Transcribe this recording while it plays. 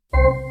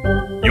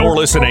You're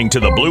listening to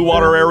the Blue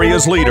Water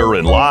Area's leader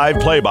in live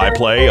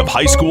play-by-play of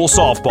high school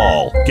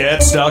softball.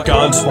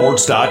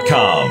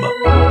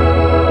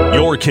 GetStuckOnSports.com.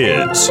 Your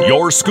kids,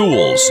 your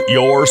schools,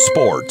 your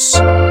sports.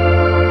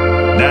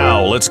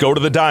 Now let's go to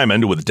the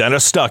diamond with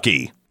Dennis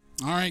Stuckey.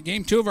 All right,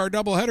 Game 2 of our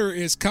doubleheader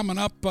is coming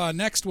up.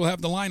 Next, we'll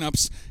have the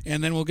lineups,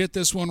 and then we'll get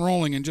this one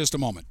rolling in just a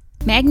moment.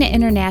 Magna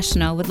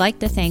International would like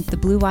to thank the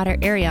Blue Water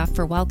area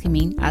for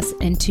welcoming us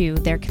into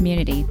their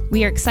community.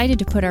 We are excited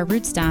to put our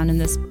roots down in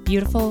this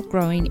beautiful,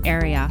 growing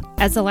area.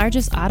 As the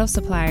largest auto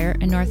supplier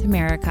in North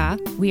America,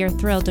 we are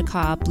thrilled to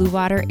call Blue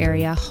Water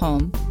area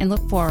home and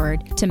look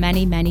forward to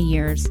many, many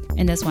years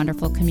in this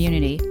wonderful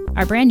community.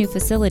 Our brand new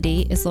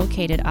facility is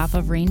located off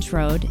of Range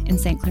Road in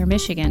St. Clair,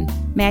 Michigan.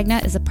 Magna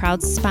is a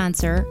proud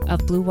sponsor of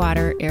Blue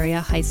Water Area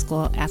High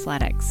School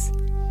athletics.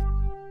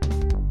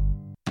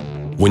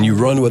 When you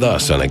run with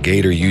us on a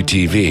Gator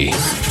UTV,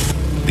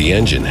 the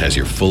engine has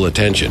your full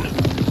attention.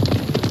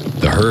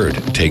 The herd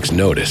takes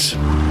notice.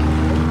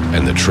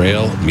 And the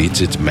trail meets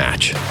its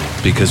match.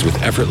 Because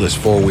with effortless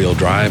four-wheel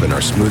drive and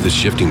our smoothest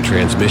shifting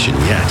transmission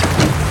yet,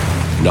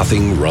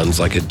 nothing runs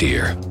like a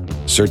Deere.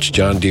 Search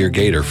John Deere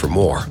Gator for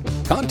more.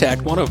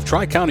 Contact one of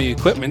Tri-County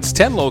Equipment's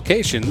 10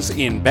 locations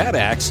in Bad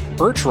Axe,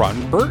 Birch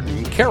Run,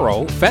 Burton,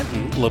 Caro,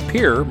 Fenton,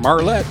 Lapeer,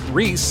 Marlette,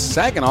 Reese,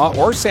 Saginaw,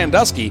 or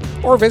Sandusky,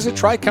 or visit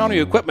Tri-County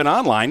Equipment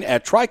online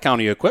at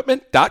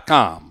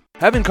tricountyequipment.com.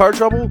 Having car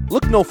trouble?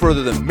 Look no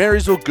further than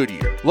Marysville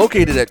Goodyear.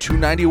 Located at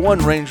 291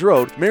 Range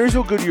Road,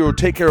 Marysville Goodyear will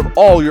take care of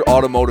all your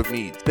automotive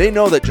needs. They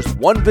know that just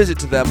one visit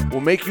to them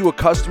will make you a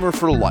customer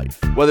for life.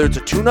 Whether it's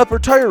a tune-up or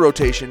tire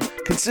rotation,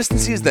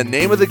 consistency is the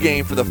name of the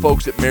game for the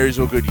folks at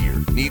Marysville Goodyear.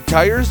 Need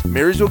tires?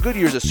 Marysville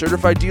Goodyear is a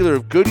certified dealer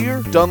of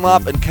Goodyear,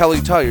 Dunlop, and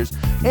Kelly tires,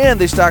 and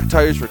they stock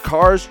tires for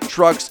cars,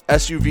 trucks,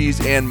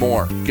 SUVs, and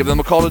more. Give them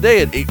a call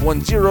today at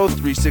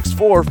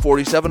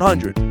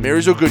 810-364-4700.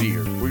 Marysville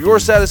Goodyear, where your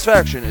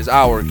satisfaction is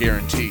our guarantee.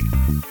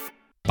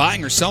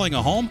 Buying or selling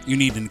a home? You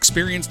need an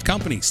experienced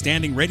company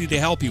standing ready to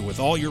help you with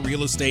all your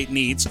real estate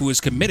needs, who is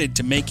committed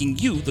to making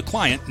you the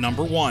client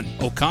number one.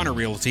 O'Connor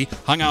Realty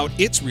hung out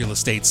its real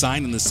estate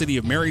sign in the city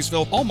of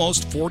Marysville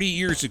almost 40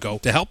 years ago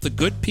to help the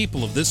good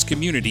people of this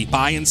community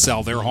buy and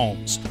sell their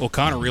homes.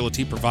 O'Connor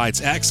Realty provides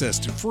access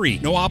to free,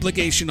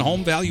 no-obligation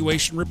home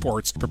valuation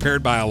reports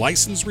prepared by a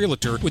licensed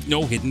realtor with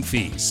no hidden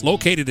fees.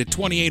 Located at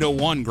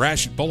 2801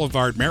 Gratiot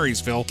Boulevard,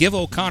 Marysville, give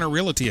O'Connor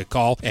Realty a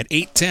call at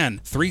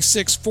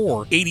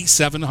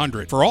 810-364-8700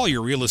 for all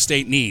your real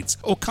estate needs.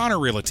 O'Connor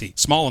Realty,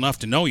 small enough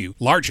to know you,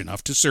 large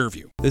enough to serve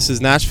you. This is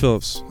Nash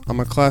Phillips.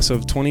 I'm a class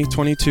of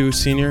 2022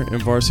 senior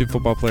and varsity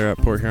football player at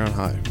Port Huron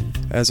High.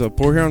 As a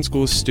Port Huron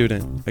Schools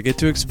student, I get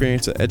to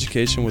experience an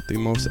education with the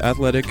most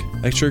athletic,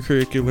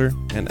 extracurricular,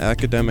 and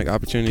academic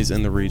opportunities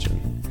in the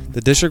region.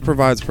 The district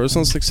provides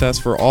personal success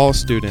for all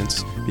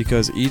students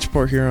because each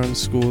Port Huron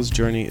Schools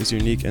journey is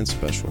unique and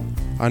special.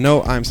 I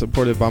know I am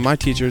supported by my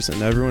teachers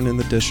and everyone in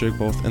the district,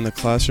 both in the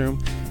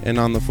classroom and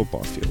on the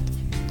football field.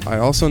 I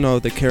also know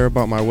they care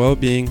about my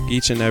well-being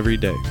each and every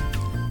day.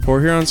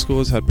 Port Huron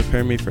Schools had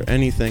prepared me for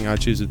anything I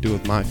choose to do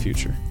with my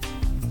future.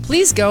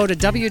 Please go to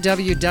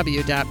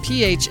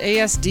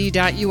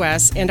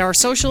www.phasd.us and our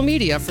social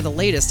media for the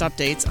latest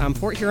updates on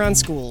Port Huron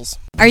Schools.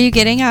 Are you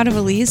getting out of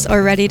a lease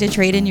or ready to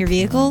trade in your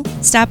vehicle?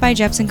 Stop by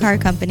Jepson Car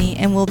Company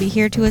and we'll be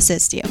here to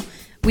assist you.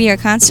 We are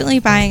constantly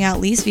buying out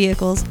leased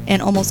vehicles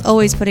and almost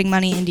always putting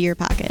money into your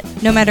pocket.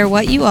 No matter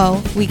what you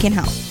owe, we can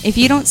help. If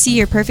you don't see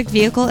your perfect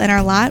vehicle in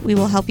our lot, we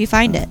will help you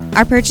find it.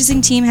 Our purchasing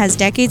team has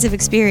decades of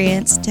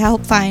experience to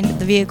help find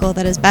the vehicle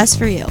that is best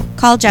for you.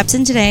 Call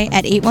Jepson today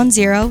at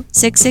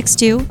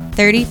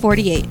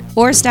 810-662-3048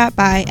 or stop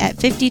by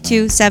at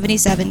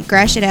 5277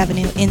 Gratiot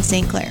Avenue in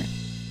St. Clair.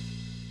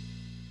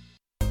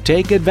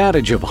 Take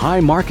advantage of high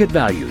market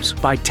values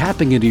by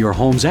tapping into your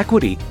home's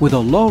equity with a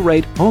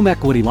low-rate home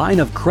equity line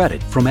of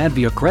credit from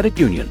Advia Credit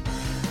Union.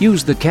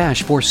 Use the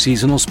cash for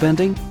seasonal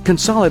spending,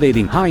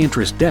 consolidating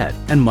high-interest debt,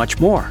 and much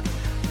more.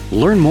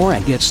 Learn more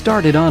and get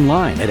started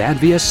online at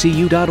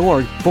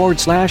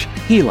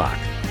adviacu.org/HELOC.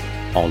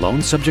 All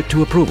loans subject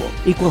to approval.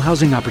 Equal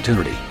housing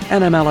opportunity.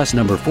 NMLS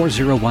number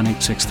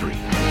 401863.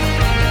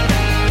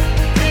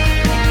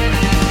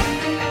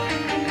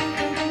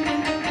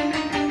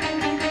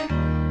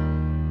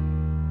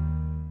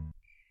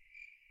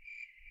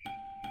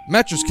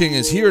 Mattress King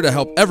is here to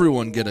help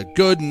everyone get a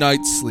good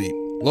night's sleep.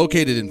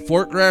 Located in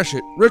Fort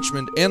Gratiot,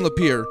 Richmond, and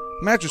Lapeer,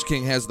 Mattress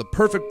King has the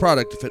perfect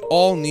product to fit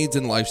all needs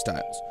and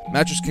lifestyles.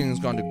 Mattress King has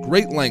gone to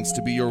great lengths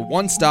to be your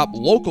one-stop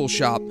local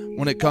shop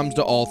when it comes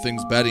to all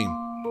things bedding.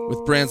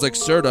 With brands like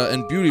Serta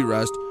and Beauty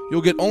Rest,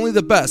 you'll get only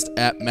the best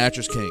at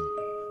Mattress King.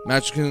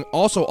 Mattress King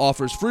also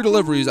offers free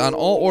deliveries on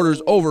all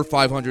orders over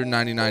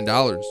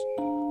 $599.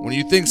 When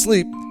you think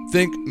sleep,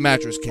 think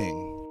Mattress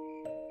King.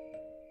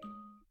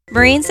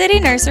 Marine City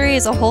Nursery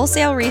is a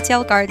wholesale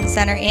retail garden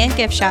center and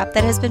gift shop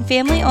that has been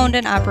family owned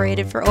and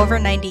operated for over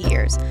 90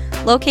 years.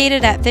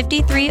 Located at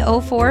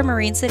 5304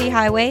 Marine City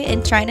Highway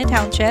in China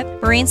Township,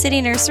 Marine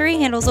City Nursery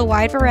handles a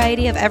wide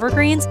variety of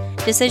evergreens,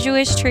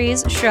 deciduous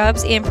trees,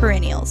 shrubs, and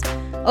perennials.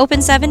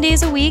 Open 7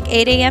 days a week,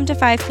 8 a.m. to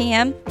 5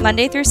 p.m.,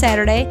 Monday through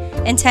Saturday,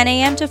 and 10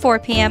 a.m. to 4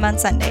 p.m. on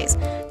Sundays.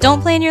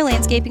 Don't plan your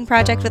landscaping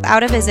project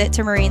without a visit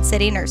to Marine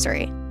City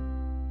Nursery.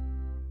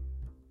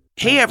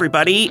 Hey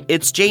everybody,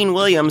 it's Jane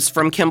Williams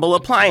from Kimball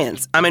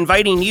Appliance. I'm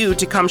inviting you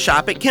to come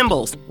shop at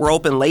Kimball's. We're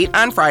open late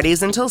on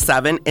Fridays until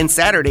 7 and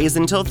Saturdays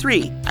until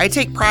 3. I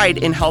take pride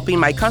in helping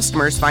my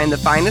customers find the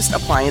finest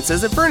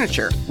appliances and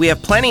furniture. We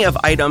have plenty of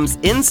items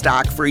in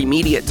stock for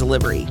immediate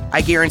delivery.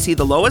 I guarantee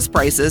the lowest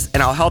prices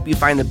and I'll help you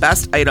find the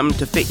best item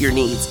to fit your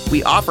needs.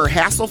 We offer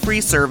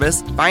hassle-free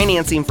service,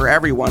 financing for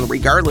everyone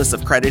regardless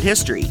of credit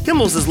history.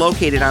 Kimball's is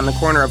located on the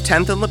corner of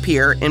 10th and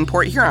Lapeer in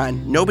Port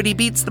Huron. Nobody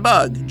beats the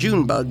bug,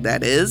 Junebug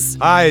that is.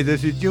 Hi,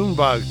 this is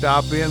Junebug.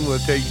 Stop in, we'll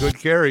take good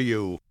care of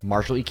you.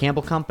 Marshall E.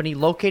 Campbell Company,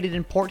 located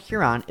in Port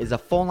Huron, is a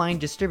full-line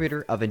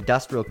distributor of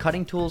industrial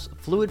cutting tools,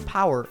 fluid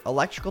power,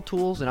 electrical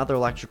tools, and other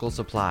electrical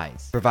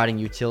supplies, providing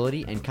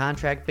utility and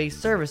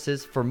contract-based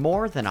services for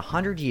more than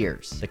 100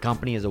 years. The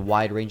company has a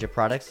wide range of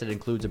products that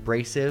includes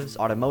abrasives,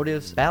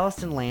 automotives,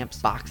 ballast and lamps,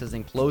 boxes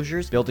and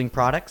closures, building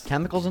products,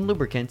 chemicals and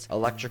lubricants,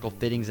 electrical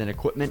fittings and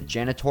equipment,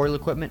 janitorial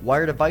equipment,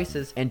 wire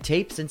devices, and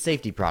tapes and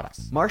safety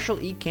products.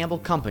 Marshall E. Campbell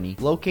Company,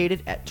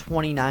 located at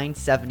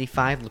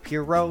 2975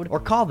 Lapeer Road, or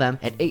call them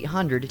at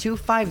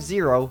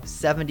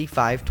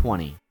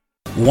 800-250-7520.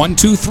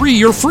 123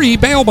 Your Free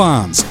Bail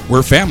Bonds.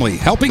 We're family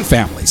helping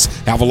families.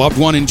 Have a loved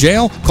one in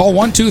jail? Call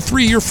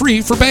 123 You're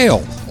Free for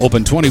bail.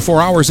 Open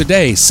 24 hours a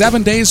day,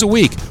 7 days a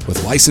week,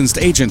 with licensed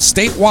agents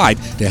statewide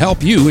to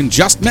help you in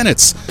just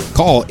minutes.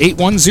 Call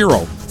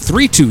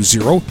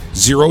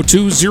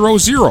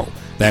 810-320-0200.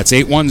 That's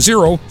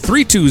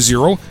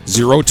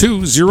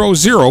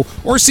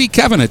 810-320-0200, or see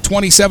Kevin at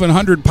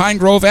 2700 Pine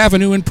Grove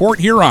Avenue in Port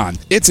Huron.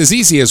 It's as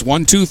easy as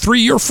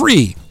 123 You're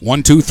Free.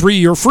 123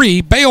 You're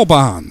Free Bail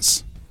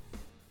Bonds.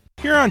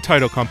 Huron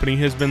Title Company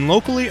has been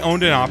locally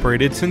owned and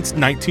operated since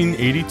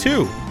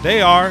 1982.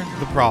 They are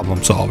the problem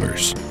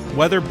solvers.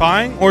 Whether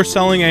buying or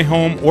selling a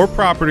home or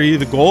property,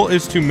 the goal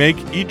is to make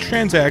each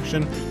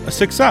transaction a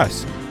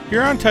success.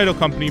 Huron Title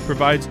Company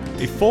provides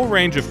a full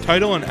range of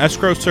title and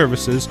escrow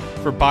services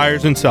for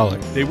buyers and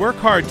sellers. They work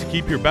hard to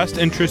keep your best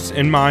interests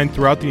in mind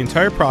throughout the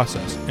entire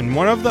process, and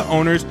one of the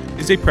owners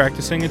is a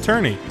practicing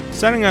attorney,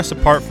 setting us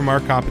apart from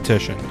our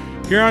competition.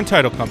 Huron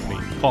Title Company.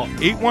 Call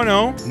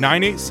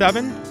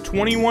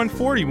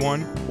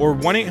 810-987-2141 or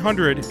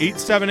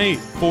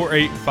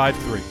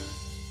 1-800-878-4853.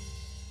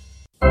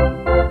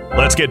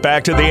 Let's get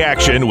back to the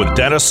action with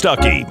Dennis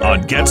Stuckey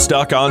on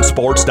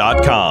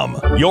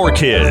GetStuckOnSports.com. Your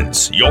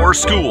kids, your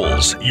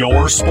schools,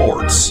 your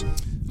sports.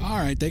 All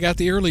right, they got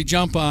the early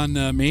jump on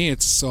me.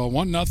 It's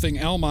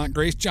 1-0 Almont.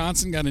 Grace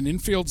Johnson got an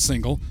infield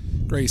single.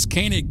 Grace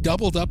Koenig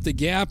doubled up the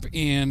gap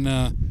in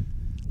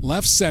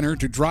left center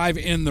to drive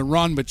in the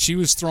run, but she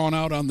was thrown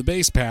out on the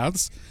base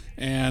paths.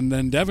 And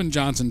then Devin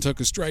Johnson took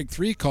a strike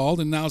 3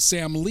 called, and now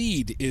Sam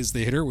Lead is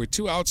the hitter with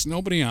 2 outs,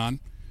 nobody on.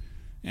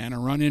 And a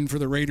run in for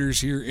the Raiders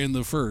here in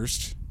the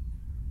first.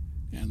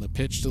 And the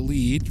pitch to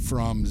Lead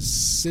from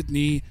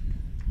Sydney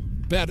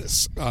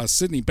Betts,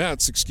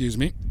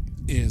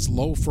 is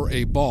low for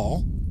a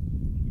ball.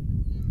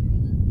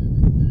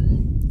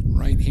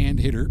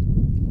 Right-hand hitter.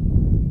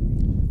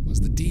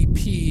 Was the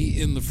DP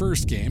in the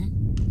first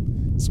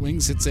game.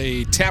 Swings, hits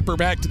a tapper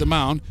back to the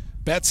mound.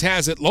 Betts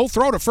has it. Low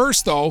throw to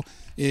first, though,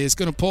 is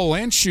going to pull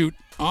and shoot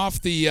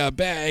off the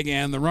bag,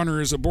 and the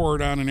runner is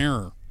aboard on an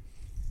error.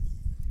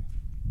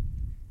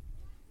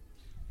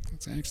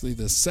 It's actually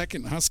the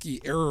second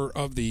Husky error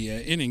of the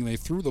inning. They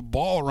threw the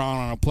ball around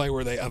on a play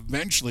where they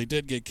eventually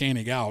did get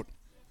Koenig out.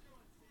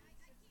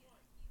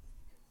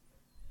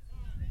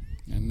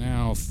 And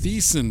now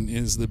Thiessen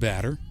is the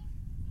batter.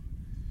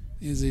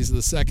 Izzy's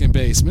the second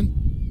baseman.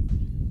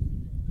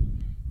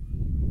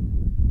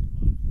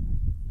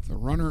 The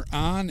runner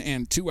on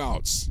and 2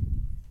 outs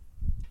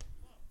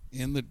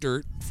in the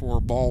dirt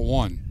for ball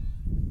 1.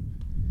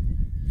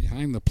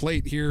 Behind the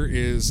plate here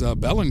is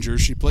Bellinger.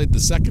 She played the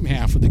second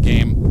half of the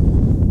game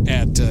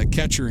at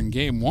catcher in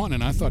game 1,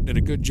 and I thought did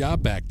a good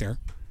job back there.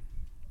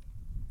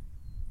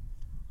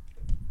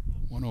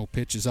 1-0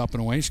 pitch is up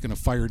and away. She's going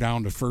to fire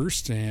down to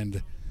first,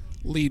 and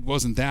Lead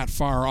wasn't that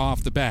far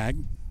off the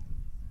bag.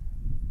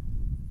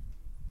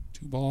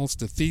 2 balls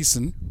to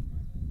Thiessen.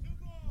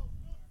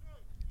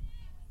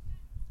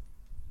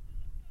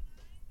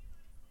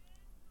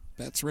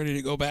 Betts ready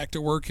to go back to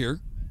work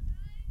here.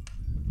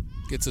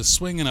 Gets a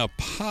swing and a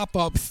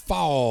pop-up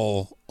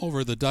foul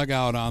over the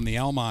dugout on the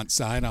Almont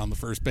side on the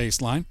first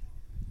baseline.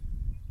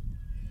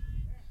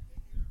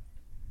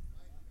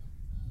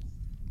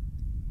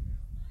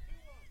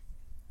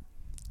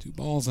 Two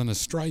balls and a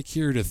strike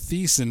here to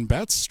Thiessen.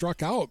 Betts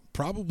struck out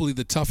probably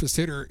the toughest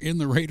hitter in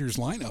the Raiders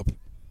lineup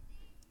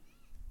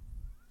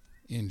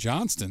in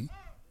Johnston,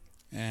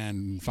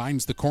 and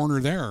finds the corner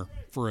there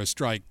for a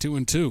strike.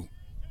 2-2.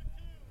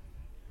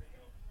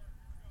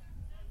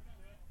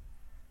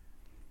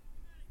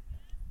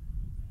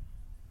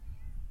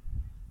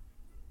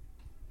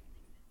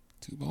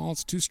 Two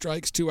balls, 2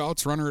 strikes, 2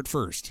 outs, runner at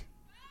first.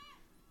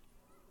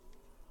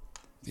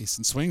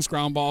 Decent swings,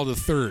 ground ball to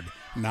third.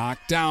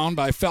 Knocked down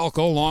by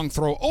Falco. Long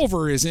throw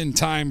over is in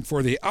time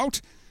for the out,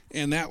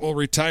 and that will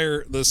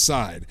retire the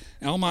side.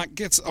 Almont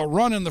gets a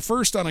run in the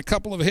first on a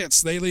couple of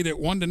hits. They lead it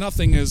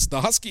 1-0 as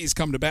the Huskies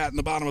come to bat in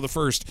the bottom of the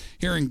first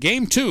here in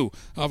Game 2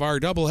 of our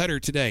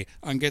doubleheader today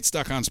on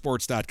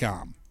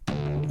GetStuckOnSports.com.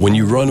 When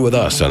you run with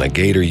us on a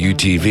Gator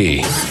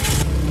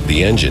UTV,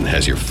 the engine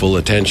has your full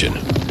attention.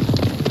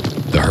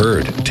 The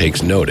herd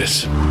takes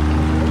notice.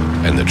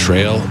 And the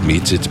trail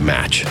meets its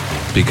match.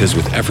 Because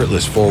with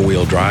effortless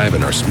four-wheel drive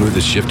and our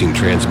smoothest shifting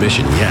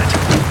transmission yet,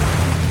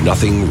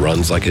 nothing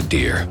runs like a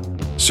deer.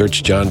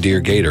 Search John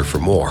Deere Gator for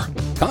more.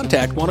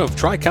 Contact one of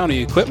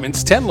Tri-County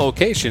Equipment's 10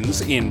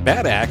 locations in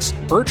Bad Axe,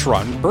 Birch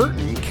Run,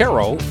 Burton,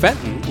 Caro,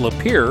 Fenton,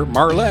 Lapeer,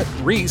 Marlette,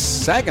 Reese,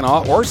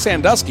 Saginaw, or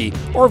Sandusky,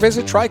 or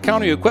visit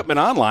Tri-County Equipment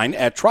online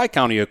at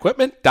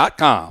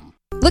tricountyequipment.com.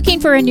 Looking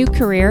for a new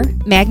career?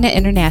 Magna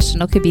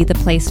International could be the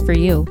place for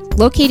you.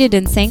 Located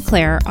in St.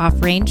 Clair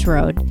off Range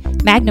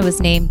Road, Magna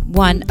was named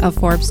one of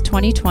Forbes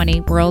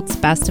 2020 World's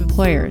Best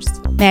Employers.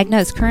 Magna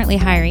is currently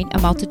hiring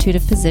a multitude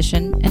of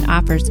positions and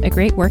offers a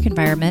great work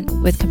environment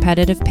with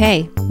competitive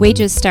pay.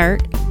 Wages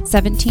start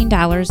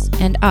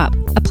 $17 and up.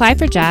 Apply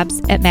for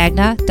jobs at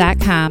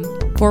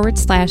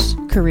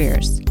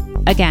magna.com/careers.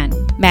 Again,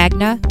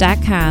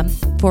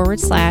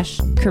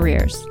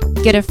 magna.com/careers.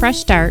 Get a fresh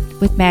start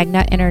with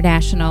Magna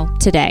International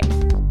today.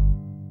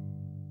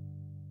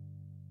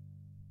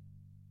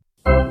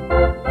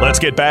 Let's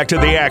get back to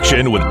the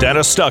action with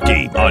Dennis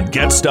Stuckey on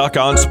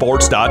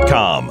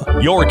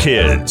GetStuckOnSports.com. Your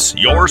kids,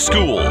 your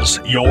schools,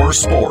 your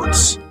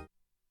sports.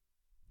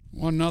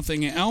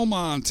 1-0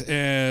 Almont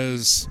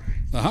as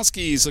the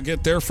Huskies will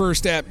get their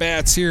first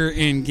at-bats here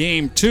in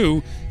Game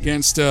 2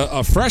 against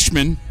a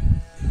freshman,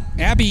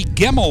 Abby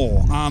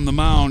Gemmel, on the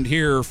mound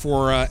here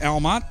for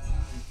Almont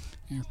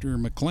after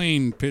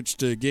McLean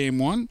pitched Game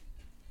 1.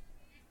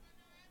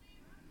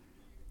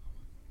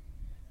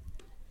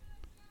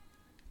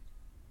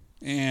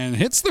 And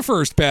hits the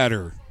first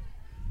batter.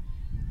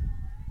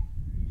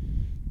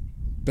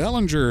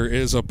 Bellinger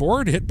is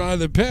aboard, hit by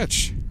the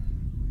pitch.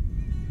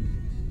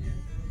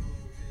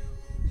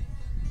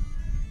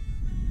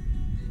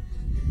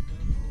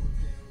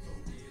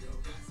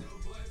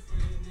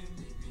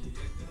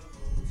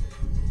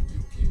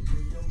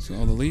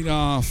 So the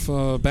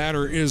leadoff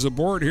batter is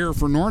aboard here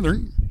for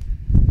Northern.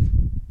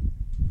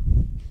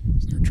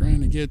 So they're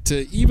trying to get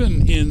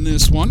even in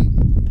this one.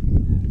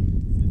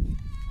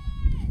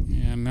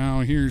 And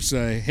now here's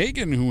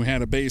Hagen, who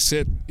had a base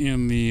hit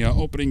in the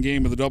opening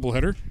game of the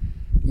doubleheader.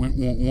 Went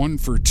 1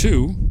 for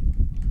 2.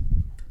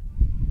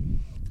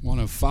 One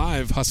of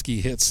 5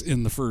 Husky hits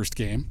in the first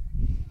game.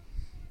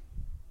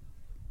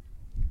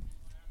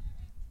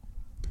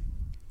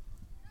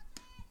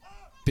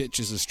 Pitch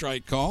is a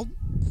strike called.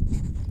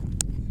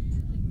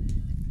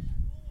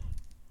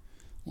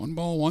 1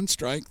 ball, 1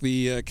 strike.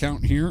 The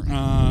count here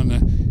on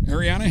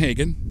Ariana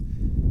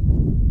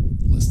Hagen,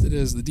 listed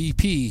as the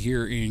DP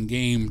here in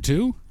Game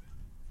 2.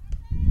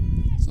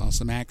 Saw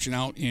some action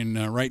out in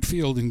right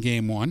field in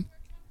Game 1.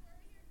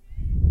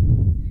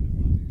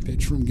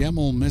 Pitch from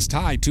Gemmel missed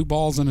high, 2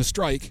 balls and a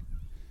strike.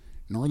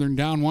 Northern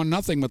down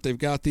 1-0, but they've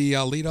got the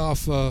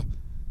leadoff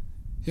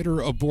hitter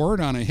aboard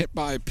on a hit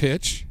by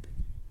pitch.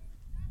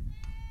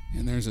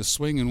 And there's a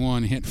swing and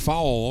 1 hit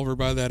foul over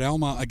by that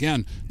Almont.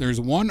 Again,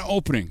 there's 1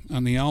 opening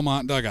on the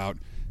Almont dugout,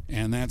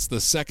 and that's the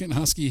second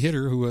Husky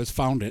hitter who has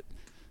found it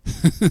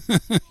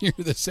here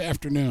this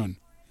afternoon.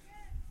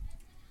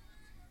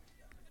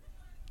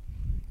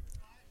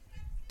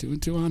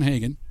 2-2 on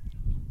Hagen.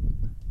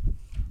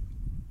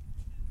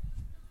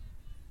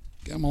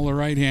 Gemmel, the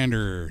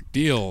right-hander,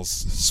 deals.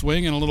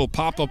 Swing and a little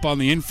pop-up on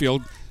the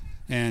infield.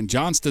 And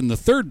Johnston, the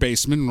third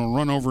baseman, will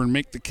run over and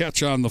make the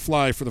catch on the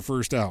fly for the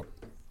first out.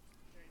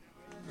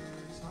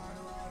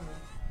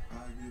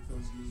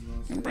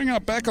 Going to bring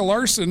out Becca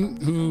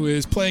Larson, who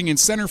is playing in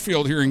center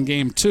field here in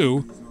Game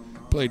 2.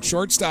 Played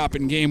shortstop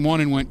in Game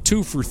 1 and went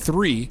 2 for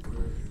 3.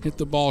 Hit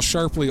the ball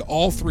sharply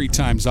all 3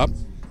 times up.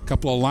 A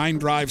couple of line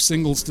drive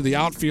singles to the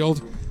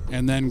outfield,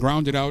 and then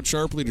grounded out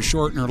sharply to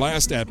short in her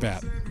last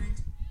at-bat.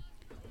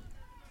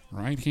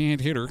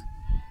 Right-hand hitter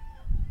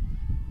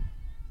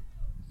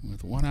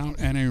with 1 out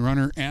and a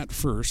runner at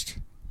first.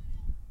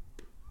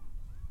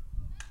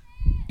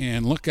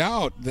 And look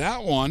out,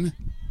 that one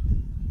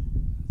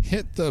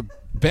hit the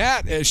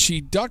bat as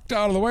she ducked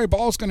out of the way.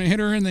 Ball's going to hit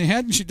her in the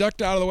head, and she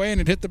ducked out of the way, and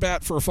it hit the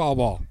bat for a foul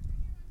ball.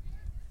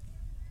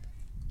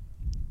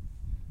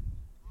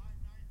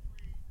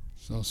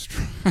 So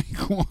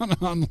strike 1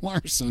 on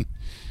Larson.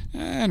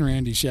 And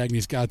Randy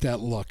Shagney's got that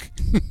look.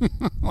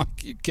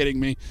 Like, you kidding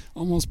me?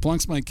 Almost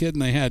plunks my kid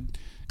in the head,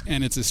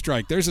 and it's a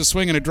strike. There's a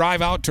swing and a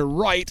drive out to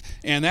right,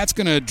 and that's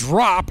going to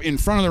drop in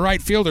front of the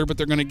right fielder, but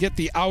they're going to get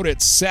the out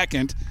at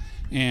second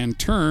and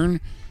turn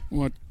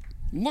what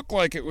looked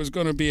like it was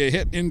going to be a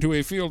hit into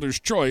a fielder's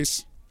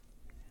choice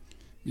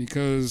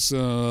because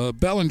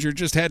Bellinger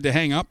just had to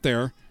hang up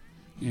there,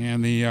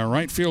 and the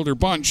right fielder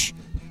bunch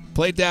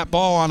played that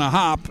ball on a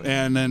hop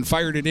and then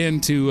fired it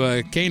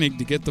into Koenig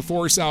to get the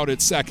force out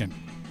at second.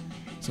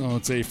 So So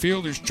it's a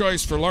fielder's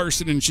choice for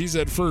Larson, and she's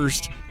at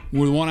first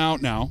with one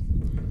out now.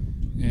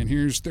 And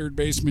here's third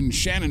baseman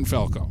Shannon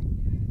Falco.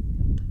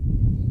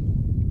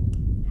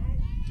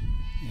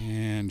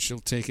 And she'll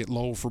take it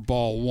low for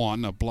ball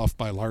one. A bluff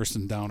by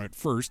Larson down at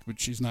first,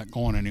 but she's not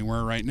going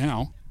anywhere right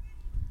now.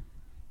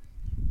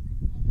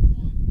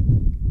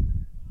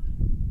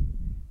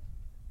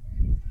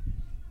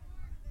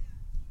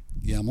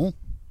 Gemmel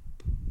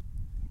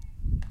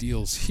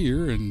deals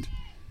here, and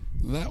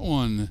that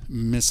one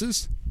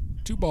misses.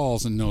 2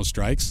 balls and no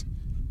strikes.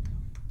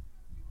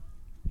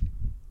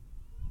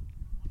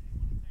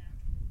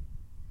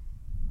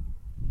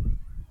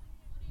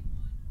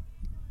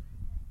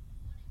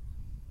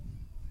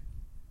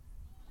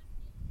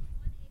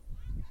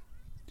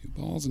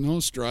 Balls and no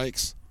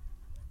strikes.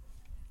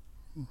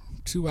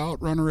 2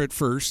 out, runner at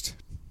first.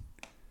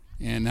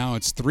 And now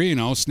it's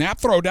 3-0.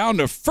 Snap throw down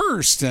to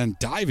first, and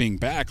diving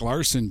back.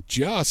 Larson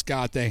just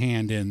got the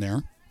hand in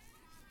there.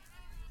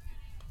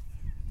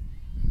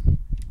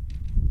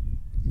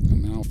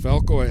 And now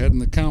Falco ahead in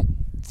the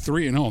count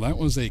 3-0. That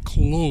was a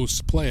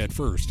close play at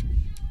first.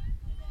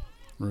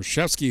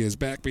 Roshevsky is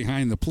back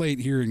behind the plate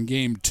here in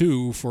Game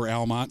 2 for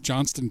Almont.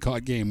 Johnston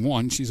caught Game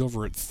 1. She's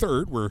over at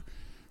third, where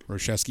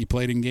Roshevsky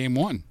played in Game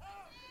 1.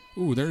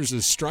 Ooh, there's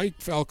a strike.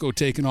 Falco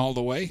taken all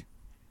the way.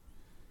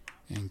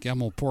 And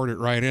Gemmel poured it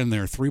right in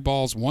there. 3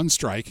 balls, 1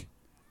 strike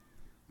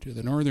to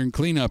the Northern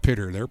cleanup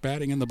hitter. They're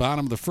batting in the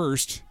bottom of the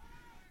first.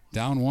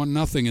 Down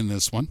 1-0 in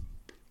this one.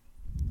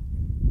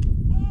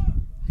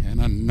 And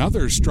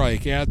another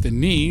strike at the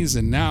knees.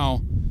 And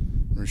now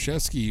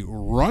Roshevsky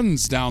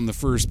runs down the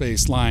first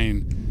base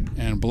line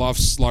and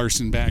bluffs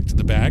Larson back to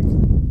the bag.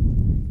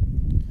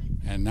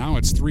 And now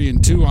it's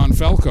 3-2 on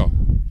Falco.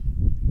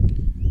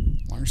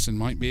 Larson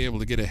might be able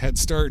to get a head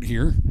start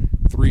here.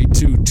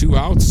 3-2, 2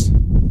 outs.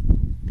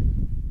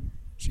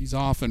 She's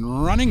off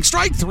and running.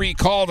 Strike 3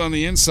 called on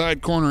the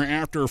inside corner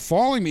after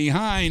falling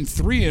behind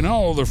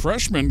 3-0. The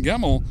freshman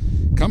Gemmel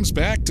comes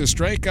back to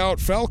strike out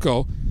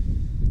Falco.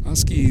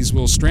 Huskies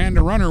will strand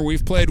a runner.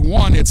 We've played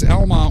 1. It's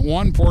Almont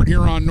 1, Port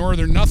Huron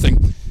Northern 0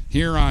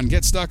 here on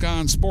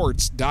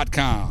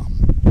GetStuckOnSports.com.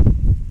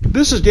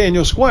 This is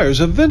Daniel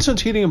Squires of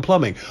Vincent's Heating and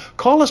Plumbing.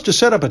 Call us to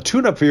set up a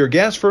tune-up for your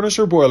gas furnace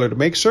or boiler to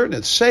make certain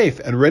it's safe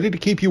and ready to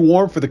keep you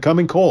warm for the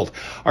coming cold.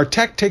 Our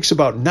tech takes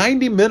about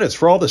 90 minutes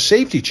for all the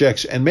safety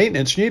checks and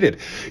maintenance needed.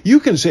 You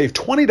can save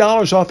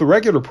 $20 off the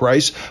regular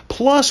price,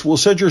 plus we'll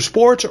send your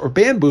sports or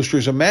band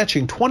boosters a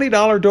matching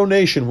 $20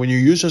 donation when you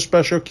use a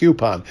special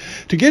coupon.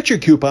 To get your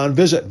coupon,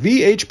 visit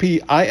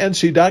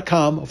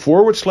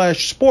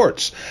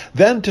vhpinc.com/sports.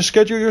 Then to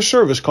schedule your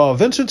service, call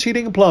Vincent's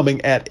Heating and Plumbing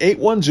at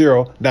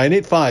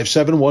 810-985-7103.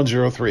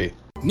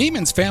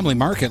 Neiman's Family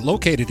Market,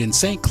 located in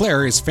St.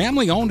 Clair, is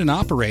family-owned and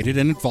operated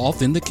and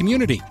involved in the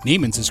community.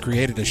 Neiman's has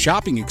created a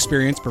shopping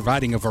experience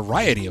providing a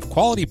variety of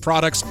quality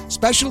products,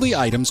 specialty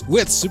items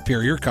with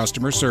superior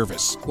customer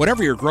service.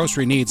 Whatever your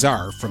grocery needs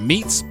are, from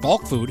meats,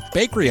 bulk food,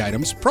 bakery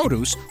items,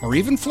 produce, or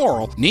even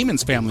floral,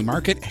 Neiman's Family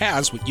Market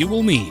has what you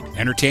will need.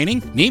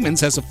 Entertaining?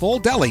 Neiman's has a full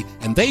deli,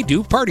 and they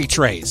do party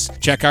trays.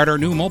 Check out our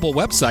new mobile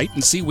website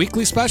and see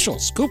weekly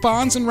specials,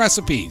 coupons, and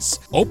recipes.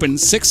 Open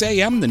 6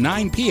 a.m. to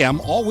 9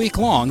 p.m. all week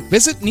long.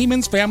 Visit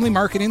Neiman's Family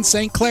Market in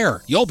St.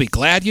 Clair. You'll be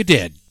glad you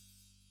did.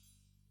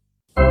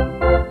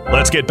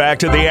 Let's get back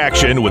to the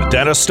action with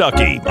Dennis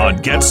Stuckey on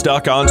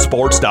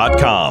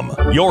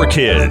GetStuckOnSports.com. Your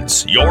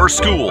kids, your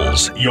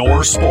schools,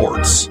 your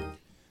sports.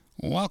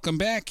 Welcome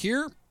back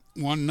here.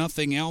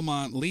 1-0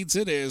 Almont leads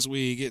it as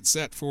we get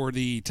set for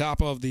the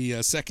top of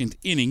the second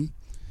inning.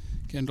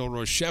 Kendall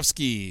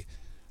Roshevsky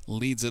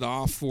leads it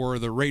off for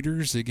the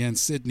Raiders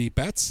against Sydney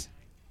Betts.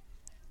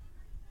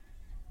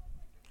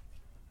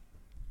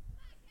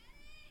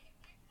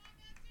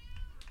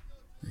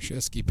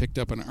 Roshevsky picked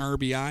up an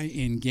RBI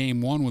in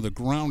Game 1 with a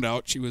ground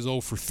out. She was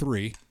 0 for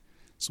 3.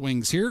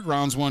 Swings here,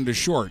 grounds 1 to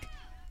short.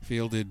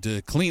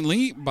 Fielded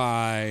cleanly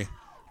by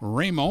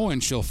Ramo,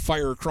 and she'll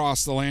fire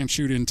across the land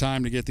chute in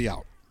time to get the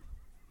out.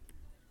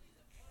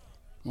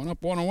 1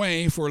 up, 1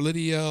 away for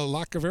Lydia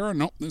Lacavera.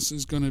 Nope, this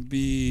is going to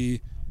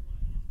be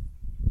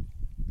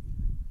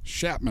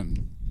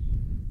Chapman.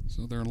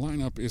 So their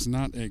lineup is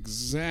not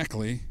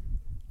exactly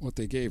what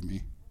they gave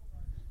me,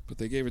 but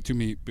they gave it to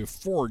me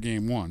before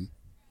Game 1.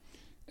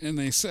 And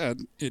they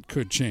said it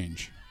could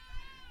change.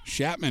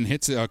 Chapman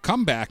hits a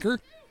comebacker,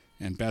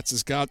 and Betts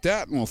has got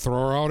that, and will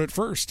throw her out at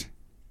first.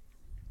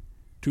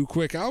 2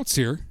 quick outs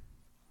here.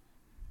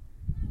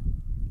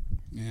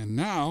 And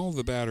now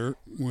the batter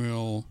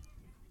will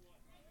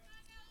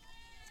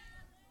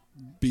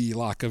be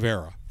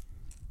Lacavera.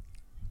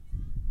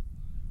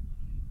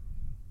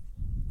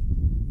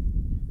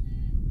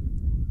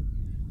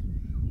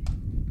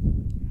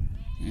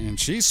 And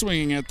she's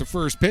swinging at the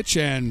first pitch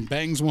and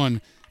bangs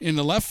one in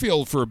the left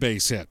field for a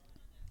base hit.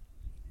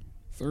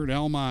 Third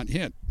Almont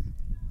hit.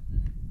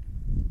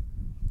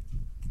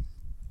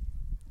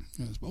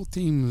 As both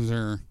teams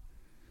are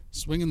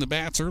swinging the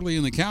bats early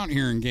in the count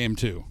here in Game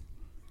 2.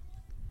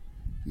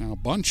 Now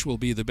Bunch will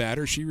be the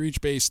batter. She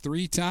reached base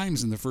 3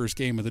 times in the first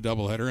game of the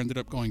doubleheader. Ended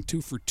up going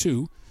 2 for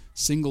 2.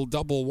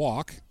 single-double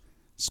walk,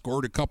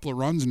 scored a couple of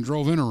runs, and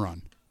drove in a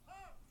run.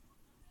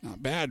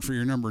 Not bad for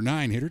your number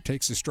 9 hitter.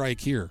 Takes a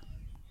strike here.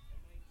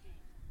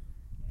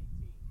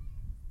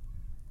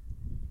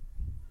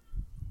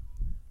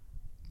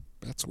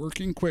 That's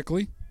working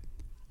quickly.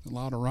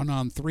 Allowed a run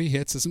on 3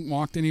 hits, hasn't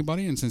walked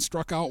anybody, and since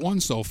struck out 1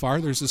 so far.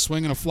 There's a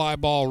swing and a fly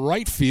ball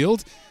right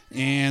field,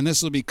 and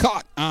this will be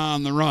caught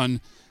on the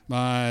run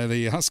by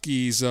the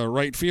Huskies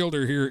right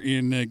fielder here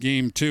in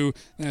Game 2.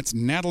 That's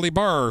Natalie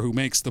Barr who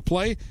makes the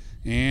play,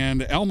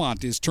 and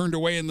Almont is turned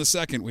away in the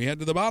second. We head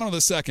to the bottom of the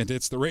second.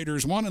 It's the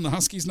Raiders 1 and the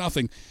Huskies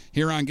nothing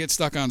here on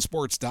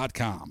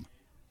GetStuckOnSports.com.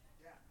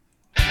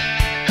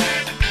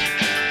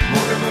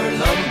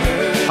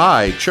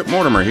 Hi, Chip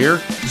Mortimer here.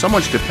 So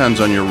much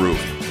depends on your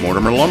roof.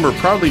 Mortimer Lumber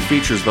proudly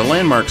features the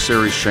Landmark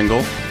Series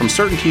shingle from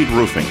Certainteed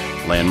Roofing.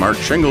 Landmark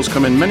shingles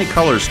come in many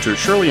colors to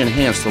surely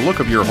enhance the look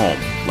of your home.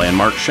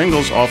 Landmark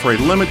shingles offer a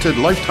limited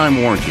lifetime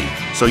warranty,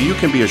 so you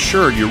can be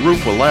assured your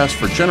roof will last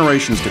for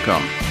generations to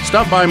come.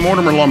 Stop by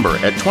Mortimer Lumber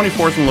at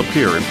 24th and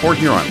Lapeer in Port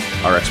Huron.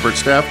 Our expert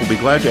staff will be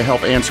glad to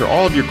help answer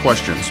all of your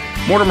questions.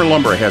 Mortimer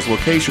Lumber has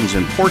locations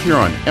in Port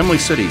Huron, Emily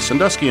City,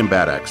 Sandusky, and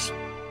Bad Axe.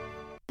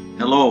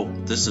 Hello,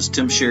 this is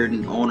Tim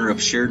Sheridan, owner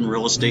of Sheridan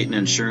Real Estate and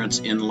Insurance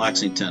in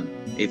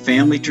Lexington, a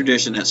family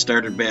tradition that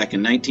started back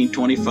in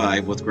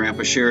 1925 with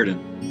Grandpa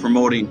Sheridan.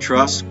 Promoting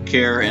trust,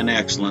 care, and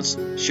excellence,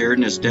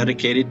 Sheridan is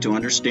dedicated to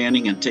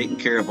understanding and taking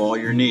care of all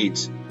your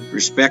needs.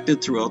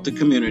 Respected throughout the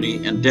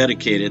community and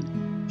dedicated,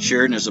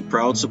 Sheridan is a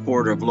proud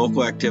supporter of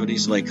local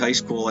activities like high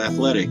school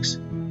athletics.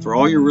 For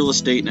all your real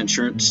estate and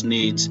insurance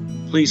needs,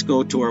 please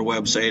go to our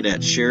website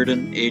at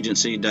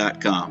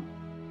SheridanAgency.com.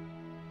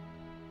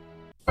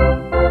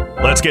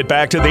 Let's get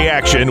back to the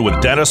action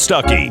with Dennis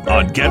Stuckey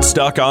on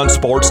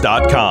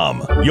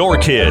GetStuckOnSports.com. Your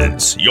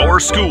kids,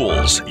 your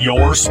schools,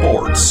 your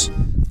sports.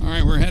 All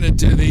right, we're headed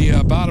to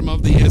the bottom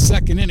of the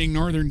second inning.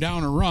 Northern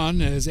down a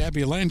run as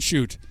Abby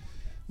Landshut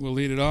will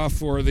lead it off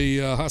for the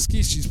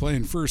Huskies. She's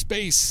playing first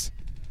base.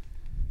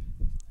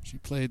 She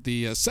played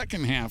the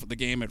second half of the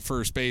game at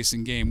first base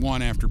in Game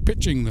 1 after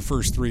pitching the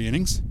first 3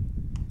 innings.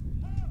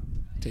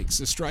 Takes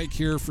a strike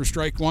here for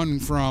strike 1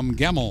 from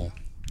Gemmel.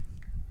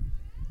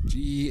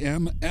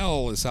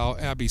 G-M-L is how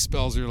Abby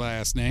spells her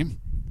last name.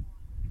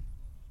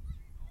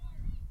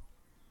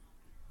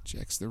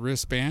 Checks the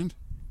wristband.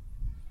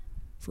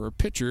 For a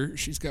pitcher,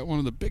 she's got one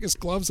of the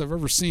biggest gloves I've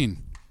ever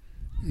seen.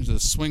 There's a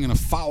swing and a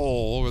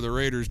foul over the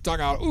Raiders'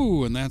 dugout.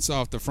 Ooh, and that's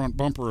off the front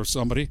bumper of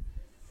somebody,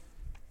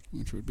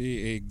 which would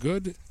be a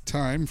good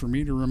time for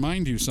me to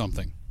remind you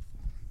something.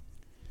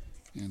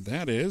 And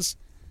that is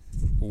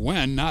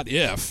when, not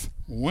if,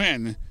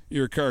 when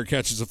your car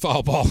catches a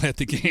foul ball at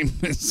the game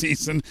this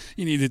season,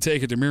 you need to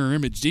take it to Mirror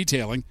Image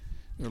Detailing.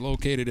 They're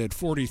located at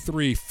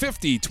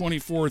 4350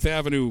 24th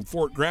Avenue,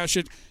 Fort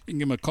Gratiot. You can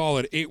give them a call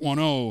at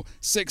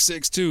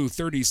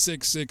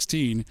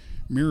 810-662-3616.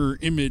 Mirror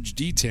Image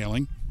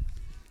Detailing.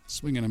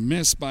 Swing and a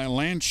miss by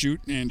Landshut,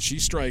 and she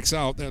strikes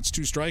out. That's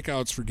 2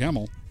 strikeouts for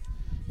Gemmel.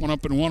 1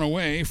 up and 1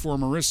 away for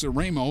Marissa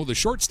Ramo, the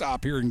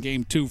shortstop here in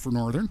Game 2 for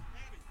Northern.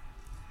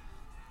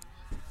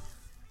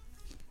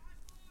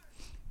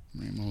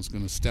 Ramo's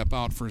going to step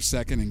out for a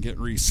second and get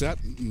reset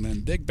and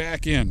then dig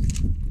back in.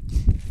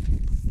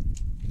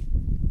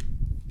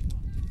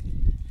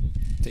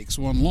 Takes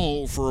one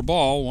low for a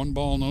ball. 1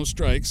 ball, no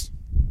strikes.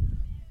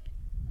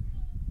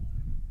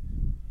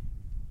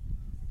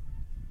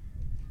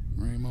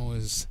 Ramo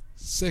is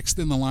 6th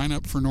in the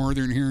lineup for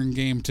Northern here in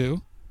Game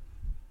 2.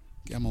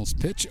 Gemmel's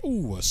pitch.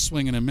 Ooh, a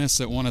swing and a miss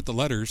at one at the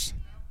letters.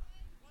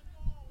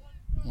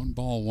 1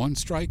 ball, 1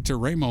 strike to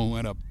Ramo,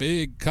 and a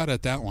big cut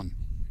at that one.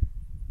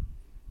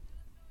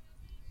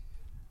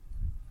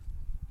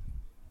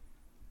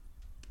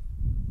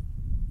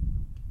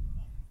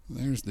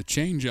 There's the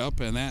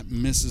changeup, and that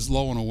misses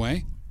low and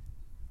away.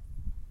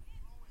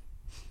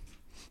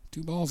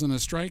 2 balls and a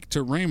strike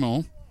to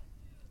Ramo.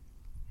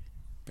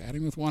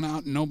 Batting with 1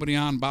 out and nobody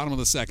on, bottom of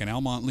the second.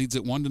 Almont leads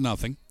it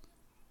 1-0.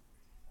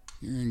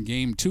 Here in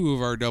Game 2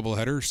 of our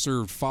doubleheader,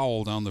 served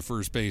foul down the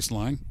first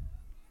baseline.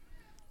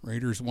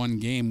 Raiders won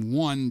Game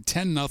 1,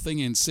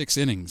 10-0 in 6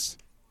 innings.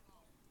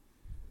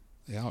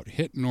 They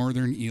out-hit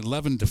Northern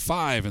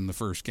 11-5 in the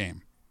first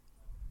game.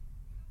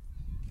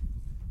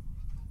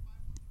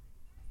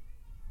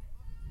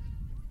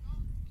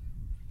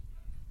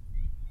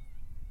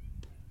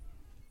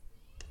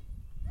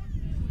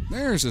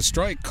 There's a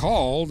strike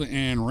called,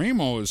 and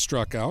Ramo is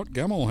struck out.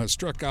 Gemmel has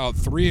struck out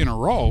 3 in a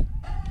row.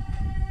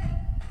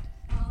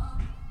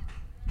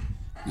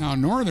 Now,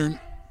 Northern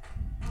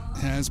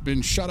has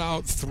been shut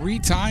out 3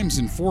 times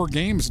in 4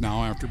 games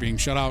now after being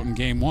shut out in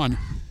Game 1.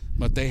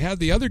 But they had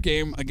the other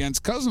game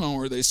against Cousino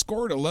where they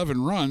scored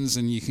 11 runs,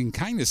 and you can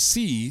kind of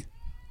see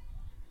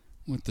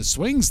with the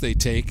swings they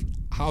take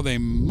how they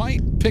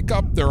might pick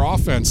up their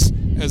offense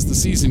as the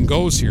season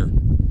goes here.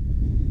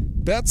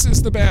 Betts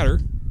is the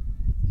batter.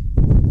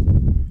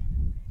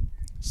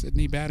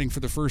 Sydney batting for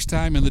the first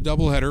time in the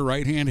doubleheader,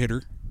 right-hand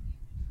hitter.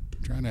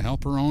 Trying to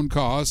help her own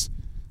cause.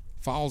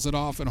 Fouls it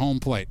off at home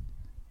plate.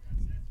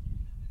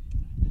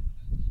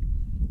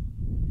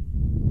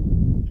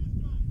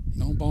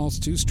 balls,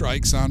 2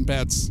 strikes on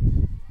Betts.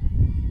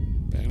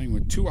 Batting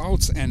with 2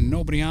 outs and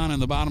nobody on in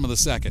the bottom of the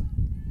second.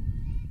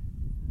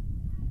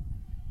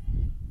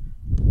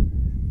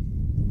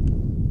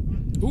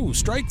 Ooh,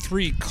 strike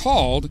 3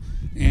 called,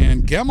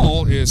 and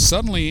Gemmel is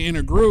suddenly in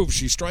a groove.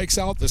 She strikes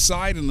out the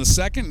side in the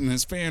second and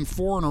has fanned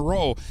 4 in a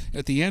row.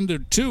 At the end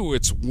of 2,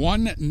 it's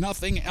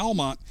 1-0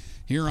 Almont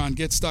here on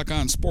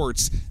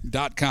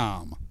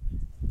GetStuckOnSports.com.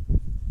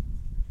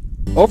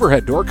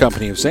 Overhead Door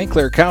Company of St.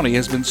 Clair County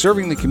has been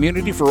serving the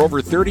community for over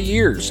 30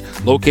 years.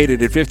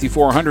 Located at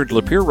 5400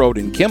 Lapeer Road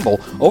in Kimball,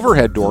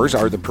 Overhead Doors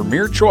are the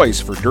premier choice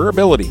for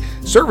durability,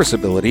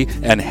 serviceability,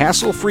 and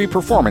hassle-free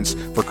performance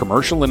for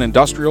commercial and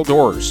industrial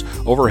doors.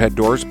 Overhead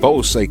Doors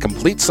boasts a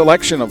complete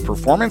selection of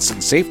performance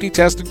and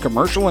safety-tested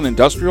commercial and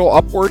industrial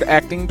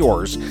upward-acting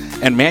doors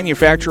and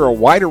manufacture a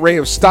wide array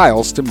of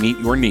styles to meet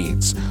your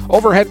needs.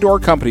 Overhead Door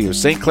Company of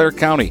St. Clair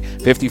County,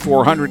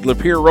 5400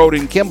 Lapeer Road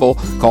in Kimball.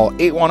 Call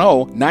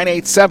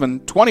 810-987-2185.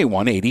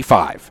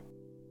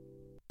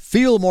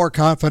 Feel more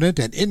confident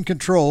and in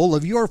control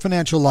of your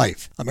financial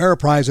life.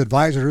 Ameriprise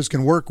advisors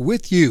can work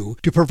with you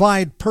to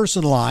provide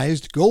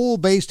personalized,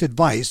 goal-based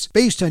advice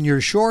based on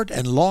your short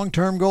and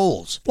long-term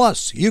goals.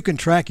 Plus, you can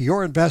track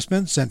your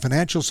investments and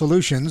financial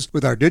solutions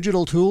with our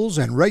digital tools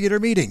and regular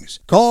meetings.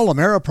 Call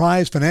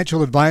Ameriprise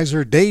financial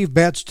advisor Dave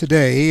Betts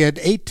today at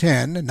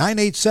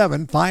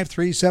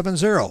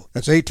 810-987-5370.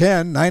 That's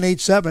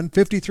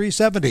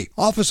 810-987-5370.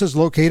 Office is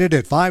located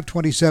at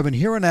 527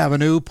 Huron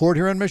Avenue, Port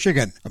Huron,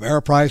 Michigan.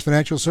 Ameriprise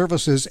Financial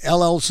Services,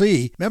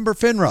 LLC, member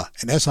FINRA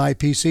and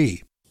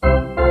SIPC.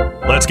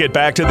 Let's get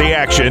back to the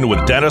action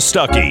with Dennis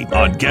Stuckey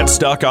on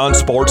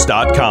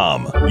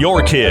GetStuckOnSports.com.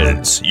 Your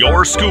kids,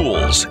 your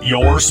schools,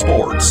 your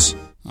sports.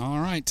 All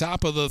right,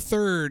 top of the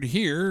third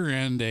here,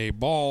 and a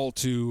ball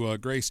to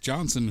Grace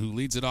Johnson, who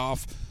leads it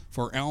off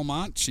for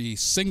Almont. She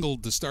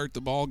singled to start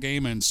the ball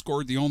game and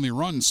scored the only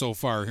run so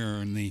far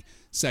here in the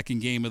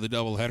second game of the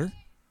doubleheader.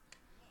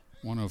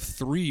 One of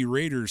 3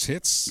 Raiders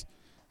hits.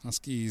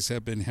 Huskies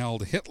have been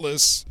held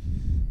hitless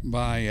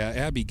by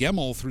Abby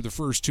Gemmel through the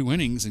first 2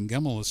 innings, and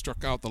Gemmel has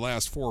struck out the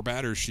last 4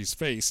 batters she's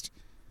faced.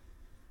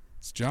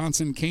 It's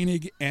Johnson,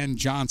 Koenig, and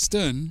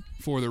Johnston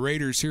for the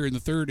Raiders here in the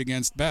third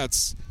against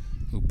Betts,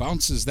 who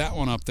bounces that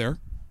one up there.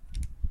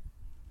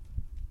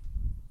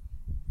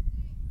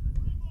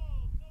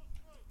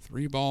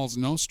 3 balls,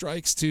 no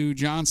strikes to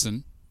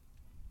Johnson.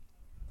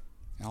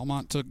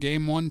 Almont took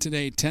game 1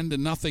 today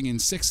 10-0 in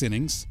 6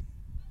 innings.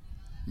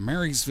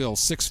 Marysville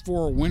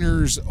 6-4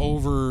 winners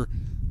over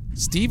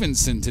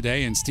Stevenson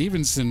today, and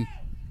Stevenson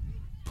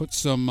put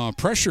some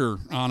pressure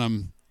on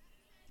them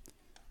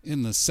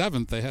in the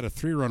 7th. They had a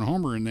 3-run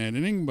homer in that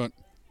inning, but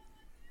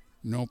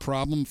no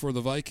problem for the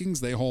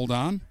Vikings. They hold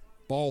on.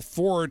 Ball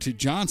 4 to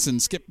Johnson.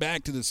 Skip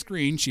back to the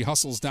screen. She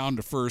hustles down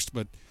to first,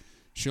 but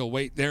she'll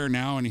wait there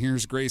now, and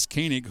here's Grace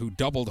Koenig, who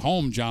doubled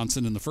home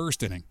Johnson in the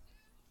first inning.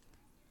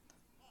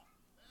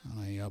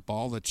 A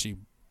ball that she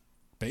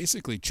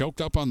basically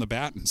choked up on the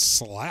bat and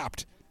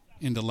slapped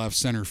into left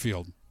center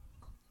field.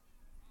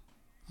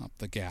 Up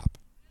the gap.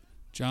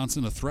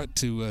 Johnson a threat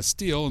to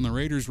steal, and the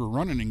Raiders were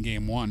running in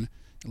game 1.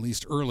 At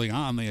least early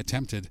on, they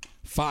attempted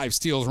 5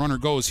 steals. Runner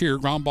goes here.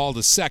 Ground ball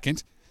to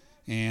second,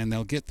 and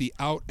they'll get the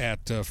out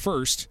at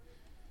first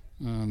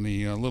on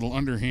the little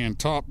underhand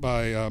top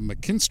by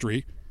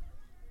McKinstry.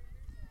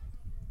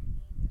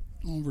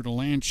 Over to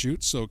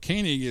Landshut. So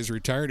Koenig is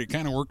retired. It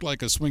kind of worked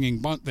like a swinging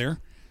bunt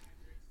there.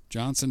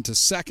 Johnson to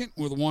second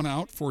with 1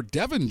 out for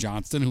Devin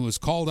Johnston, who was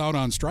called out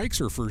on strikes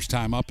her first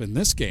time up in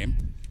this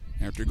game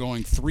after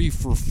going 3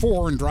 for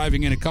 4 and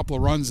driving in a couple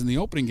of runs in the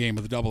opening game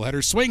of the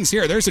doubleheader. Swings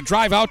here. There's a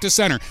drive out to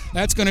center.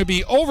 That's going to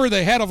be over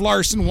the head of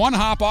Larson. 1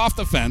 hop off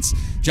the fence.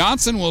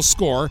 Johnson will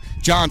score.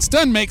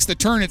 Johnston makes the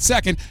turn at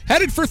second.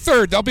 Headed for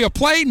third. There'll be a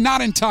play, not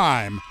in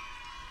time.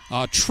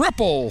 A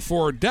triple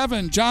for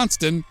Devin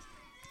Johnston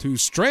to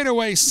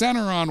straightaway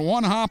center on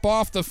 1 hop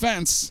off the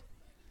fence.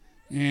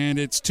 And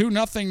it's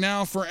 2-0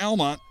 now for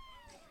Almont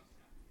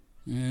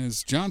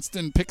as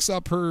Johnston picks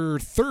up her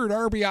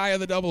 3rd RBI of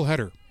the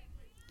doubleheader.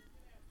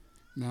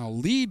 Now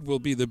Lead will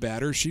be the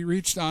batter. She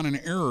reached on an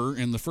error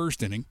in the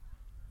first inning.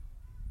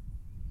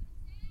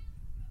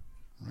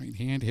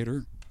 Right-hand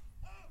hitter.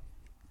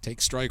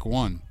 Takes strike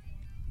 1.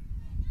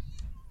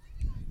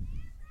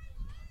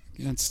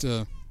 Against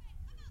a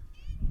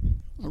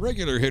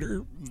regular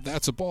hitter,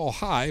 that's a ball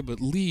high,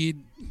 but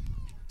Lead,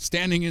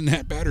 standing in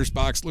that batter's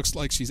box, looks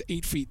like she's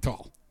 8 feet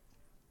tall.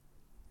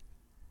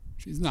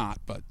 She's not,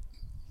 but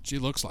she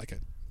looks like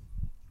it.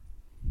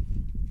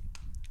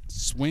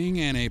 Swing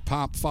and a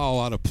pop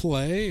foul out of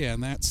play,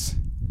 and that's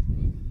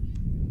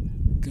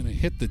going to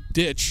hit the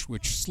ditch,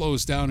 which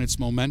slows down its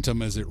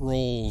momentum as it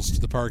rolls to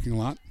the parking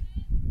lot.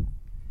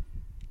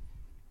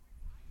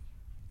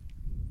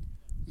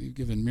 We've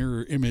given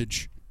Mirror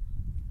Image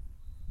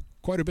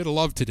quite a bit of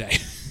love today.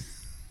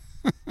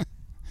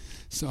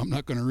 So I'm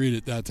not going to read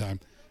it that time.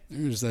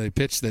 There's a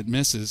pitch that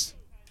misses.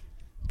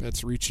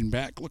 Betts reaching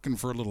back, looking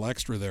for a little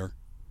extra there.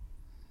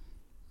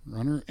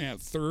 Runner at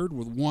third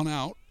with 1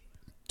 out.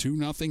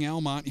 2-0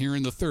 Almont here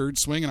in the third.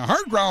 Swinging a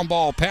hard ground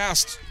ball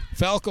past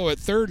Falco at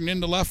third and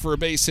into left for a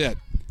base hit.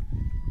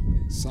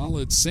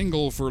 Solid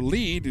single for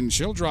Lead, and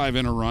she'll drive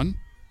in a run.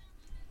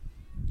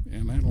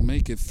 And that'll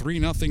make it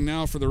 3-0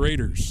 now for the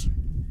Raiders.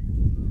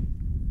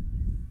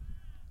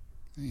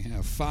 They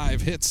have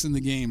 5 hits in the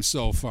game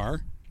so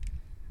far.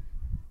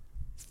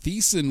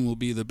 Thiessen will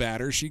be the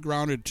batter. She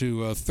grounded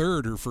to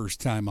third her first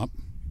time up.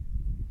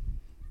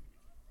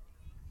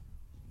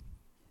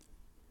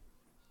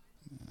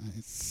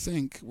 I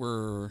think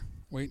we're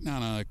waiting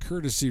on a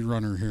courtesy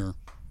runner here.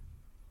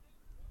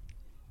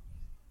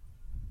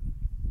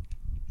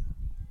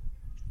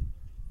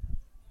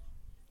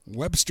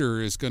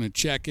 Webster is going to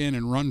check in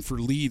and run for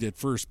Lead at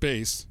first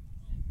base.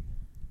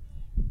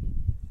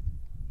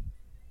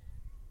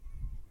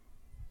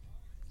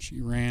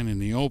 She ran in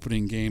the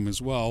opening game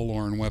as well,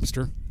 Lauren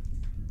Webster.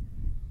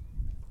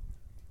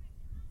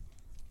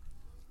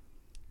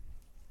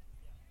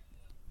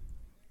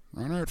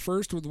 Runner at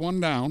first with 1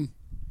 down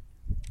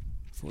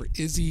for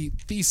Izzy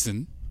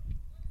Thiessen.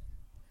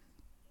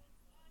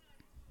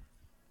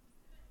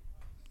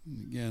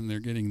 And again, they're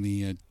getting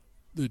the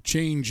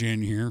change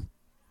in here.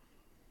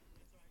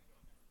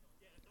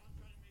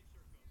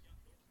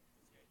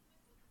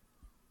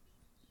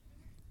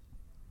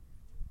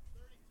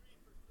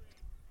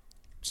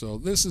 So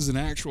this is an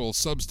actual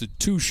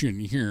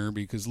substitution here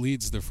because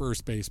Lead's the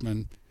first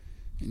baseman,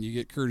 and you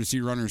get courtesy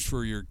runners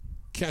for your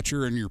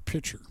catcher and your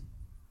pitcher.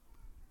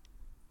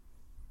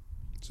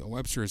 So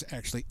Webster has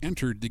actually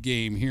entered the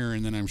game here,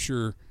 and then I'm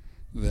sure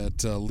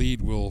that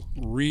Lead will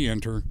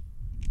re-enter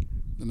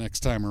the next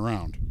time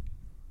around.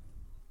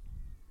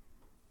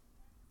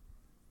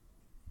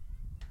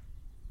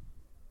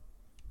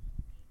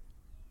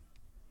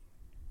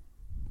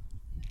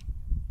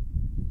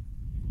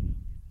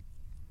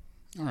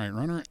 All right,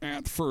 runner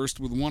at first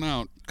with 1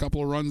 out.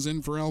 Couple of runs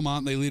in for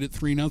Almont. They lead at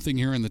 3-0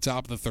 here in the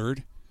top of the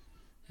third.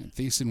 And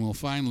Thiessen will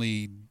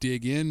finally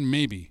dig in,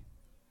 maybe.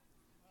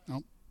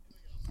 Nope.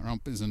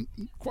 Rump isn't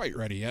quite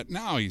ready yet.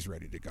 Now he's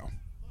ready to go.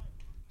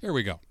 Here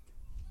we go.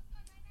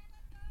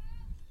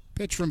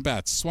 Pitch from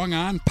Betts. Swung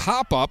on,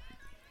 pop up.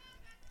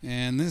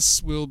 And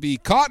this will be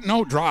caught.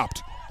 No,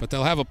 dropped. But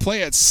they'll have a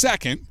play at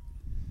second.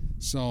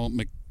 So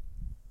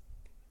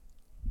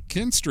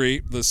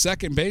McKinstry, the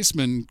second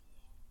baseman,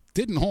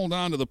 didn't hold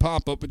on to the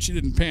pop-up, but she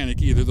didn't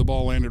panic either. The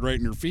ball landed right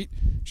in her feet.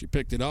 She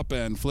picked it up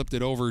and flipped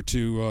it over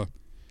to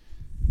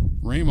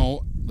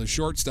Ramo, the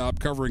shortstop,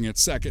 covering at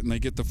second, and they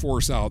get the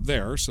force out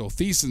there. So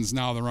Thiessen's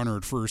now the runner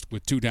at first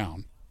with 2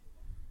 down.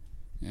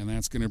 And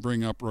that's going to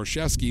bring up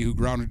Roszewski, who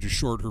grounded to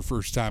short her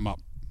first time up.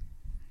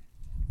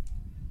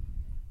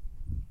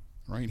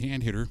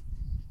 Right-hand hitter,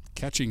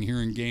 catching here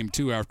in Game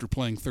 2 after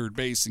playing third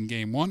base in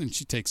Game 1, and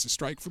she takes a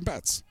strike from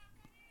Betts.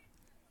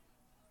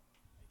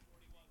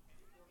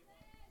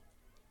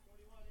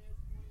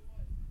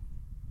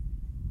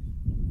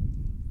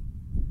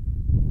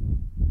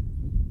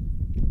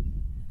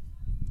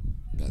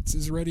 Betts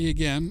is ready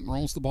again,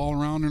 rolls the ball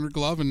around in her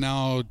glove, and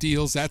now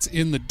deals. That's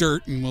in the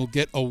dirt and will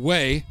get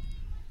away.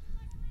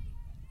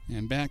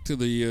 And back to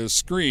the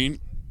screen.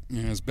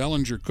 As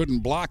Bellinger couldn't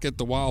block it,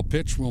 the wild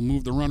pitch will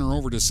move the runner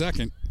over to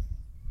second.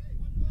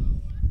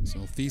 So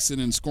Thiessen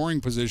in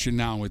scoring position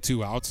now with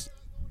 2 outs.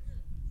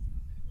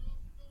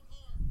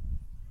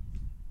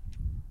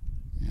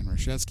 And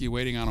Roszewski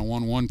waiting on a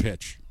 1-1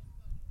 pitch.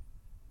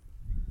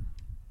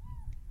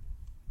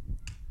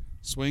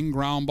 Swing,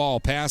 ground ball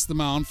past the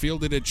mound,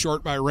 fielded at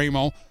short by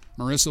Ramo.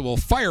 Marissa will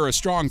fire a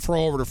strong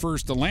throw over to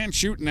first to land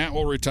shoot, and that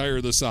will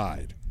retire the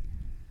side.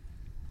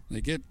 They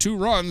get 2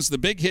 runs. The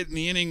big hit in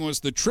the inning was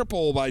the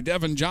triple by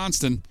Devin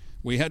Johnston.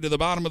 We head to the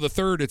bottom of the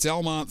third. It's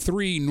Almont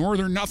 3,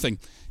 Northern nothing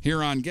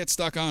here on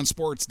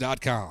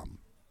GetStuckOnSports.com.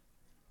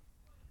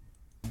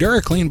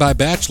 DuraClean by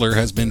Bachelor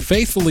has been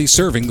faithfully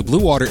serving the Blue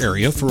Water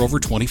area for over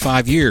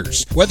 25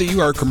 years. Whether you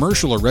are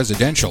commercial or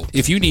residential,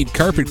 if you need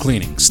carpet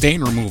cleaning,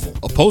 stain removal,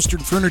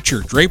 upholstered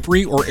furniture,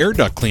 drapery, or air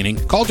duct cleaning,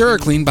 call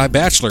DuraClean by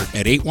Bachelor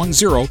at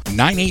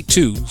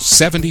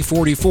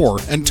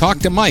 810-982-7044 and talk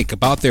to Mike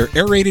about their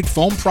aerated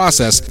foam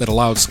process that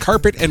allows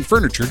carpet and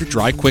furniture to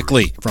dry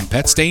quickly. From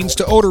pet stains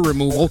to odor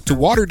removal to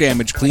water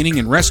damage cleaning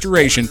and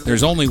restoration,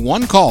 there's only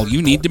one call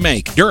you need to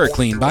make.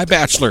 DuraClean by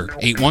Bachelor,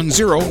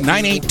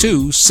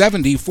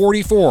 810-982-7044.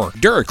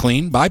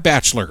 DuraClean by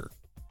Bachelor.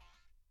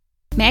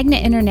 Magna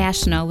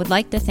International would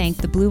like to thank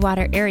the Blue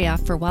Water area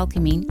for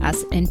welcoming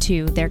us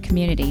into their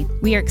community.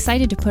 We are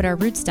excited to put our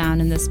roots down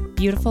in this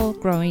beautiful,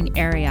 growing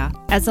area.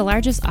 As the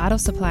largest auto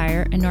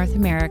supplier in North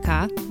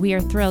America, we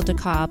are thrilled to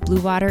call Blue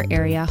Water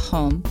area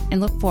home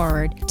and look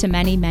forward to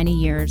many, many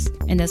years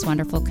in this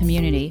wonderful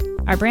community.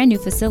 Our brand new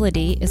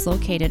facility is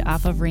located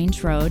off of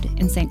Range Road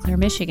in St. Clair,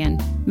 Michigan.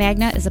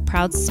 Magna is a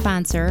proud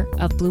sponsor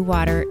of Blue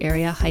Water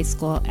Area High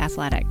School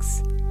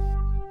athletics.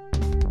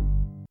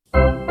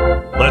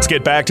 Let's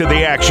get back to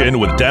the action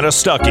with Dennis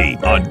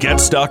Stuckey on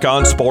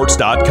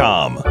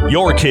GetStuckOnSports.com.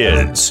 Your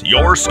kids,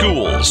 your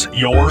schools,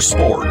 your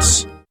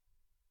sports.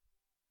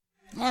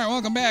 All right,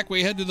 welcome back.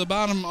 We head to the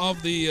bottom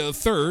of the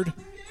third.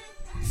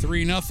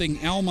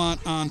 3-0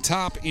 Almont on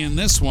top in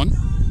this one.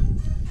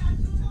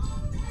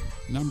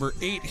 Number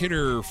 8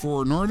 hitter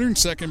for Northern,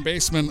 second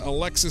baseman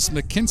Alexis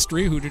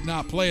McKinstry, who did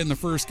not play in the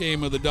first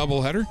game of the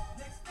doubleheader.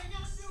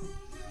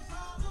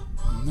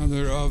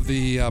 Another of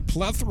the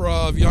plethora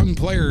of young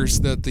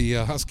players that the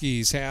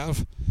Huskies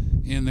have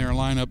in their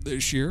lineup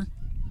this year.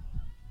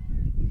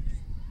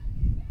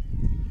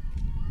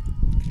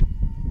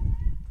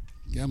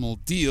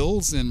 Gemmel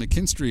deals, and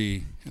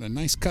McKinstry had a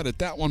nice cut at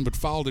that one, but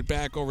fouled it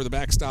back over the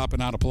backstop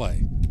and out of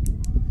play.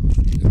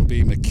 It'll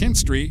be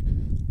McKinstry,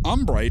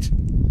 Umbright,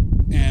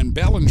 and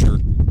Bellinger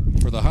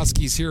for the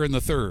Huskies here in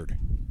the third.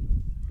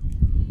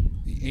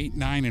 The 8,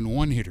 9, and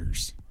 1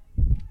 hitters.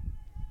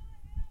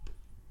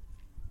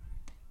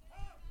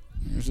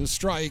 There's a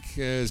strike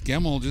as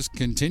Gemmel just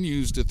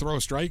continues to throw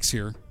strikes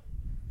here.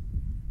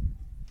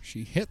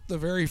 She hit the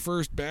very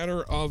first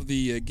batter of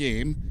the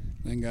game,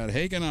 then got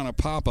Hagen on a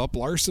pop-up.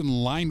 Larson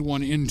lined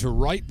one into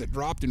right that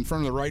dropped in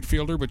front of the right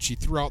fielder, but she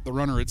threw out the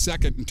runner at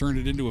second and turned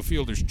it into a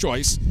fielder's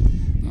choice.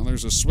 Now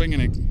there's a swing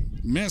and a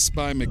miss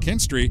by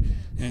McKinstry,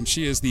 and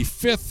she is the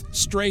 5th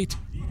straight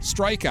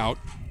strikeout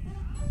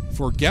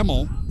for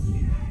Gemmel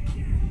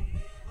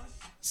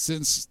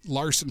since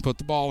Larson put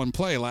the ball in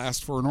play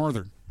last for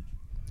Northern.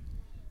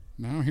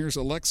 Now here's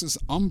Alexis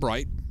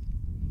Umbright.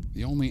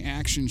 The only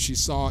action she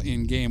saw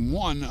in game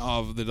 1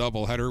 of the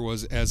doubleheader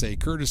was as a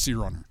courtesy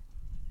runner.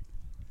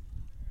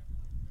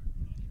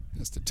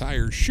 Has to tie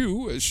her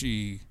shoe as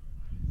she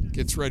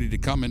gets ready to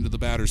come into the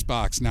batter's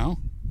box now.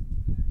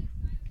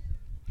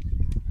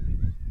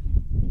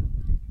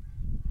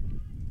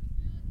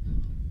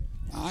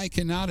 I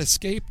cannot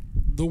escape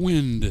the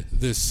wind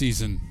this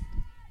season.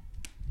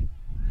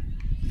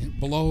 It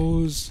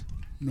blows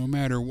no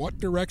matter what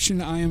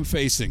direction I am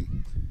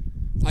facing.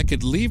 I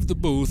could leave the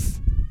booth,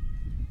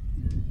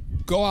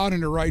 go out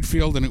into right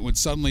field, and it would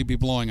suddenly be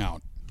blowing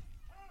out.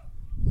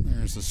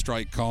 There's a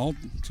strike called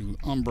to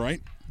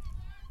Umbright.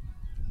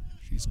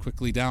 She's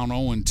quickly down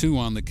 0-2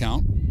 on the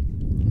count.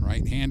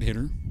 Right-hand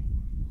hitter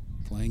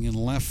playing in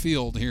left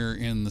field here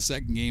in the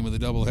second game of the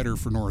doubleheader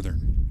for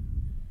Northern.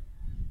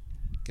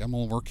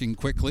 Gemmel working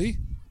quickly,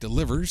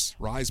 delivers,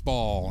 rise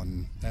ball,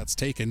 and that's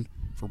taken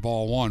for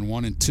ball 1,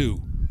 1-2.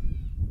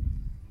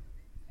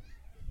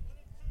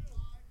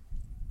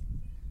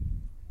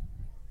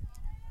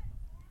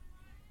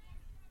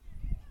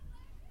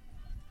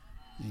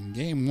 In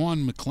game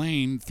 1,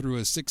 McLean threw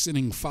a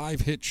 6-inning,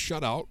 5-hit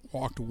shutout,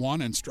 walked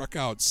 1 and struck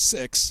out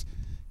 6.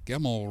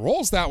 Gemmel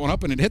rolls that one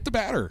up and it hit the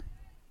batter.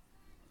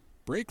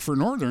 Break for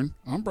Northern.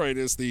 Umbright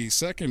is the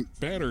second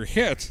batter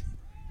hit.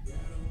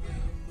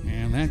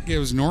 And that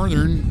gives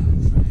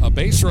Northern a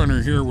base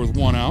runner here with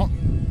 1 out.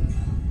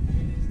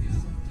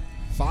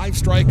 5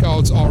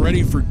 strikeouts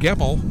already for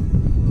Gemmel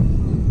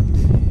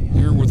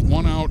here with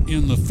 1 out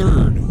in the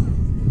third.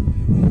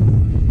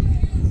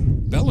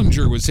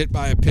 Bellinger was hit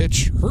by a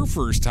pitch her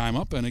first time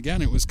up, and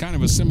again, it was kind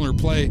of a similar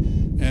play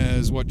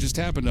as what just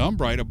happened to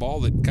Umbright, a ball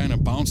that kind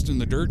of bounced in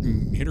the dirt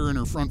and hit her in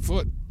her front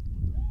foot.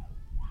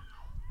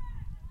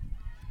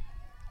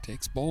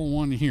 Takes ball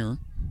 1 here.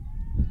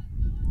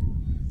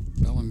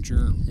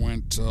 Bellinger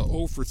went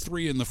 0 for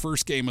 3 in the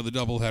first game of the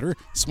doubleheader.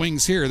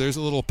 Swings here. There's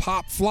a little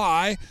pop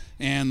fly,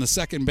 and the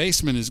second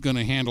baseman is going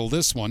to handle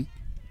this one.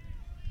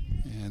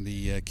 And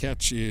the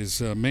catch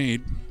is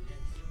made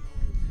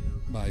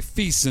by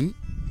Thiessen.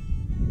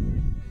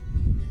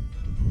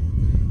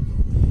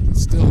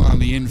 Still on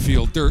the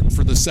infield dirt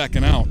for the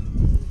second out.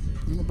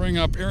 We'll bring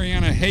up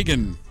Ariana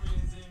Hagen.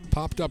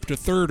 Popped up to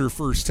third her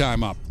first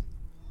time up.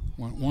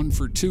 Went 1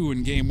 for 2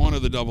 in game 1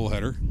 of the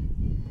doubleheader.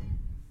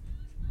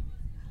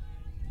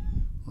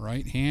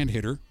 Right-hand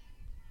hitter.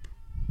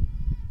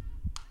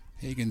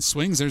 Hagen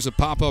swings. There's a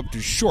pop-up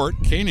to short.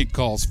 Koenig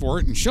calls for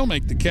it, and she'll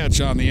make the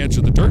catch on the edge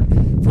of the dirt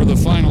for the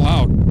final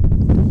out.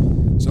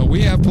 So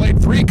we have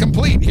played 3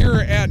 complete here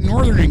at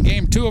Northern in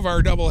game 2 of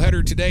our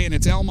doubleheader today, and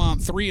it's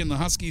Almont 3 and the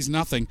Huskies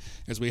nothing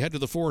as we head to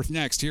the 4th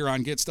next here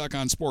on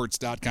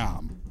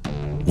GetStuckOnSports.com.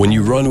 When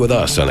you run with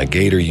us on a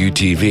Gator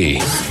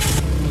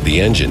UTV, the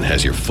engine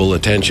has your full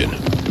attention.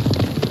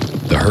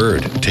 The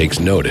herd takes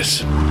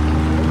notice.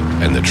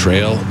 And the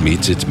trail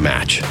meets its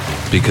match.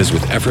 Because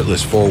with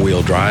effortless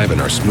 4-wheel drive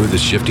and our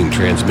smoothest shifting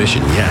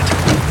transmission yet,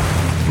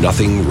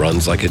 nothing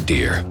runs like a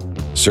deer.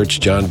 Search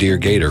John Deere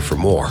Gator for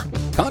more.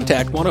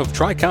 Contact one of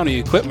Tri-County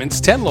Equipment's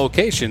 10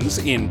 locations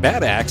in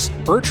Bad Axe,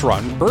 Birch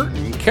Run,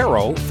 Burton,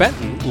 Caro,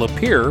 Fenton,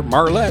 Lapeer,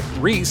 Marlette,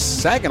 Reese,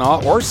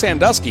 Saginaw, or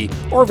Sandusky,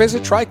 or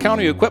visit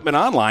Tri-County Equipment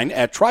online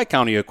at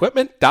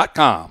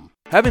tricountyequipment.com.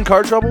 Having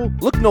car trouble?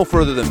 Look no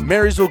further than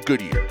Marysville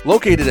Goodyear.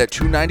 Located at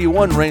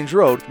 291 Range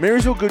Road,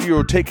 Marysville Goodyear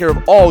will take care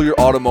of all your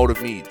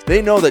automotive needs. They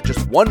know that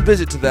just one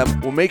visit to them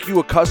will make you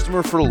a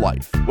customer for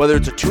life. Whether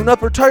it's a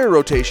tune-up or tire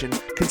rotation,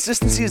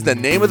 consistency is the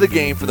name of the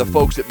game for the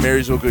folks at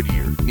Marysville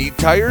Goodyear. Need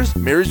tires?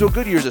 Marysville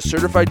Goodyear is a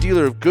certified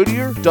dealer of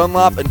Goodyear,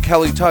 Dunlop, and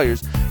Kelly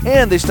tires,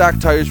 and they stock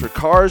tires for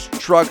cars,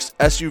 trucks,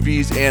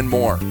 SUVs, and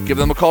more. Give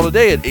them a call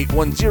today at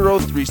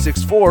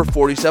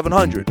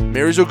 810-364-4700.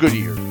 Marysville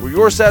Goodyear, where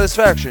your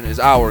satisfaction is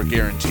our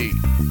guarantee.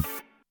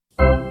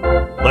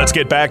 Let's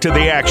get back to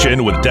the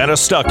action with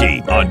Dennis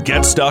Stuckey on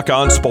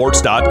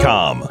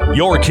GetStuckOnSports.com.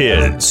 Your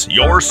kids,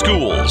 your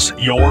schools,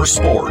 your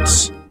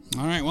sports.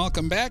 All right,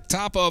 welcome back.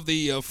 Top of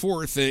the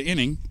fourth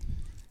inning.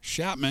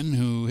 Chapman,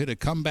 who hit a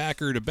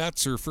comebacker to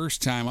Betts her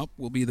first time up,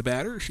 will be the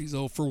batter. She's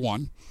 0 for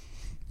 1.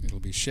 It'll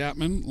be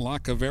Chapman, La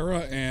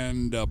Cavera,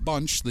 and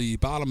Bunch, the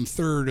bottom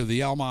third of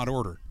the Almont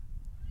order.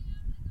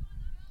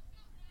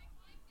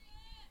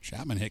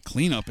 Chapman hit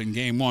cleanup in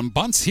game one.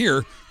 Bunt's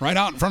here, right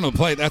out in front of the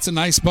plate. That's a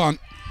nice bunt.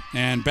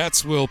 And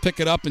Betts will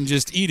pick it up and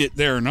just eat it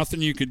there. Nothing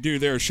you could do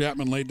there.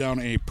 Chapman laid down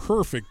a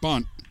perfect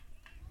bunt.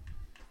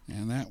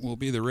 And that will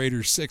be the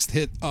Raiders' 6th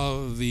hit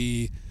of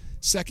the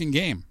second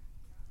game.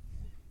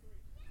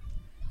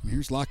 And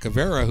here's La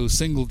Cavera, who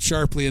singled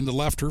sharply into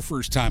left her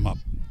first time up.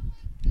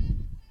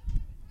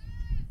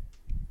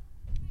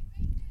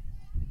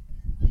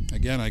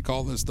 Again, I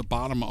call this the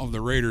bottom of the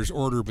Raiders'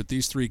 order, but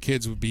these three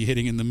kids would be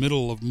hitting in the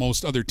middle of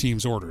most other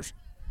teams' orders.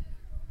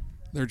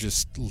 They're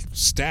just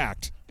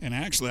stacked. And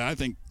actually, I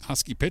think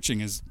Husky pitching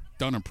has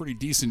done a pretty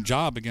decent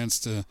job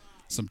against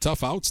some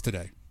tough outs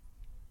today.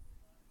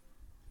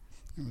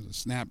 There was a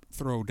snap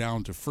throw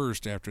down to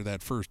first after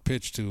that first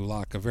pitch to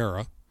La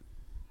Cavera,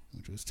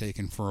 which was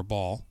taken for a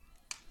ball.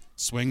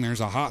 Swing,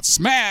 there's a hot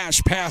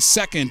smash past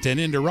second and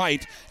into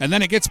right, and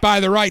then it gets by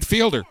the right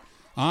fielder.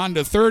 On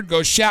to third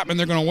goes Chapman.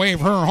 They're going to wave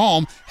her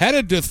home.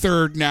 Headed to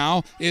third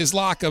now is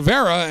La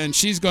Cavera, and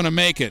she's going to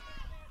make it.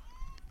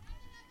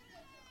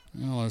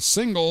 Well, a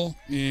single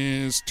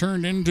is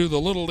turned into the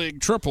Little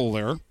League triple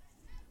there.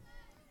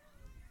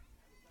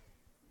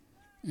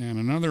 And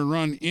another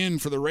run in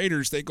for the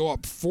Raiders. They go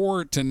up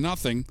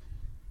 4-0.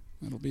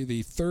 That'll be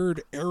the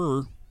third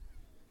error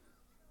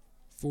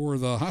for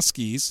the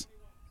Huskies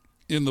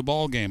in the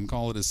ball game.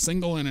 Call it a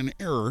single and an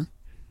error.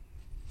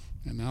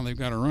 And now they've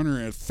got a runner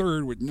at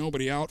third with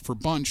nobody out for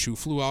Bunch, who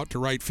flew out to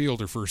right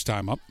field her first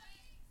time up.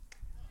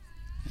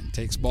 And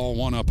takes ball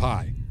one up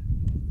high.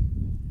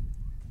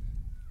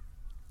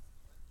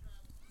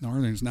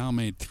 Northern's now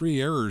made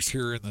 3 errors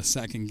here in the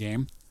second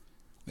game.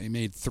 They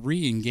made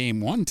 3 in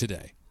game 1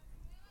 today.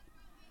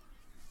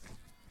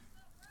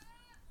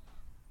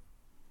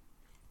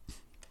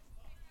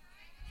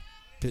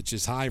 Pitch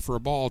is high for a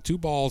ball, 2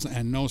 balls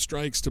and no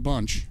strikes to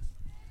Bunch.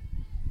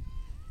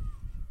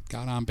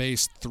 Got on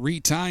base 3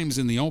 times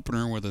in the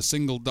opener with a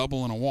single,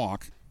 double, and a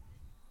walk.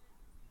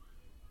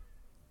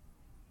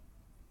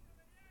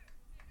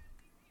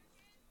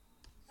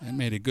 And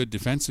made a good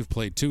defensive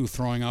play, too,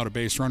 throwing out a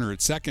base runner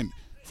at second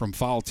from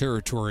foul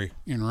territory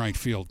in right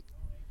field.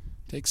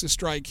 Takes a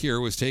strike here,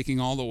 was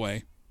taking all the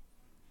way.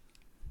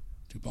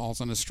 2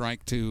 balls and a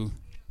strike to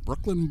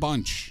Brooklyn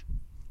Bunch.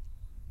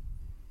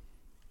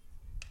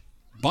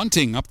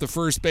 Bunting up the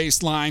first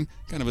base line,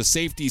 kind of a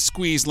safety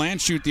squeeze.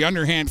 Landshoot, the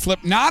underhand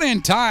flip, not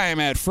in time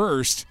at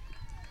first.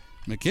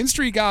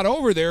 McKinstry got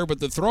over there,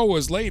 but the throw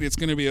was late. It's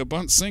going to be a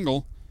bunt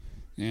single.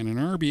 And an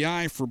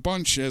RBI for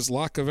Bunch as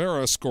La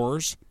Cavera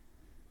scores.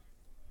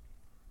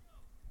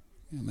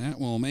 And that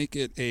will make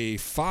it a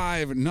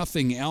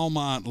 5-0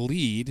 Almont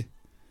lead.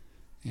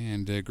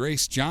 And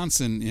Grace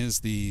Johnson is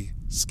the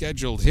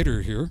scheduled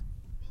hitter here.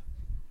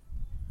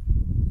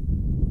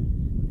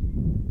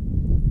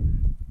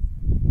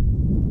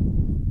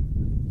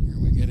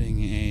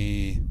 Getting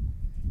a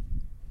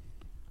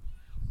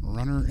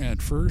runner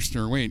at first,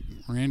 or wait,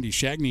 Randy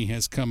Shagney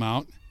has come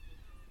out.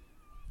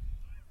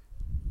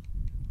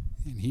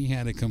 And he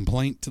had a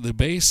complaint to the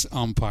base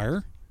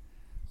umpire,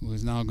 who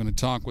is now going to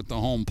talk with the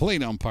home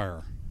plate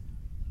umpire.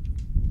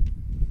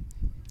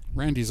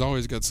 Randy's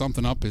always got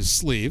something up his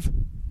sleeve.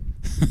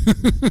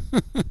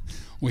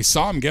 We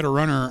saw him get a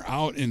runner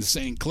out in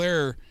St.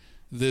 Clair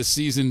this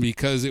season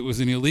because it was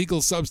an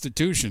illegal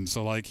substitution.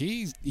 So, like,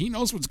 he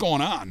knows what's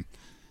going on.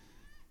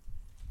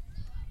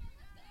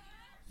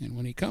 And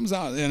when he comes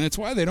out, and it's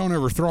why they don't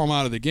ever throw him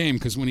out of the game,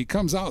 because when he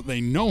comes out, they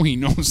know he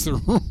knows the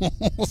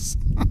rules.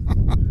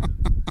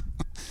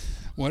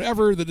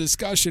 Whatever the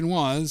discussion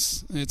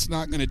was, it's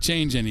not going to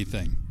change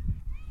anything.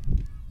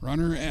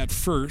 Runner at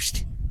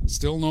first,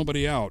 still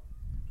nobody out.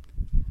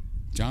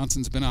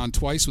 Johnson's been on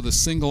twice with a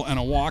single and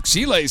a walk.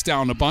 She lays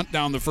down the bunt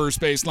down the first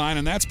base line,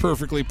 and that's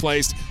perfectly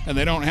placed, and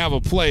they don't have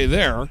a play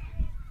there.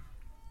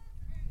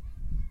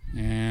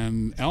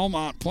 And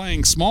Almont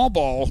playing small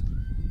ball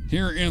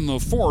here in the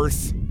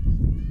fourth.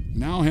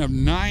 Now have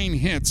 9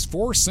 hits,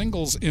 4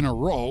 singles in a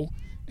row,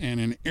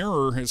 and an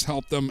error has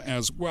helped them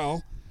as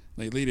well.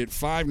 They lead at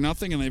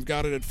 5-0, and they've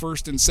got it at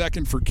first and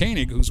second for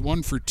Koenig, who's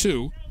 1 for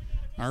 2.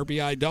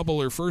 RBI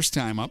double her first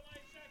time up.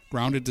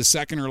 Grounded to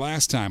second her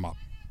last time up.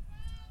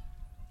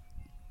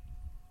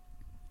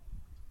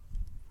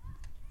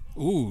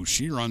 Ooh,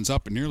 she runs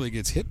up and nearly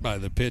gets hit by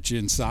the pitch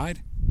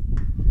inside.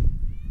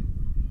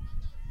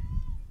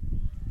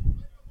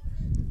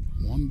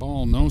 1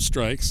 ball, no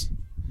strikes.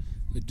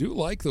 I do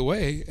like the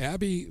way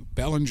Abby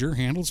Bellinger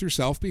handles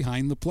herself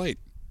behind the plate.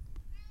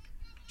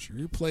 She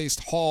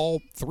replaced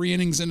Hall 3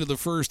 innings into the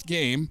first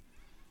game,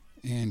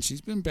 and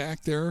she's been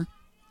back there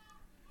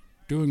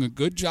doing a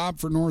good job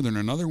for Northern.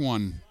 Another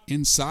one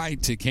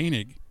inside to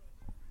Koenig.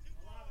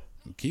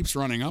 who keeps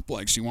running up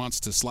like she wants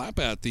to slap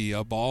at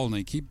the ball, and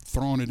they keep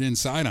throwing it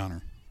inside on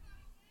her.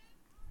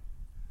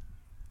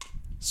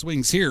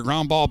 Swings here,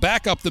 ground ball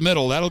back up the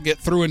middle. That'll get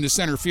through into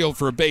center field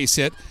for a base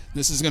hit.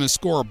 This is going to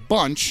score a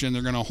bunch, and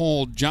they're going to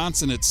hold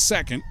Johnson at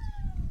second.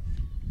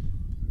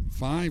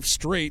 5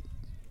 straight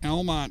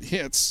Almont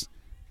hits.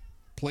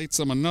 Plates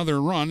them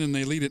another run, and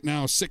they lead it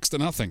now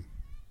 6-0.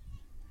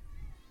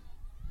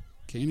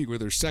 Koenig,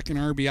 with her second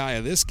RBI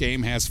of this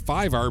game, has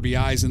 5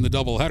 RBIs in the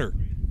doubleheader.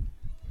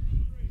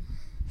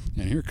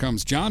 And here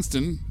comes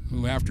Johnston,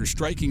 who after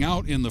striking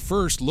out in the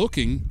first,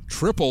 looking,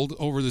 tripled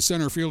over the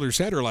center fielder's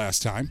header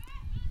last time.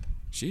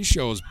 She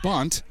shows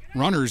bunt.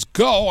 Runners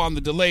go on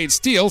the delayed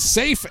steal.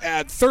 Safe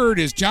at third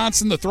is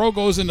Johnson. The throw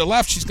goes into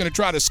left. She's going to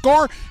try to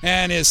score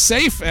and is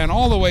safe. And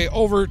all the way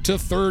over to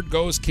third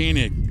goes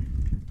Koenig.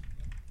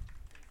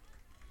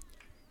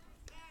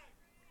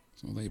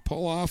 So they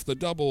pull off the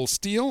double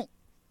steal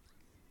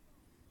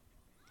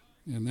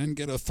and then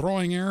get a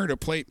throwing error to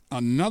plate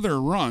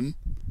another run.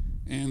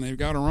 And they've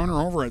got a runner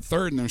over at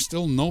third, and there's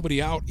still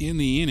nobody out in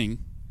the inning.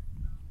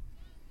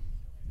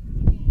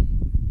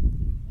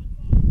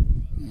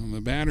 And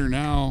the batter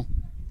now,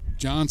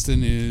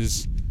 Johnston,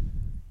 is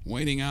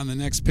waiting on the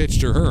next pitch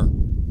to her.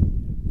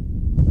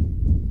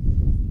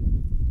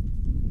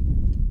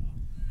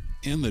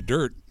 In the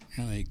dirt,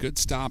 and a good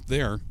stop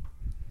there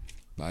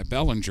by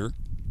Bellinger.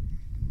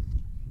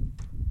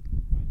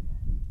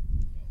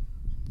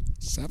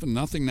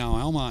 7-0 now,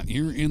 Almont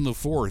here in the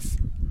fourth.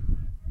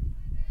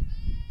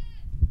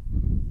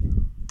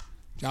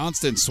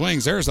 Johnston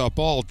swings. There's a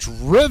ball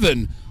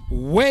driven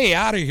way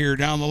out of here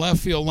down the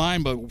left field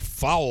line, but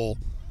foul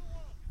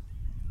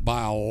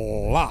by a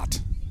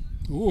lot.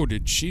 Ooh,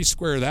 did she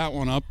square that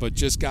one up, but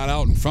just got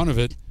out in front of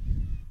it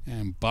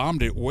and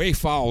bombed it way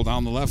foul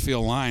down the left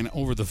field line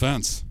over the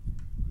fence.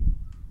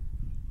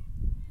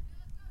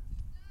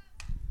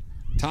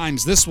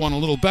 Times this one a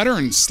little better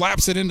and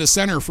slaps it into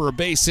center for a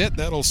base hit.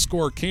 That'll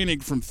score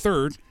Koenig from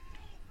third.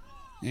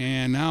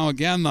 And now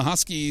again the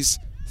Huskies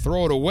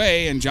throw it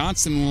away, and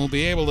Johnson will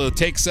be able to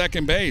take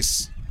second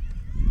base.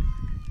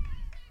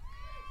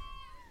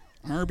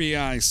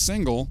 RBI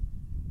single,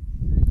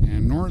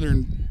 and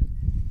Northern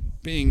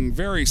being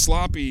very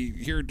sloppy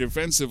here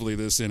defensively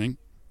this inning.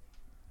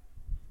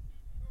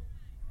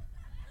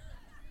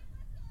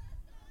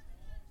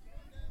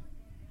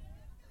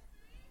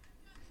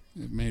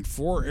 They've made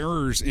 4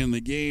 errors in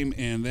the game,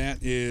 and that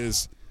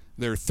is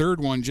their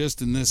third one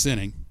just in this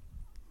inning.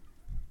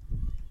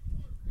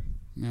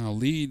 Now,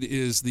 Lead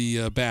is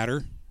the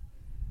batter.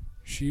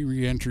 She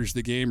re-enters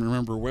the game.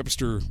 Remember,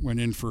 Webster went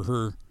in for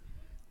her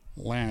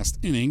last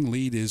inning.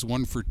 Lead is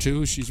 1 for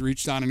 2. She's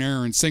reached on an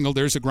error and single.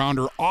 There's a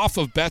grounder off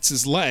of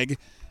Betts' leg,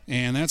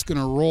 and that's going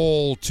to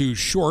roll to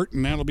short,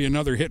 and that'll be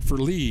another hit for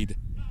Lead.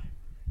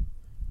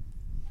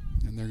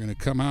 And they're going to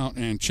come out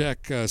and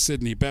check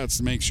Sydney Betts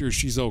to make sure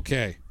she's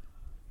okay.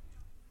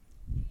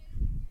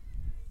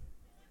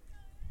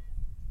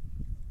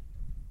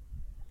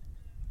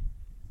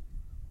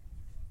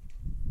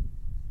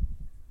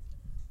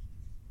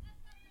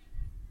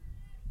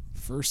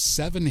 First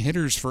 7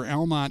 hitters for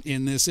Almont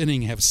in this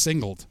inning have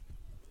singled.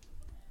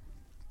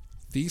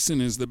 Thiessen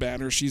is the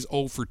batter. She's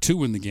 0 for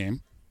 2 in the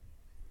game.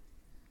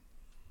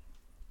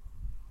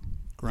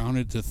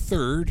 Grounded to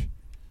third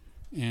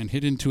and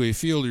hit into a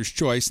fielder's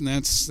choice, and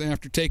that's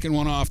after taking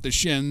one off the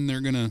shin.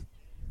 They're going to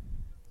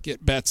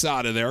get Betts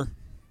out of there.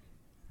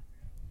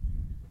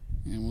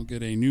 And we'll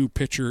get a new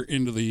pitcher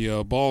into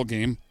the ball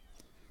game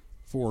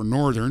for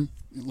Northern.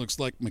 It looks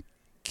like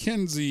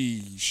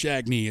Mackenzie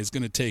Shagney is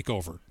going to take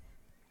over.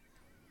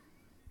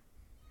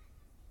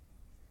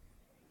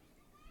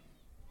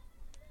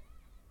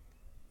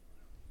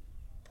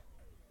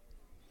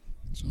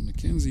 So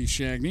Mackenzie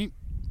Shagney,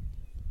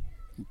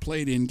 who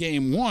played in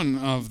game 1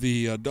 of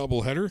the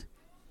doubleheader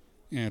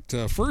at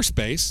first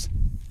base,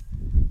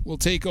 will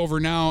take over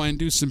now and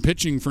do some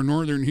pitching for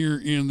Northern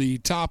here in the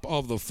top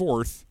of the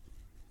fourth.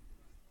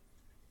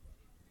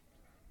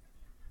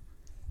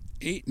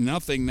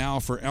 8-0 now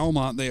for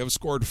Almont. They have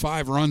scored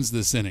 5 runs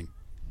this inning.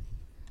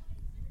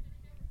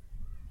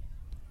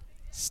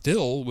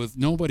 Still with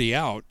nobody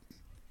out.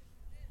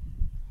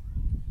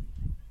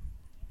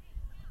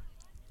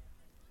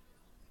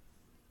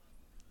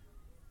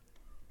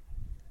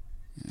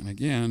 And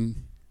again,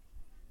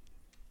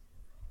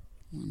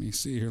 let me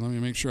see here. Let me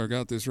make sure I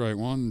got this right.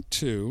 1,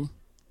 2,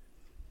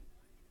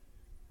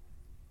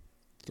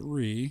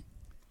 3,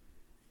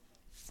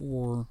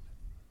 4,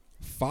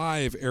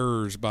 5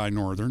 errors by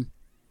Northern,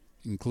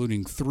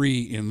 including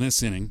 3 in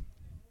this inning,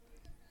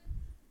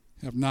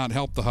 have not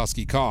helped the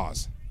Husky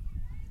cause.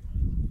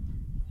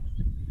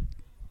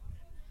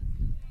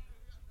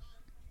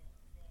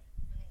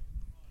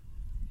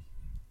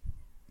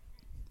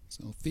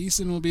 So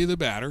Thiessen will be the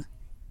batter.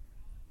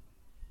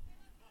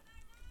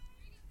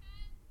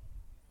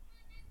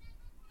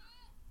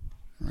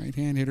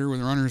 Right-hand hitter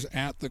with runners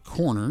at the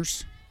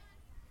corners.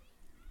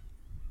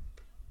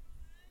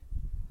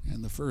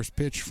 And the first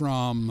pitch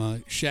from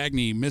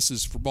Shagney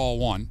misses for ball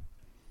 1.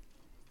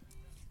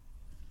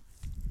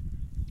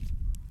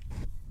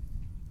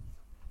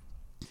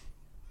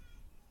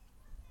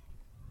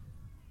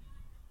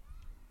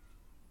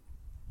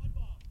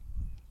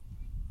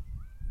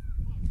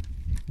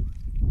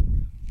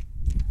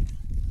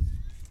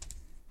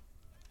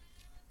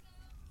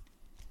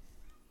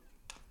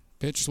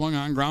 Pitch swung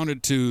on,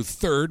 grounded to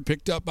third,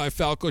 picked up by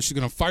Falco. She's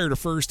going to fire to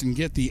first and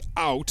get the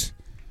out.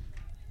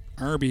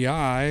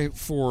 RBI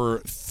for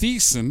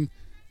Thiessen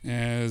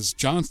as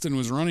Johnston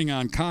was running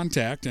on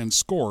contact and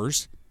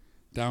scores.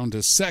 Down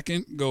to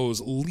second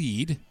goes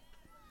Lead.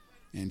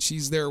 And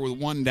she's there with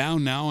one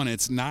down now, and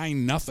it's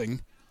 9-0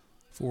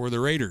 for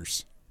the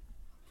Raiders.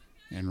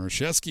 And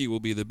Roszewski will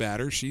be the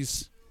batter.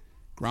 She's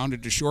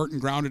grounded to short and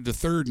grounded to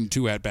third in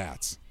 2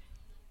 at-bats.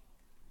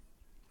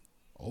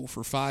 0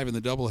 for 5 in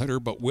the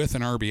doubleheader, but with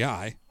an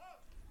RBI.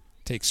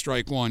 Takes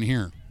strike one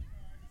here.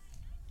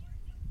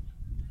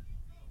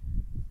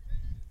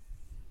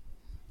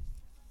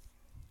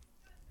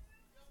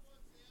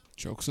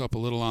 Chokes up a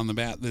little on the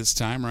bat this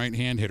time,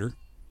 right-hand hitter.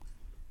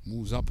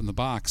 Moves up in the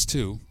box,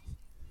 too.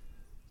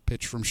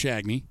 Pitch from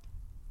Shagney.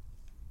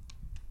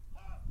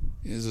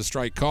 Is a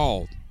strike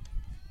called.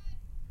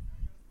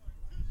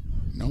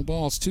 No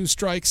balls, 2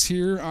 strikes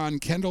here on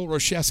Kendall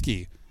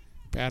Roszewski.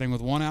 Batting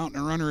with 1 out and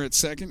a runner at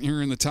second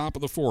here in the top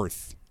of the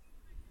 4th.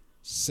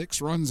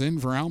 6 runs in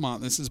for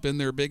Almont. This has been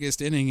their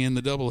biggest inning in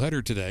the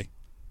doubleheader today.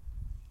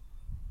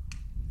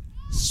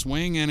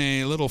 Swing and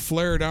a little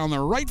flare down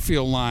the right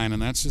field line,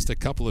 and that's just a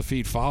couple of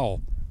feet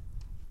foul.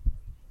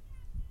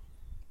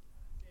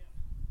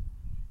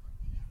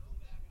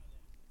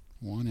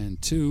 One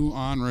and 2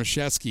 on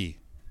Roszewski.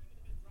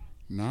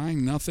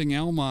 9-0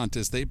 Almont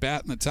as they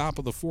bat in the top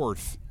of the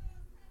 4th.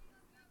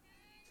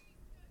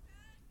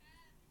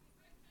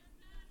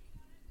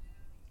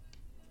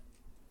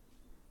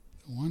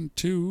 One,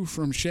 2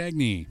 from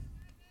Shagney.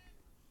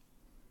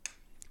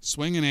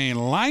 Swinging a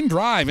line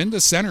drive into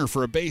center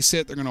for a base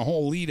hit. They're going to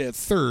hold Lead at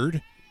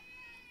third.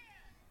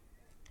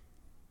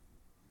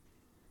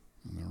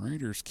 And the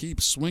Raiders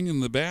keep swinging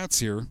the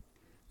bats here.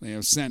 They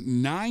have sent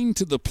 9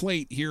 to the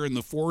plate here in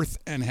the 4th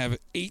and have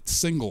 8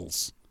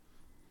 singles.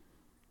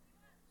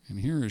 And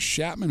here is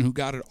Chapman, who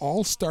got it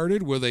all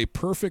started with a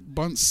perfect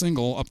bunt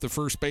single up the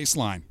first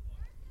baseline.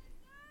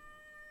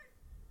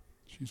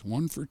 She's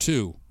 1 for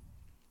 2.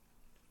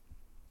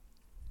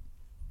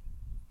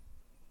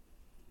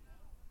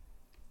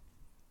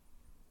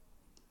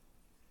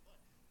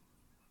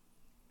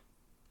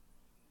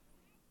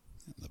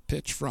 The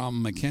pitch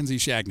from Mackenzie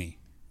Shagney.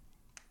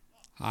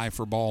 High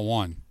for ball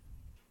 1.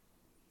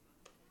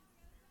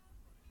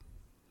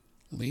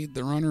 Lead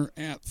the runner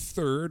at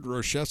third.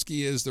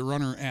 Roszewski is the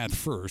runner at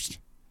first.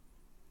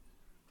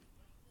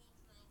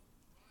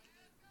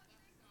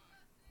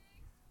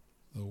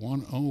 The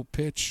 1-0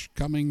 pitch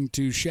coming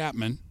to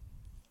Chapman.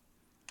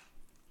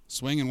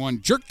 Swing and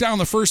one. Jerk down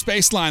the first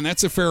baseline.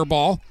 That's a fair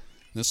ball.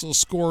 This will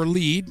score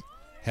Lead.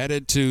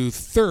 Headed to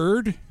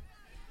third.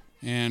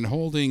 And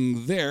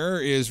holding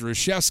there is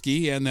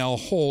Roszewski, and they'll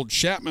hold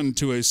Chapman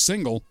to a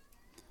single.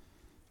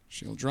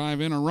 She'll drive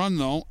in a run,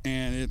 though,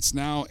 and it's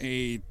now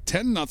a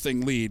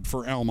 10-0 lead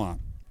for Almont.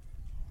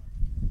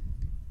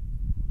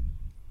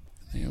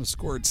 They have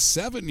scored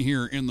 7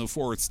 here in the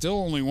 4th, still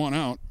only 1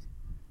 out.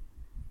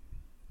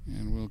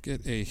 And we'll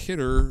get a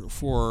hitter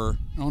for,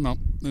 oh no,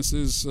 this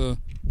is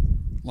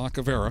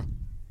Lacavera.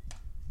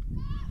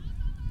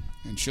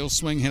 And she'll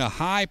swing, hit a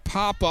high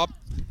pop-up,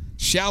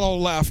 shallow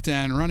left,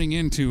 and running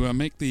in to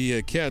make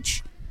the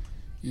catch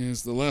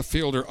is the left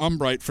fielder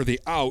Umbright for the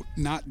out.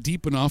 Not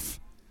deep enough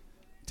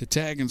to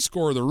tag and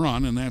score the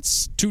run, and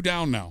that's 2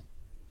 down now.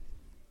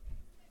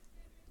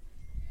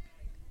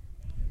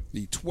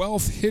 The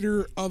 12th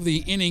hitter of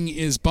the inning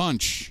is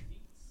Bunch.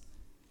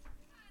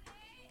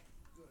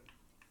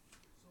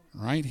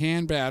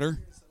 Right-hand batter.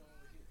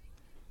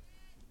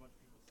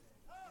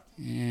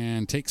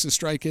 And takes a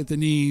strike at the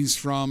knees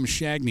from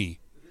Shagney.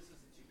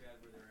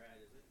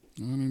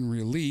 And in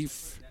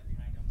relief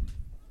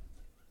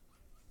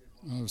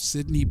of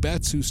Sydney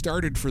Betts, who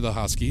started for the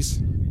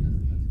Huskies.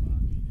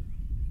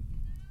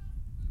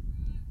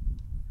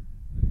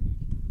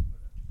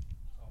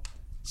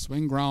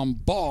 Swing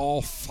ground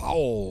ball,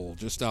 foul,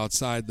 just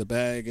outside the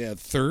bag at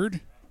third.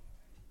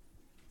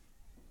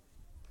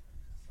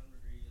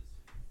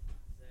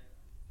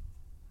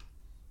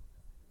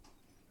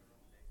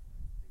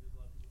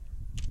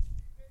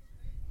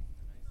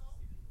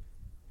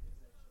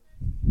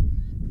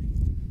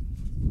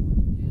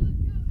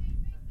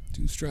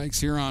 Two strikes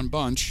here on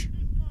Bunch.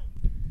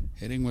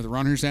 Hitting with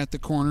runners at the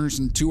corners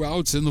and 2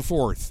 outs in the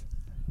 4th.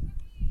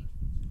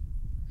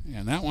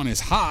 And that one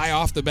is high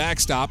off the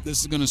backstop. This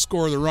is going to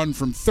score the run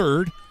from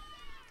third.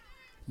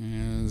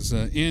 As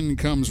in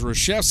comes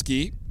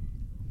Roszewski.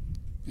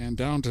 And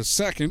down to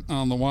second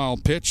on the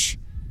wild pitch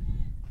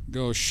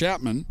goes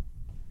Chapman.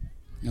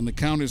 And the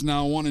count is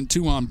now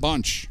 1-2 on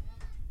Bunch.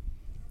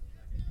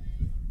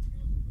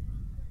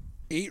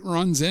 8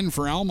 runs in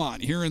for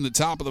Almont here in the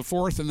top of the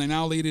 4th, and they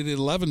now lead it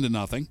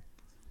 11-0.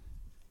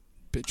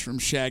 Pitch from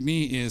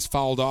Shagney is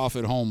fouled off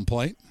at home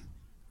plate.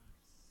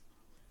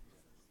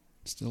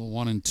 Still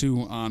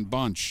 1-2 on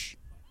Bunch.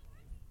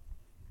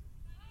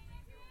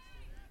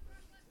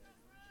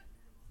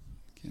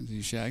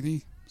 Kenzie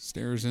Shagney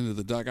stares into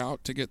the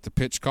dugout to get the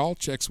pitch call,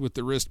 checks with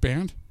the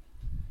wristband,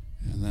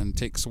 and then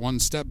takes one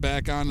step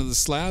back onto the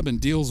slab and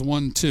deals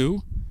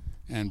 1-2.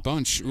 And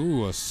Bunch,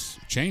 a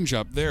change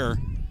up there.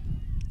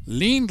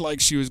 Leaned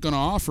like she was going to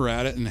offer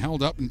at it and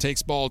held up and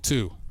takes ball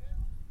 2.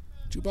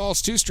 2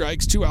 balls, 2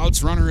 strikes, 2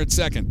 outs, runner at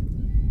second.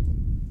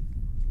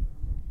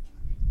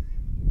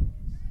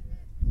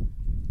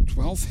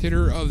 12th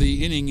hitter of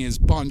the inning is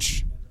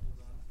Bunch.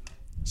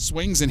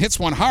 Swings and hits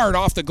one hard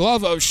off the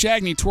glove of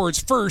Shagney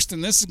towards first,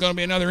 and this is going to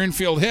be another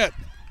infield hit.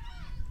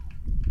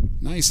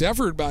 Nice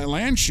effort by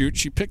Landshut.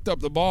 She picked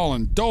up the ball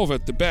and dove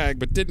at the bag,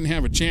 but didn't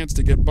have a chance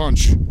to get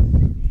Bunch.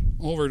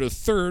 Over to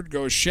third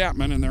goes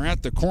Chapman, and they're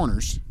at the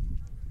corners.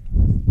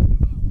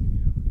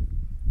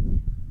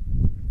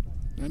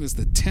 That is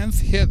the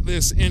 10th hit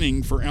this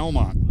inning for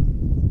Almont.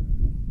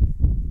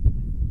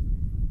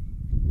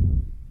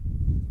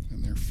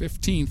 And they're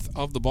 15th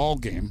of the ball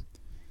game.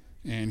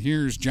 And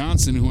here's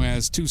Johnson, who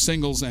has 2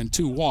 singles and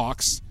 2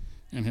 walks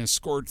and has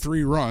scored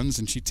 3 runs,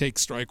 and she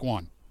takes strike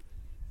 1.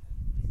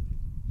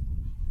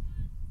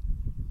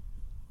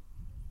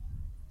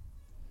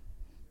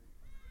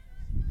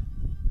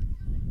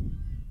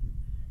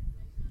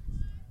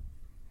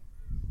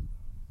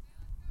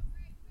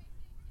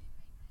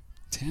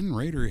 Ten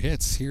Raider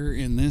hits here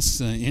in this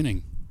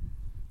inning.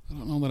 I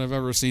don't know that I've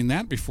ever seen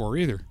that before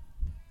either.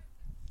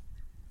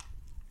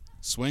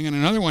 Swinging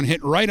another one,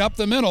 hit right up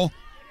the middle.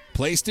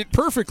 Placed it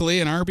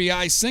perfectly. An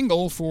RBI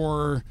single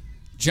for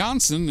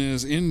Johnson.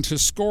 Is in to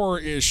score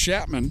is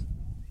Chapman.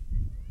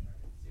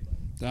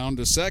 Down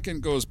to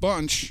second goes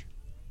Bunch.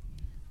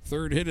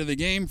 3rd hit of the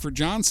game for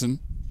Johnson.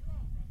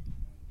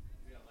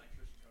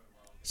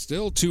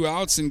 Still 2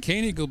 outs, and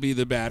Koenig will be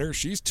the batter.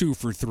 She's 2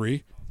 for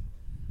 3.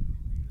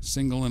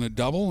 Single and a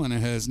double, and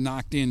it has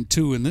knocked in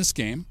 2 in this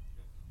game.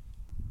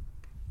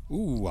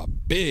 Ooh, a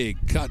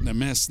big cut and a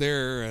miss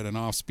there at an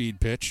off-speed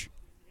pitch.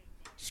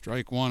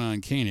 Strike 1 on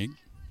Koenig.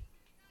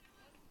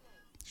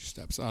 She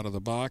steps out of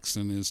the box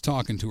and is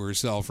talking to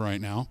herself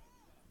right now.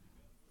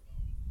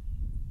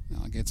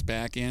 Now gets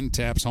back in,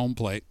 taps home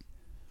plate.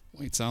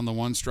 Waits on the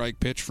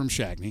 1-strike pitch from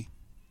Shagney.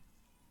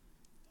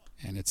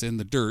 And it's in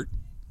the dirt.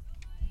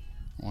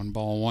 1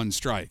 ball, 1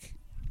 strike.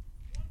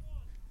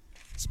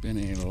 It's been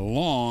a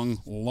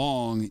long,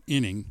 long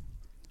inning.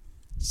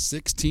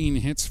 16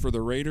 hits for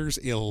the Raiders,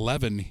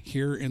 11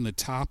 here in the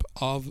top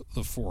of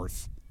the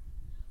 4th.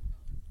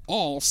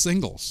 All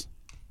singles.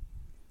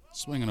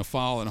 Swinging a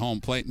foul at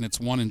home plate, and it's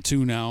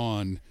 1-2 now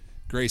on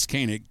Grace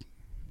Koenig.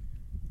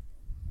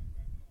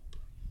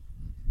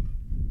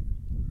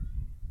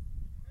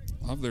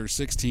 Of their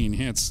 16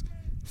 hits,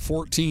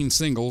 14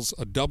 singles,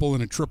 a double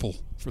and a triple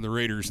for the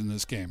Raiders in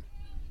this game.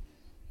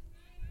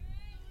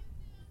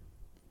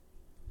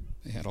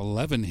 They had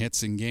 11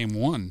 hits in Game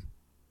 1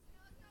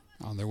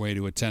 on their way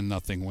to a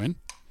 10-0 win.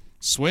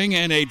 Swing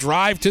and a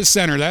drive to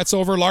center. That's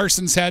over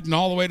Larson's head and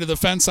all the way to the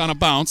fence on a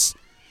bounce.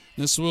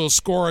 This will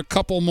score a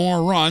couple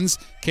more runs.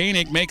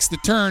 Koenig makes the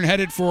turn,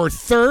 headed for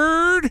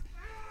third.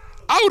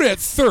 Out at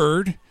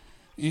third.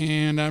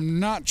 And I'm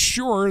not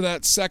sure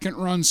that second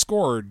run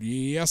scored.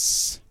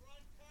 Yes,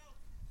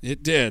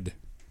 it did.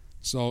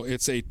 So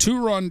it's a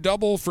 2-run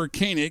double for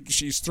Koenig.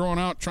 She's thrown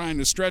out trying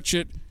to stretch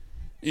it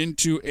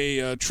into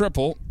a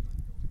triple.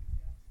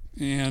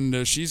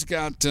 And she's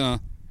got 4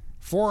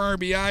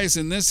 RBIs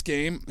in this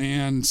game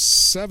and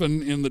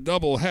 7 in the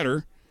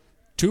doubleheader.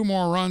 2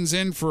 more runs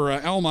in for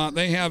Almont.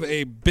 They have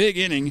a big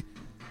inning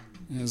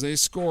as they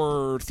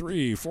score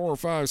 3, 4,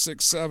 5,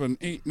 6, 7,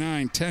 8,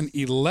 9, 10,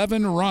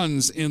 11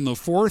 runs in the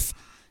 4th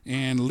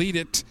and lead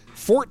it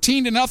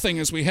 14-0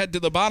 as we head to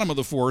the bottom of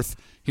the 4th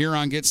here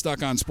on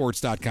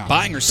GetStuckOnSports.com.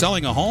 Buying or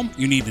selling a home?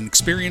 You need an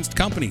experienced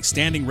company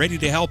standing ready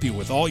to help you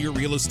with all your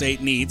real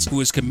estate needs,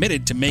 who is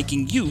committed to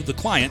making you the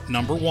client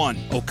number 1.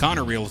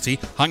 O'Connor Realty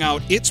hung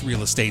out its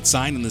real estate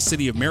sign in the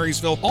city of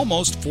Marysville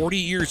almost 40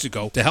 years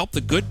ago to help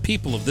the good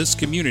people of this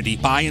community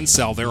buy and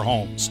sell their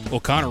homes.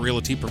 O'Connor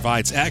Realty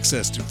provides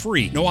access to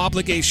free,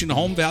 no-obligation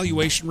home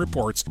valuation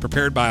reports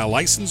prepared by a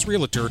licensed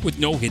realtor with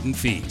no hidden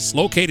fees.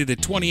 Located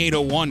at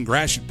 2801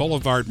 Gratiot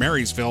Boulevard,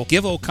 Marysville,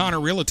 give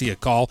O'Connor Realty a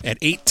call at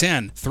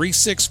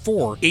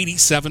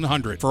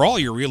 810-364-8700 for all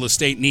your real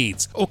estate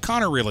needs.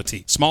 O'Connor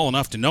Realty, small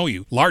enough to know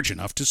you, large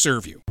enough to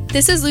serve you.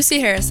 This is Lucy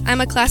Harris.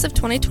 I'm a class of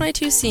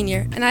 2022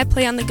 senior, and I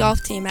play on the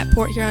golf team at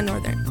Port Huron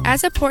Northern.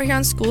 As a Port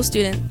Huron school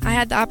student, I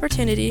had the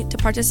opportunity to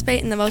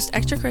participate in the most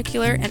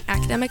extracurricular and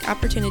academic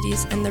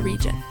opportunities in the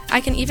region.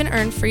 I can even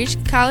earn free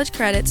college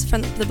credits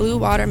from the Blue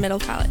Water Middle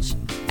College.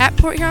 At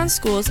Port Huron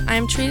schools, I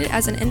am treated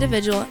as an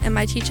individual, and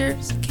my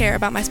teachers care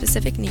about my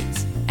specific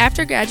needs.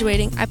 After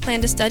graduating, I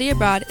plan to study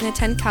abroad and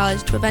attend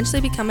college to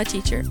eventually become a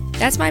teacher.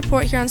 That's my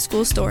Port Huron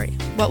school story.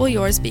 What will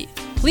yours be?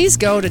 Please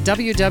go to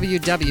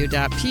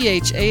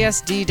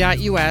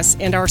www.phasd.us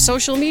and our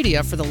social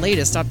media for the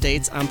latest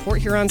updates on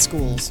Port Huron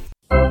schools.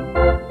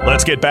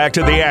 Let's get back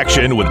to the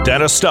action with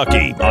Dennis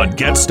Stuckey on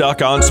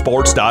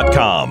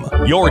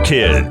GetStuckOnSports.com. Your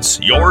kids,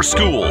 your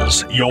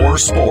schools, your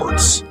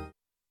sports.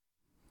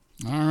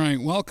 All right,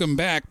 welcome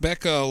back.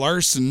 Becca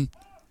Larson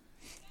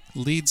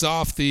leads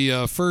off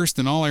the first,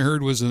 and all I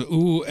heard was an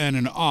ooh and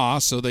an ah,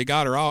 so they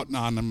got her out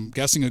on, I'm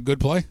guessing, a good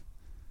play?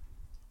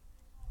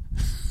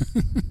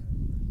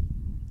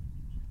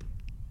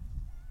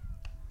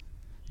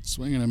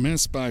 Swing and a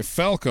miss by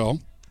Falco.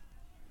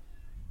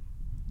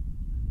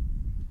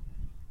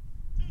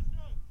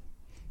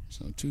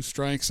 So 2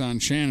 strikes on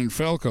Shannon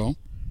Falco.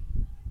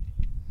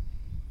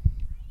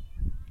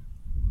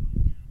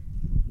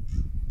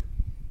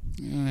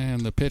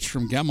 And the pitch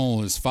from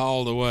Gemmel is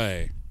fouled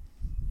away.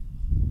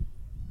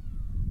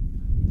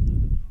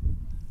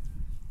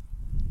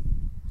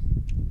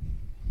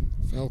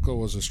 Falco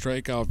was a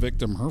strikeout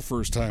victim her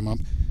first time up.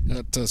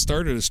 That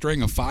started a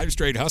string of 5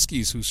 straight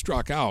Huskies who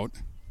struck out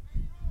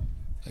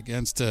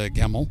against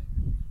Gemmel,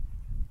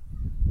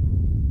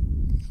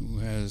 who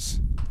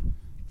has,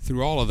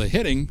 through all of the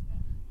hitting,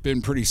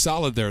 been pretty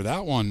solid there.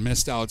 That one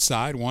missed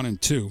outside,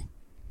 1-2.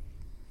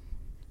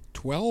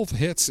 12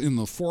 hits in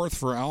the 4th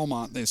for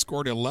Almont. They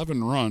scored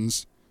 11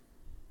 runs.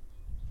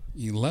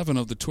 11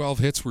 of the 12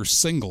 hits were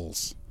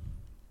singles.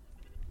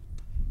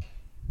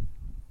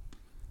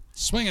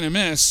 Swing and a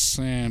miss,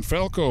 and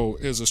Falco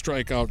is a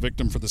strikeout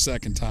victim for the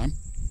second time.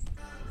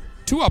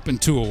 2 up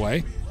and 2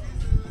 away.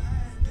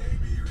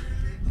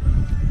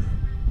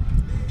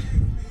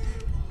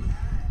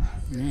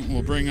 And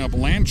we'll bring up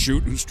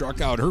Landshut, who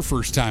struck out her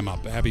first time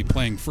up. Abby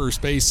playing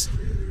first base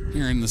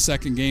here in the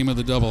second game of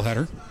the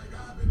doubleheader.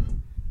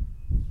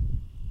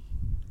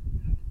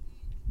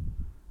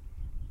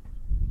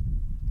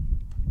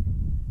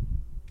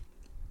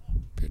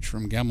 Pitch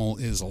from Gemmel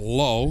is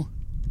low.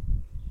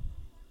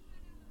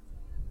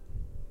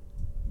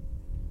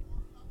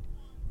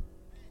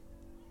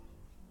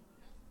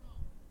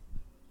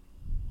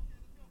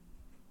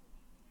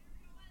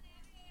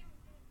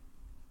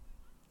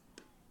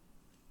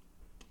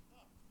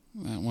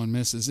 That one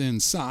misses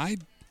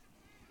inside.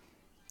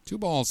 2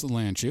 balls to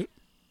Landshut.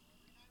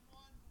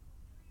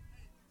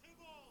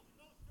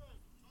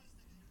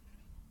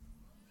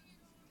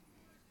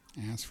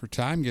 Asks for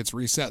time, gets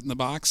reset in the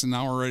box, and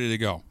now we're ready to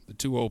go. The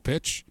 2-0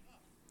 pitch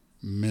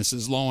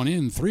misses low and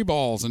in. 3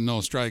 balls and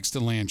no strikes to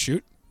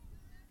Landshut.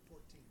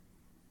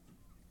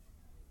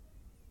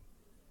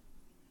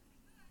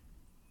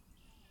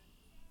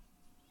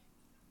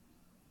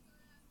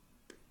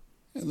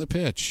 And the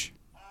pitch.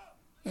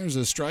 There's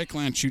a strike.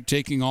 Landshut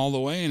taking all the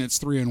way, and it's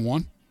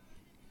 3-1.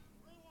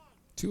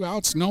 2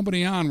 outs,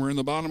 nobody on. We're in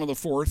the bottom of the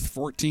 4th.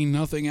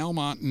 14-0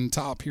 Almont in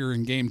top here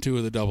in Game 2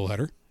 of the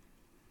doubleheader.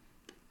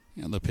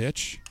 And the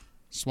pitch.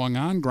 Swung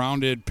on,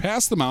 grounded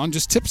past the mound,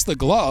 just tips the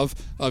glove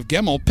of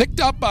Gemmel.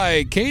 Picked up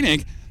by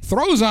Koenig.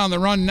 Throws on the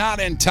run, not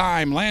in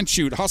time.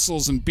 Landshut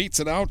hustles and beats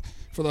it out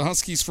for the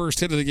Huskies'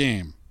 first hit of the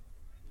game.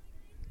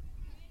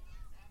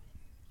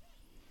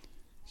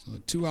 So a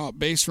 2-out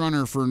base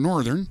runner for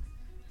Northern.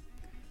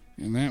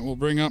 And that will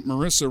bring up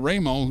Marissa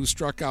Ramo, who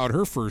struck out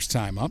her first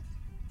time up.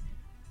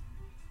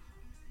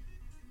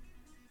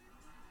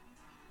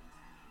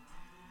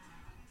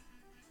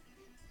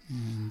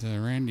 And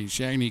Randy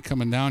Shagney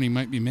coming down. He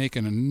might be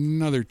making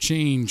another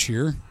change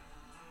here.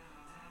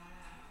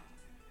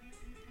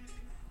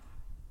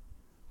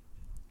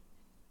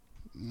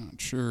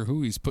 Not sure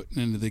who he's putting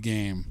into the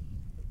game.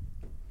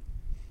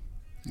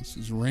 This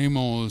is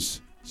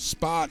Ramo's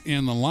spot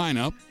in the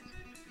lineup.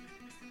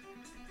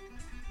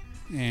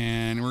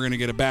 And we're going to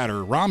get a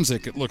batter.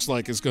 Romzik, it looks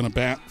like, is going to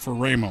bat for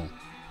Ramo.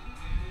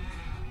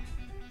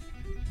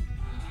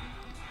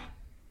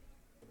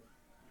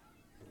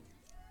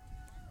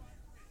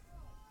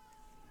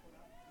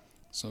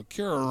 So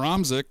Kira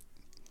Romzik,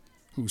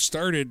 who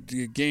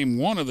started game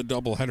 1 of the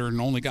doubleheader and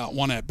only got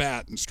 1 at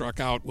bat and struck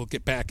out, will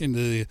get back into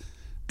the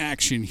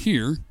action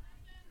here.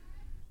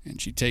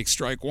 And she takes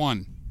strike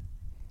 1.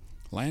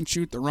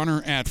 Landshut, the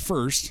runner at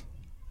first,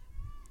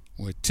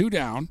 with 2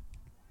 down.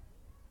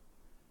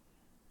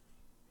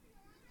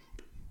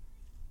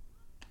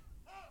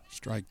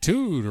 Strike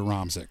 2 to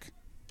Romzik.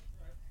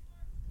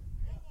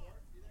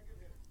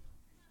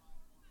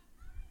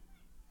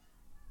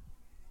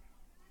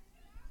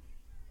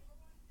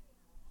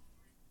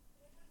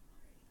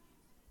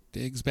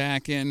 Digs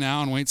back in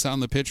now and waits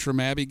on the pitch from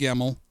Abby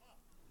Gemmel.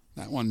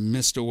 That one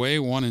missed away,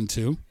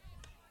 1-2.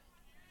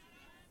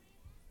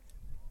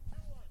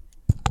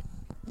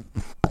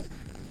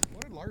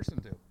 What did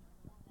Larson do?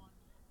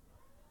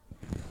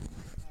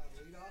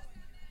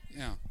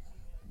 Yeah.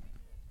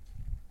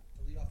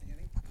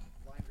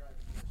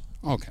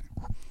 Okay.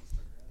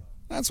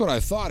 That's what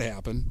I thought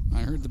happened.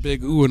 I heard the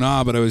big ooh and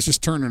ah, but I was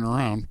just turning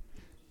around.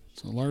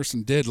 So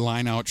Larson did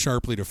line out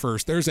sharply to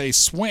first. There's a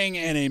swing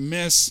and a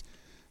miss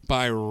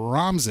by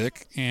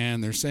Romzik,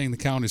 and they're saying the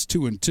count is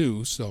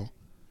 2-2, so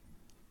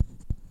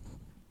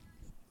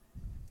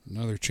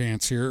another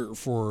chance here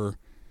for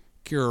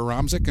Kira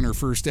Romzik in her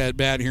first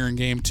at-bat here in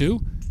Game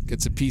 2.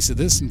 Gets a piece of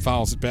this and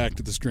fouls it back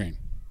to the screen.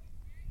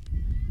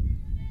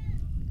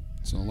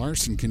 So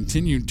Larson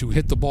continued to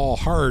hit the ball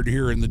hard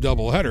here in the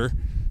doubleheader.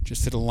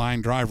 Just hit a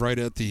line drive right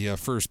at the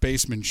first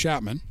baseman,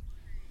 Chapman.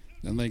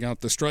 Then they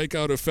got the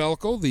strikeout of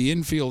Falco, the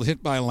infield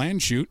hit by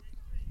Landshut.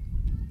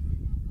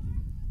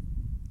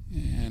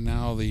 And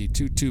now the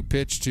 2-2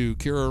 pitch to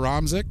Kira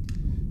Romzik.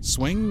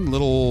 Swing,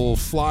 little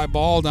fly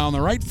ball down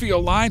the right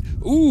field line.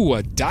 Ooh,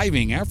 a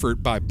diving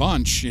effort by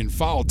Bunch in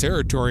foul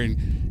territory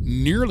and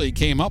nearly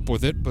came up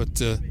with it, but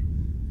the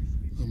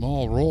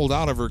ball rolled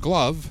out of her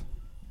glove.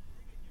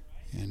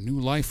 And new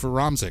life for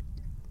Romzik.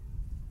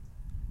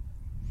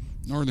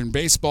 Northern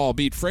baseball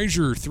beat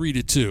Fraser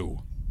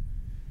 3-2.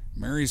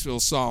 Marysville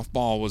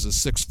softball was a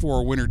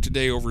 6-4 winner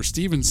today over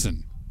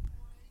Stevenson.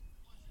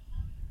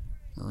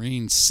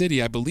 Marine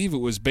City, I believe it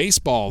was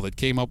baseball that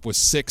came up with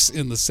 6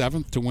 in the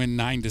 7th to win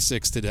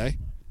 9-6 today.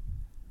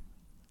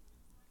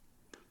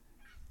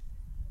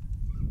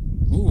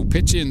 Ooh,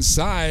 pitch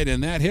inside,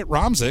 and that hit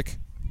Romzik.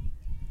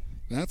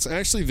 That's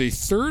actually the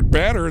third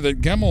batter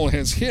that Gemmel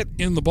has hit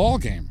in the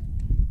ballgame.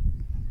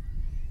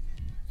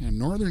 And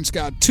Northern's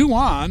got 2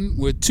 on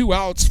with 2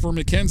 outs for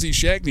Mackenzie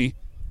Shagney,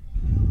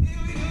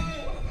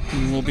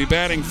 who will be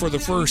batting for the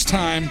first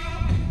time.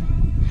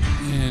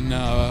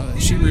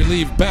 And she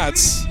relieved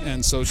Betts,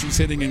 and so she's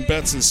hitting in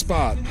Betts'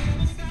 spot.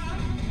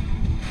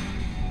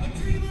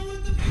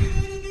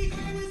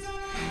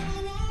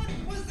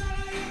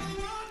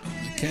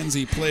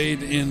 Mackenzie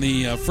played in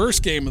the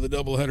first game of the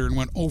doubleheader and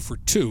went 0 for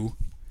 2.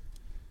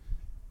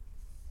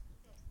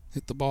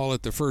 Hit the ball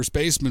at the first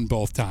baseman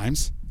both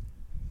times.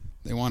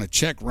 They want to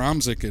check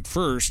Romzik at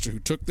first, who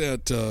took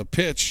that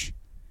pitch.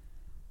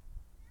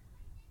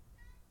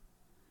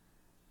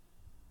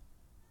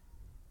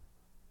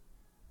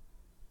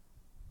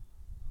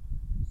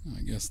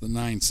 I guess the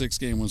 9-6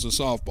 game was a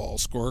softball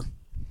score.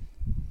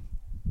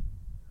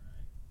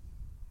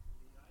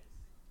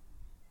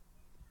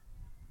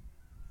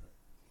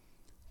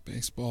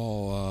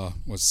 Baseball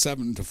was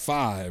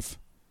 7-5.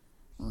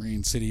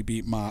 Marine City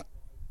beat Mott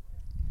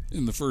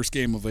in the first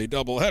game of a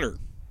doubleheader.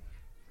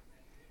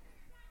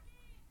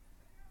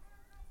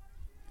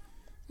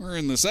 We're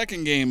in the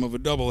second game of a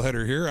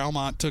doubleheader here.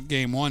 Almont took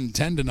game 1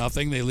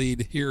 10-0. They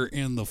lead here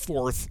in the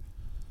fourth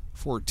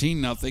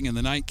 14-0 in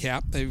the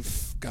nightcap.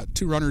 They've got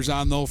 2 runners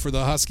on, though, for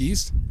the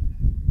Huskies,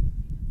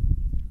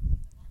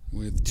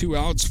 with 2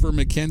 outs for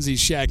Mackenzie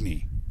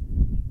Shagney.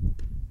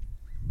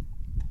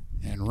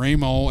 And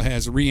Ramo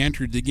has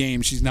re-entered the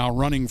game. She's now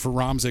running for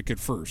Romzik at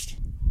first.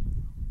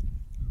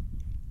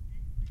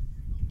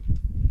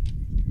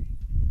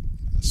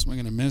 A swing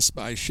and a miss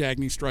by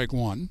Shagney, strike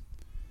 1.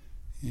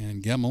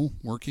 And Gemmel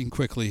working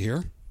quickly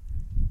here.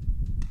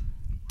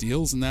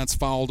 Deals, and that's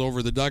fouled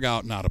over the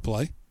dugout and out of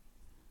play.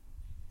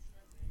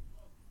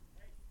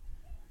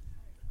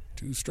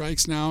 2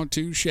 strikes now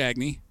to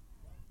Shagney.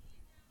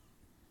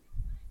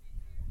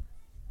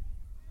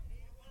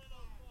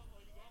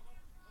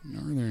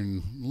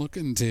 Northern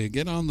looking to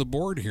get on the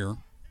board here.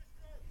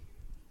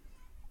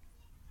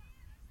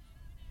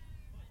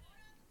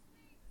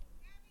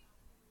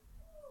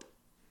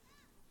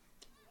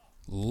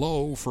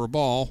 Low for a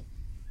ball.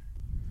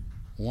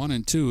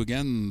 1-2.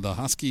 Again, the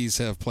Huskies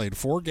have played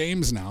 4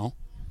 games now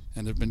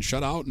and have been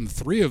shut out in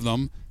 3 of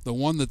them. The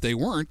one that they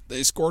weren't,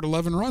 they scored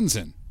 11 runs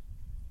in.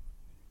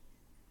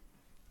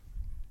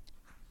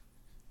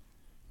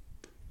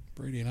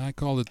 Brady and I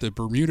called it the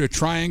Bermuda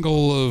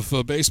Triangle of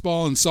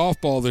baseball and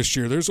softball this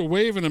year. There's a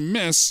wave and a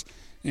miss,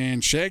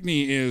 and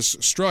Shagney is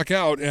struck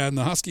out, and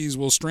the Huskies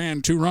will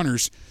strand 2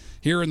 runners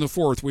here in the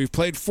fourth. We've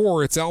played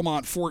 4. It's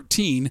Almont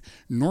 14,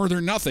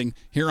 Northern nothing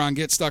here on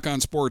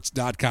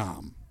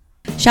GetStuckOnSports.com.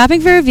 Shopping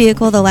for a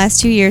vehicle the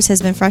last 2 years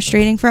has been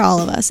frustrating for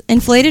all of us.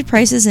 Inflated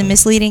prices and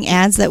misleading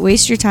ads that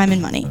waste your time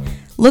and money.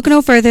 Look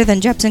no further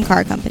than Jepson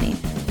Car Company.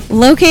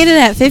 Located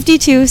at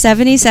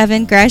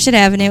 5277 Gratiot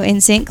Avenue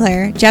in St.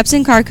 Clair,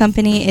 Jepson Car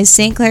Company is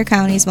St. Clair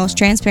County's most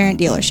transparent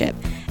dealership.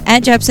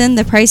 At Jepson,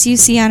 the price you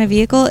see on a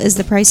vehicle is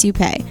the price you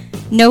pay.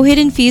 No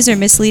hidden fees or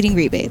misleading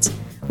rebates.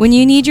 When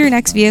you need your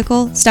next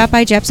vehicle, stop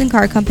by Jepson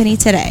Car Company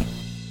today.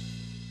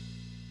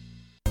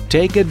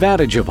 Take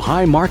advantage of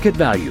high market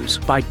values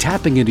by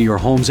tapping into your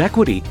home's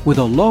equity with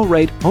a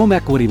low-rate home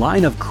equity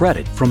line of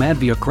credit from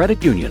Advia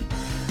Credit Union.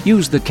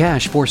 Use the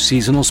cash for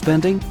seasonal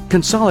spending,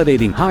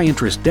 consolidating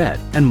high-interest debt,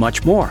 and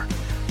much more.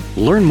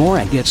 Learn more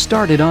and get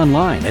started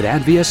online at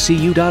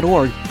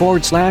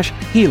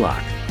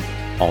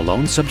adviacu.org/HELOC. All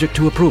loans subject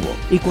to approval.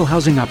 Equal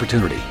housing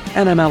opportunity.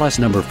 NMLS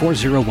number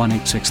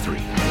 401863.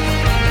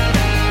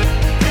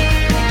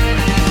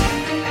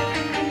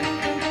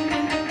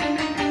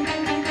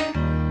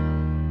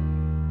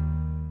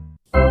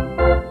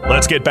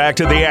 Let's get back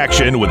to the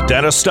action with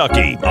Dennis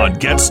Stuckey on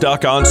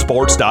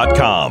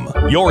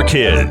GetStuckOnSports.com. Your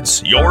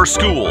kids, your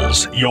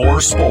schools, your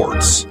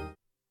sports.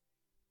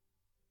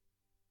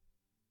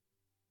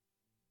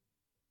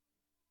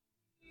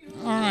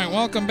 All right,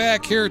 welcome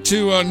back here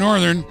to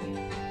Northern.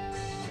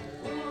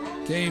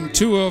 Game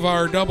 2 of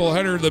our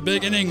doubleheader. The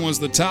big inning was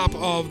the top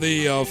of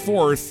the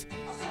fourth,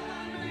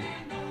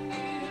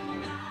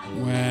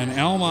 when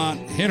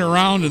Almont hit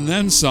around and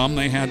then some.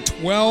 They had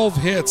 12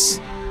 hits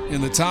in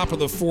the top of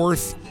the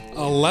fourth,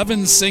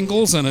 11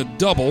 singles and a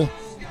double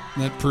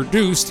that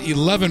produced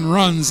 11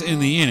 runs in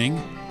the inning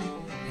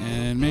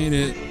and made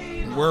it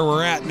where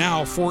we're at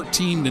now,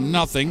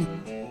 14-0.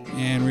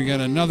 And we got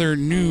another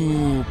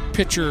new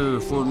pitcher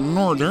for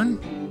Northern.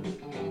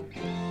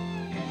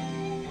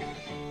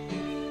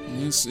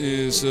 This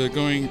is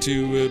going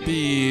to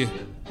be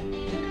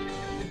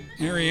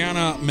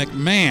Ariana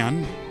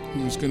McMahon,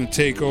 who's going to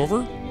take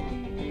over.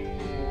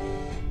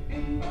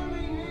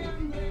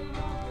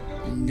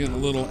 get a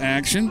little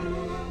action.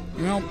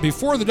 Well,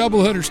 before the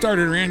doubleheader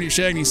started, Randy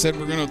Shagney said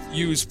we're going to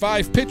use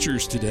 5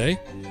 pitchers today,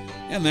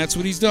 and that's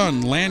what he's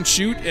done.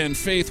 Landshut and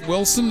Faith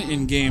Wilson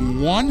in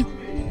Game 1,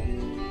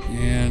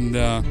 and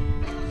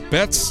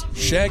Betts,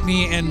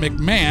 Shagney, and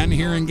McMahon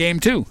here in Game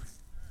 2.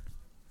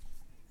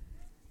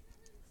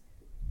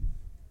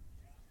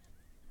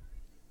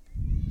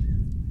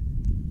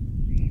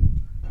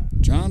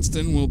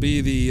 Johnston will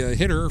be the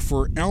hitter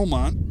for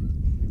Almont.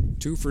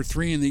 2 for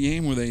 3 in the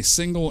game with a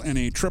single and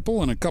a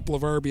triple and a couple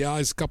of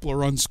RBIs, a couple of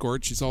runs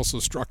scored. She's also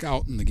struck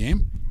out in the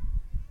game.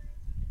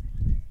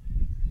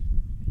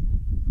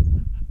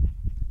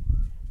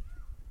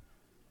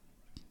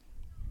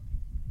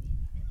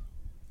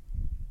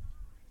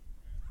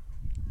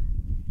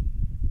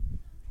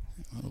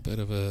 A little bit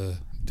of a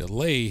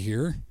delay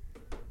here.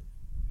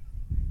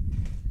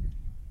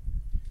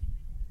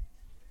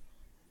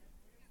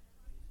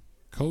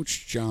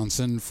 Coach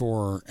Johnson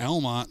for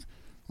Almont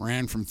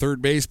ran from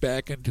third base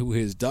back into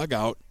his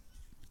dugout.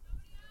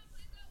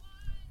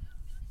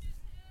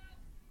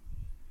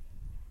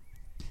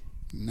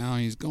 Now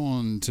he's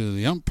going to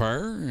the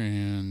umpire,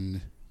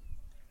 and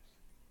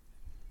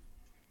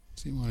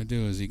what's he want to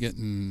do? Is he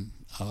getting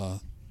a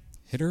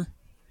hitter?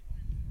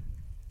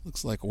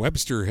 Looks like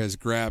Webster has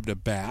grabbed a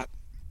bat.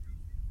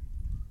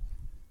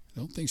 I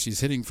don't think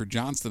she's hitting for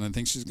Johnston. I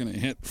think she's going to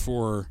hit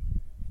for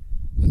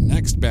the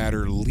next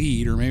batter,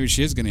 Lead, or maybe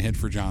she is going to hit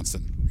for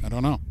Johnston. I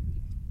don't know.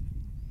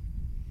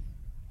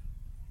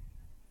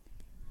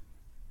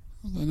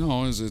 All I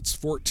know is it's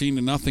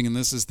 14-0, and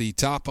this is the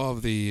top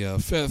of the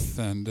 5th,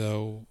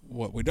 and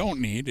what we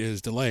don't need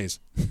is delays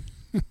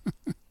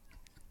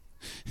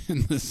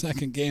in the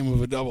second game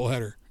of a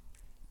doubleheader.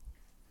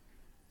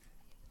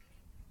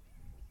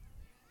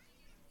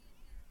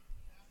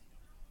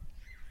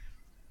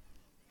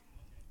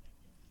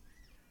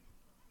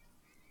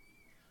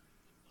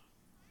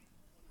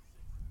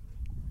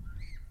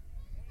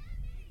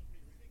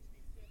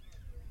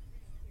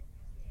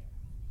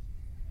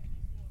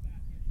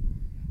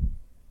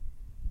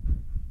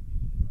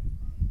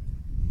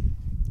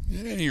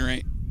 At any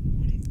rate,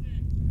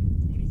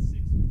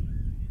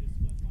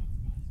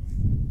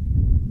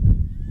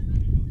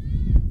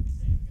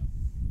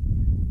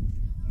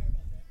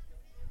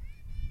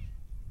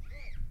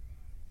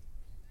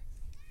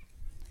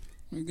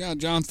 we've got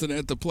Johnston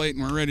at the plate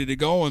and we're ready to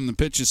go, and the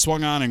pitch is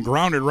swung on and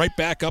grounded right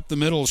back up the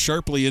middle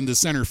sharply into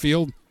center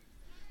field.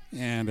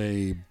 And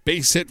a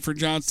base hit for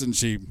Johnston.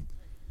 She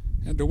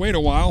had to wait a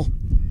while,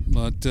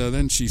 but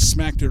then she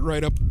smacked it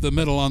right up the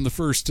middle on the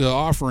first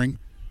offering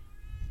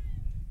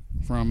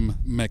from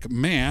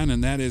McMahon,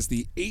 and that is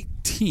the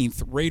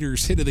 18th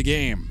Raiders hit of the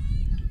game.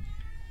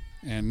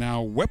 And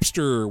now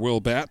Webster will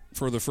bat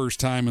for the first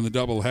time in the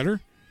doubleheader,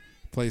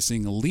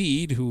 placing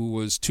Lead, who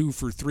was 2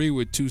 for 3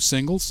 with 2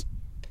 singles.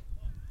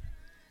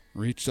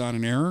 Reached on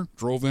an error,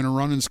 drove in a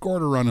run, and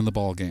scored a run in the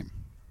ballgame.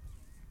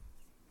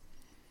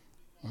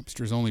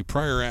 Webster's only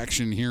prior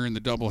action here in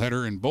the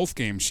doubleheader. In both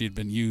games, she had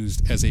been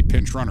used as a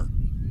pinch runner.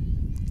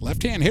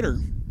 Left-hand hitter.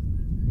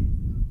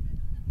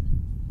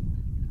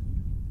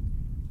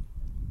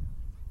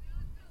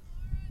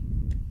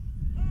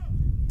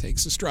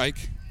 Takes a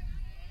strike.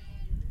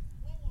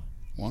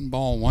 1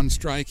 ball, 1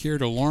 strike here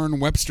to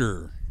Lauren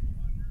Webster.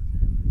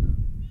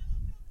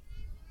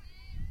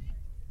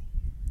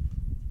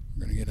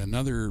 We're going to get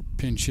another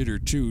pinch hitter,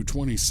 too.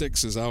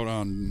 26 is out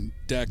on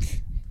deck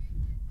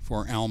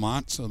for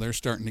Almont, so they're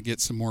starting to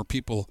get some more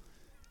people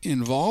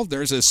involved.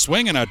 There's a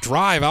swing and a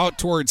drive out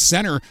towards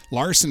center.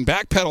 Larson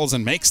backpedals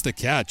and makes the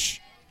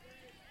catch.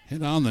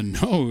 Hit on the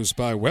nose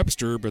by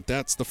Webster, but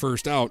that's the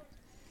first out.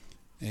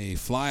 A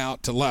fly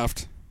out to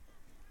left.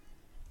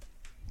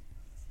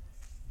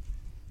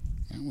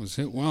 That was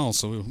hit well,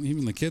 so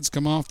even the kids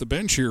come off the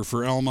bench here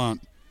for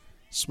Almont,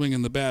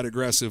 swinging the bat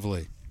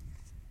aggressively.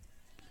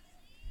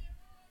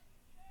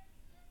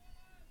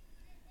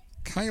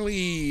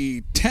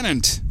 Kylie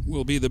Tennant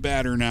will be the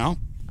batter now.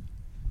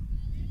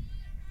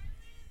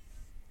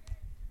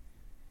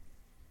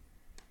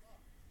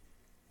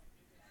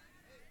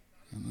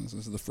 And this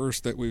is the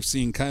first that we've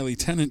seen Kylie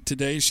Tennant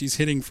today. She's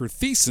hitting for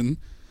Thiessen,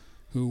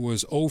 who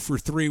was 0 for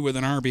 3 with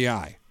an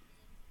RBI.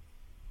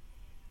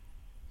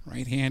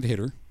 Right-hand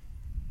hitter.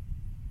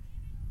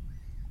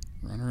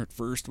 Runner at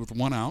first with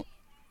 1 out.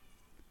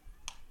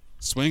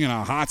 Swinging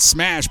a hot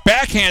smash.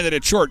 Backhanded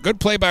at short.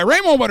 Good play by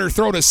Ramo, but her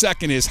throw to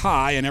second is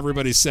high, and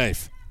everybody's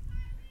safe.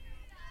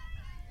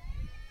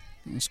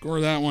 We'll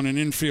score that one, an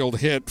infield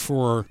hit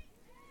for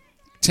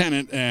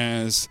Tennant,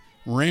 as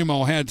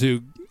Ramo had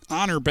to,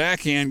 on her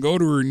backhand, go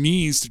to her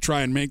knees to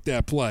try and make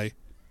that play.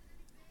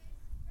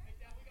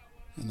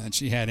 And then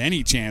she had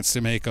any chance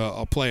to make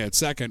a play at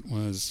second.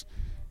 Was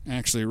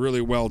actually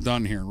really well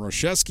done here.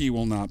 Roszewski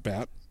will not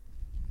bat.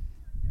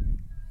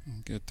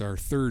 We'll get our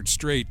third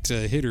straight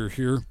hitter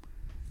here.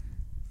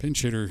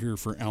 Pinch hitter here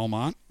for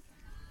Almont.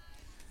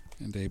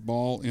 And a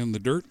ball in the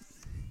dirt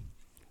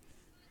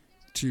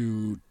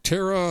to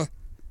Tara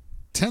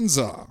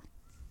Tenza.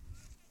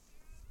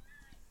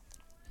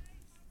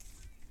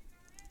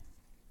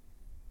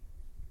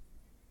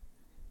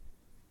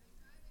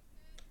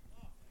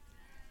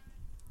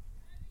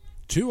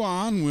 2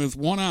 on with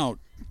 1 out.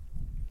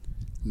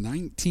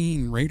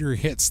 19 Raider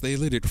hits. They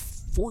lead it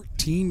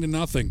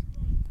 14-0.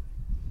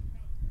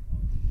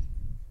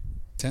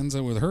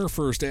 Tenza with her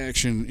first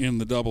action in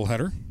the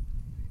doubleheader.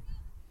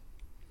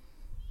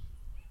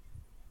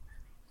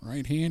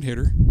 Right-hand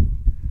hitter.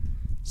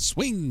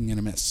 Swing and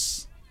a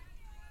miss.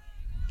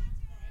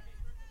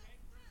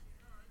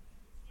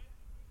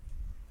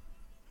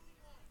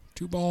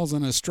 Two balls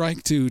and a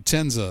strike to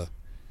Tenza.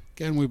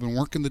 Again, we've been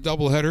working the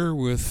doubleheader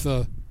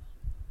with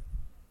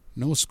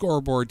no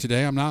scoreboard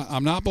today. I'm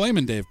not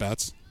blaming Dave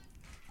Betts.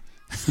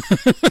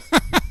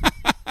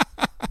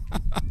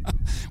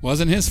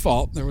 Wasn't his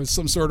fault. There was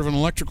some sort of an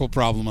electrical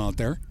problem out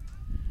there.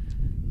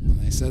 And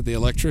they said the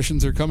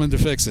electricians are coming to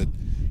fix it.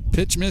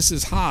 Pitch miss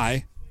is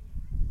high.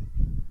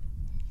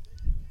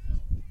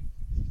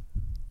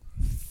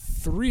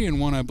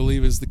 3-1, I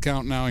believe, is the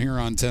count now here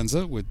on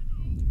Tenza, with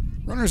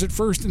runners at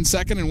first and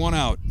second and 1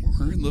 out.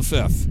 We're in the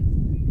 5th.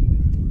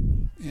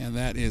 And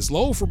that is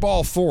low for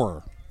ball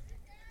 4.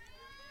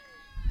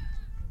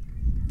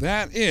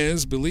 That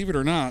is, believe it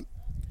or not,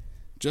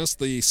 just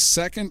the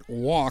second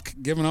walk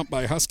given up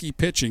by Husky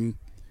pitching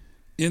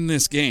in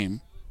this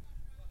game.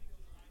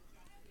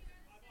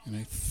 And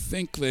I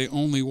think they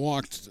only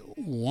walked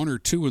 1 or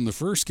 2 in the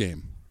first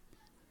game.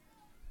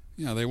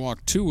 Yeah, they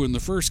walked 2 in the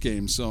first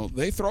game, so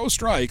they throw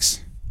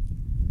strikes.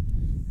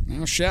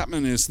 Now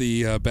Chapman is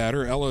the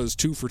batter. Ella is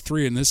 2 for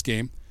 3 in this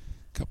game.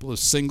 Couple of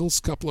singles,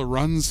 couple of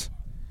runs,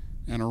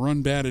 and a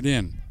run batted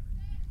in.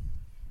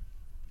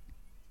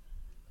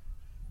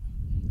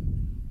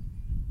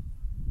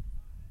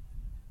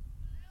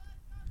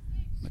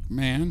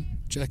 McMahon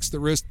checks the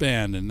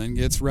wristband and then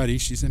gets ready.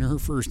 She's in her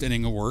first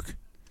inning of work.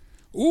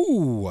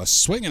 Ooh, a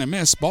swing and a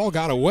miss. Ball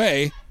got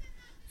away,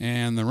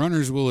 and the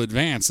runners will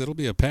advance. It'll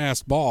be a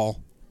passed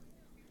ball.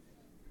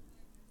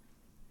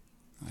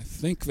 I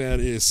think that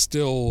is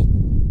still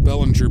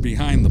Bellinger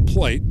behind the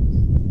plate.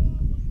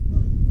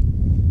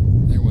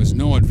 There was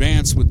no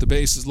advance with the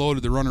bases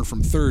loaded. The runner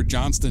from third,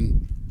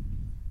 Johnston,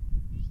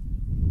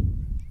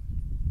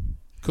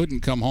 couldn't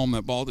come home.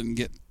 That ball didn't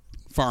get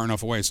far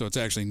enough away, so it's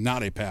actually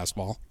not a pass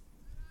ball.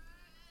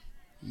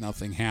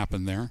 Nothing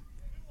happened there.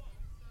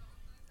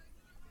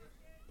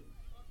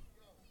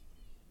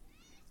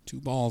 2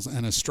 balls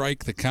and a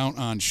strike. The count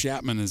on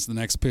Chapman as the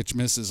next pitch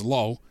misses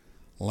low.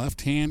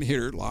 Left-hand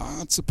hitter,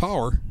 lots of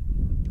power.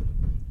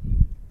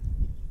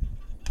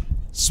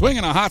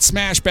 Swinging a hot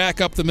smash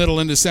back up the middle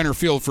into center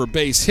field for a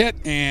base hit,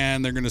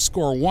 and they're going to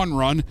score 1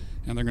 run,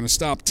 and they're going to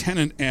stop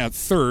Tennant at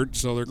third,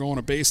 so they're going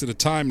a base at a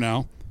time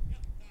now.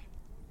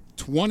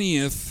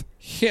 20th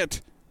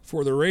hit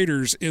for the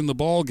Raiders in the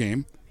ball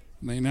game.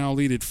 They now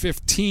lead it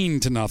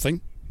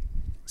 15-0.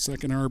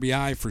 Second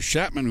RBI for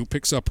Chapman, who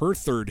picks up her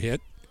third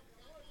hit.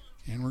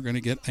 And we're going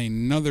to get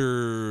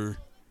another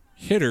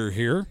hitter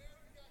here.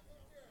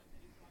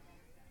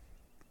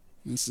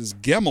 This is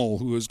Gemmel,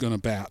 who is going to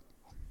bat.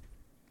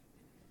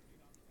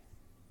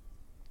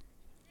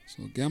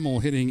 So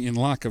Gemmel hitting in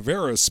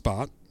Lacavera's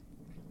spot.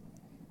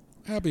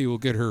 Abby will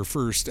get her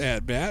first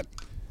at-bat.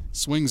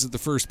 Swings at the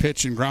first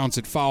pitch and grounds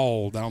it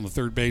foul down the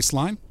third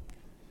baseline.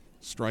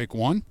 Strike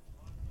 1.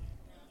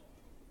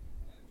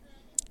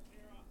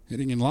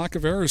 Hitting in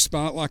Lacavera's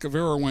spot,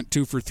 Lacavera went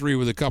 2 for 3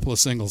 with a couple of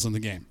singles in the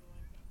game.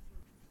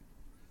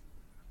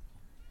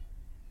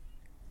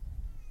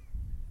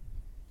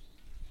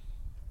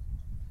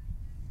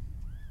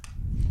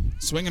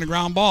 Swinging a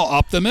ground ball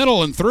up the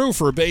middle and through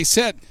for a base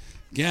hit.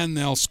 Again,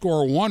 they'll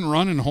score 1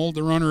 run and hold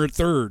the runner at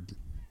third.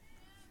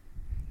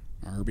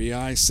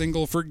 RBI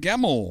single for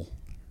Gemmel.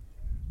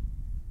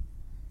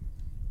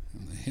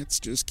 And the hits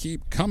just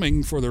keep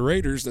coming for the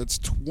Raiders. That's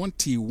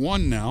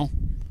 21 now.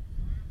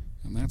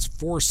 And that's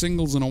 4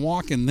 singles and a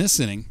walk in this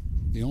inning.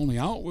 The only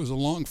out was a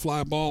long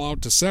fly ball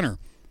out to center.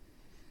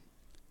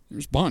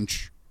 Here's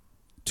Bunch.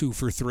 2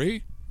 for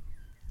 3.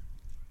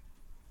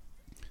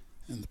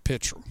 And the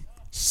pitch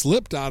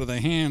slipped out of the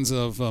hands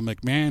of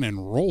McMahon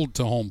and rolled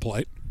to home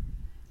plate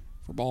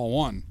for ball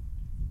 1.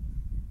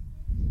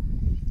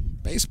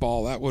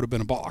 Baseball, that would have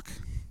been a balk.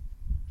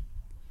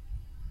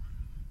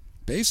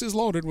 Bases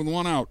loaded with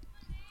 1 out.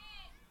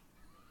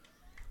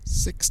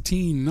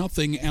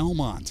 16-0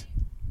 Almont.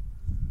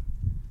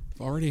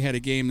 They've already had a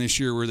game this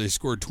year where they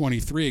scored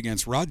 23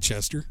 against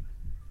Rochester.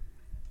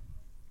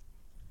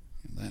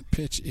 And that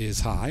pitch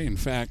is high. In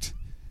fact,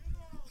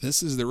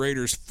 this is the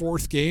Raiders'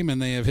 4th game,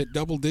 and they have hit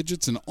double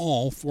digits in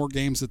all 4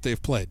 games that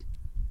they've played.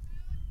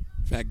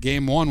 In fact,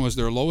 game 1 was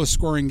their lowest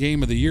scoring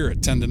game of the year at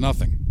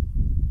 10-0.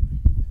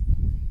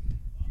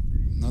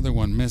 Another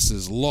one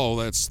misses low.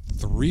 That's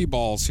 3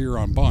 balls here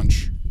on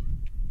Bunch.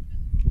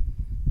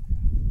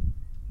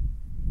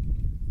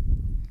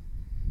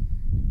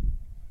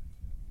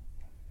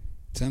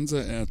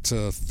 Tenza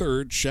at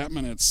third,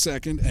 Chapman at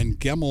second, and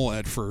Gemmel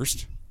at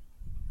first.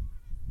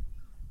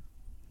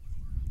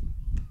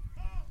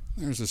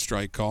 There's a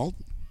strike called.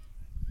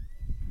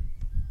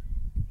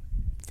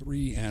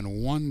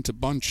 3-1 to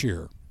Bunch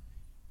here.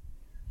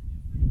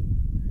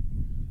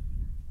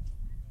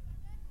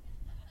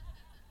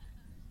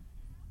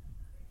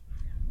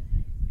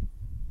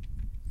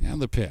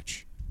 And the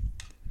pitch.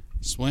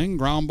 Swing,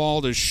 ground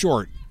ball to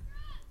short.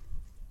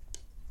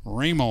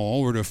 Ramo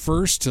over to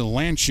first to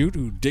Landshut,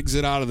 who digs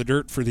it out of the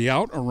dirt for the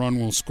out. A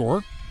run will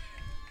score.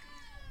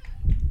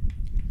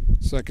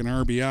 Second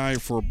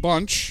RBI for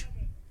Bunch.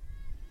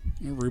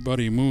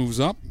 Everybody moves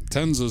up.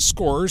 Tenza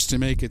scores to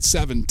make it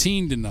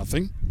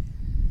 17-0.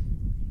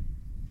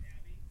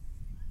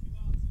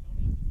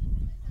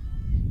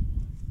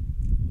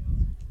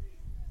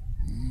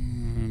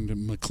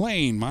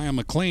 And Maya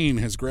McLean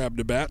has grabbed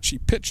a bat. She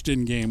pitched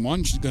in game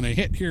 1. She's going to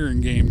hit here in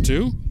game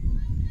 2.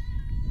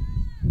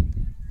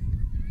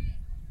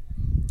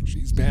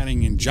 She's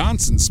batting in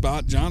Johnson's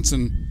spot.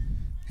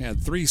 Johnson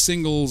had 3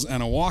 singles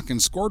and a walk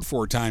and scored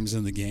 4 times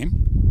in the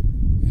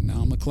game. And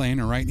now McLean,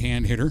 a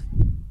right-hand hitter,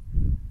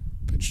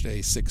 pitched a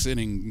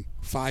 6-inning,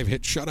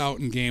 5-hit shutout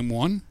in game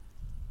 1.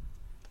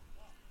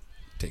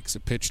 Takes a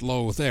pitch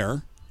low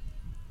there.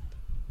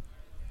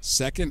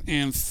 Second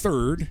and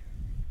third,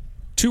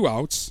 2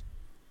 outs.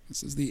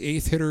 This is the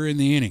 8th hitter in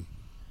the inning.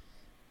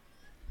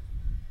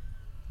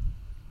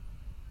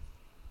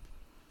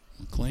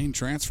 McLean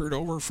transferred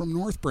over from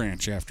North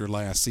Branch after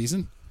last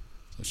season.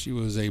 So she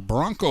was a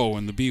Bronco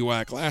in the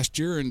BWAC last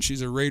year, and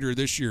she's a Raider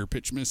this year.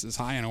 Pitch misses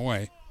high and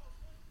away.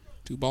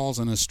 2 balls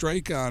and a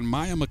strike on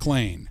Maya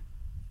McLean.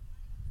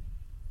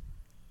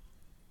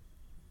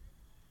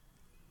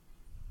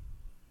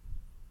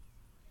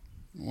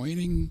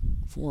 Waiting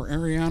for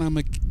Ariana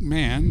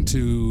McMahon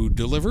to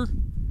deliver.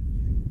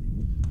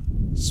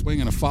 Swing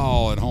and a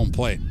foul at home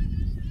plate.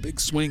 Big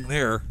swing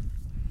there.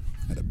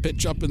 Had a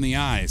pitch up in the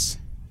eyes.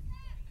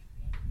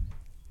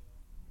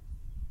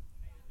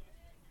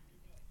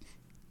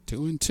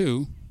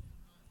 2-2. Home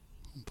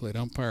plate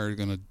umpire is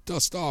going to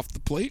dust off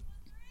the plate.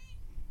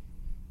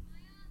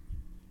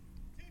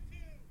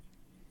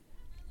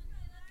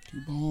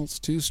 Two balls,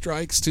 2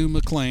 strikes to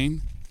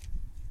McLean.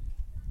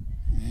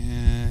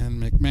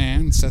 And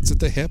McMahon sets at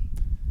the hip,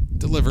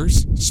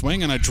 delivers,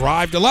 swing and a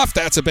drive to left.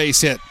 That's a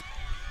base hit.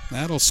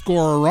 That'll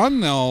score a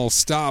run. They'll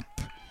stop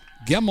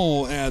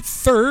Gemmel at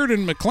third,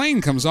 and McLean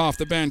comes off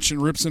the bench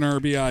and rips an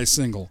RBI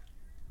single.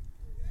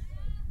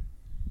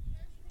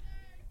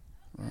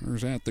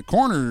 Runners at the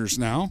corners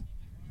now.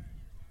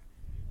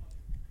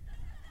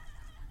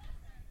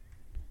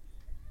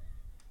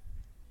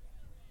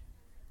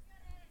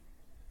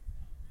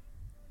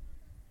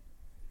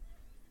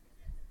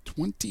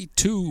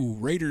 .22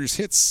 Raiders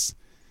hits,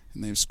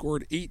 and they've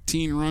scored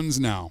 18 runs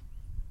now.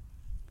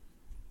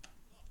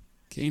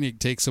 Koenig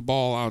takes a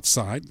ball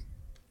outside.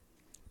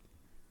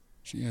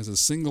 She has a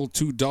single,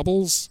 2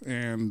 doubles,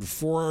 and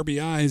 4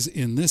 RBIs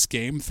in this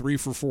game, 3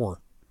 for 4.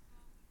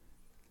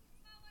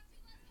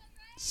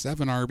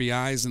 7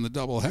 RBIs in the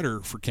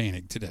doubleheader for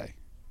Koenig today.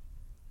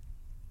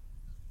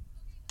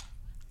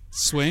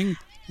 Swing,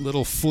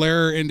 little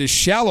flare into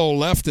shallow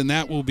left, and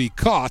that will be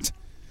caught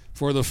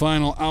for the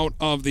final out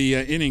of the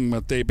inning.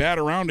 But they bat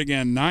around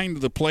again, 9 to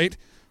the plate,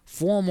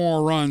 4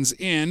 more runs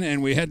in,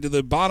 and we head to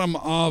the bottom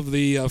of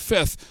the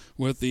 5th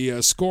with the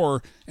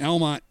score,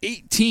 Almont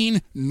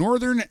 18,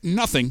 Northern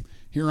nothing,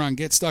 here on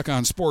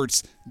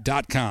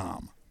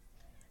GetStuckOnSports.com.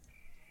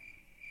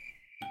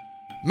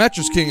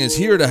 Mattress King is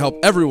here to help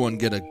everyone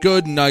get a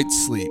good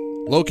night's sleep.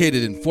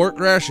 Located in Fort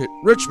Gratiot,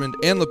 Richmond,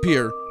 and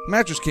Lapeer,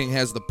 Mattress King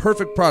has the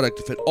perfect product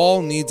to fit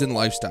all needs and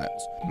lifestyles.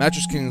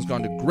 Mattress King has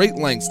gone to great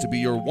lengths to be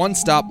your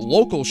one-stop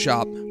local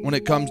shop when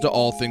it comes to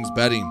all things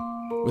bedding.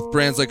 With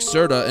brands like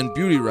Serta and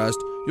Beauty Rest,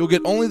 you'll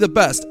get only the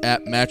best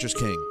at Mattress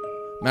King.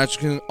 Mattress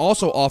King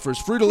also offers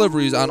free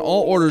deliveries on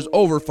all orders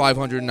over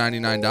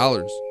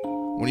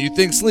 $599. When you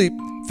think sleep,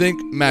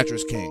 think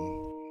Mattress King.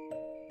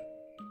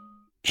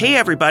 Hey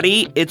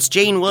everybody, it's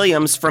Jane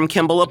Williams from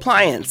Kimball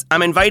Appliance.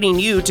 I'm inviting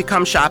you to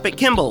come shop at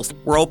Kimball's.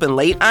 We're open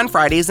late on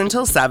Fridays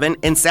until 7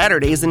 and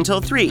Saturdays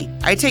until 3.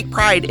 I take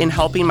pride in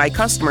helping my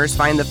customers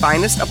find the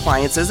finest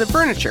appliances and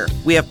furniture.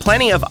 We have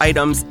plenty of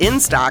items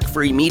in stock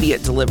for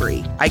immediate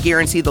delivery. I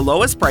guarantee the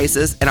lowest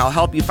prices, and I'll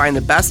help you find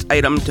the best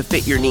item to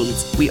fit your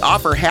needs. We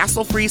offer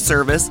hassle-free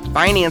service,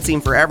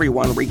 financing for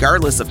everyone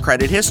regardless of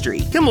credit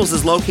history. Kimball's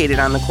is located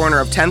on the corner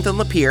of 10th and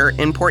Lapeer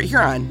in Port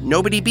Huron.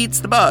 Nobody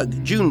beats the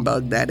bug.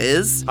 Junebug, that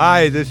is.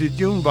 Hi, this is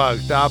Junebug.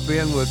 Stop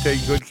in. We'll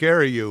take good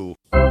care of you.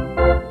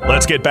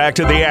 Let's get back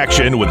to the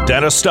action with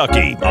Dennis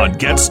Stuckey on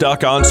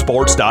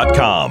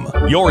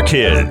GetStuckOnSports.com. Your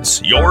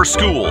kids, your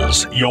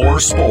schools, your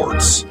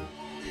sports.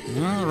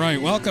 All right,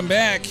 welcome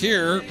back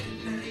here.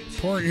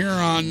 Port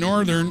Huron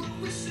Northern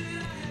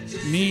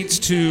needs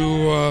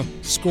to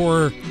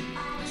score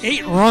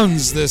 8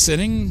 runs this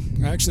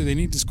inning. Actually, they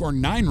need to score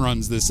 9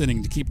 runs this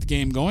inning to keep the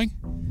game going.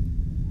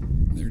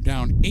 They're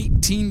down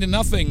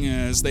 18-0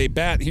 as they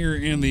bat here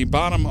in the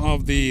bottom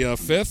of the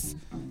 5th.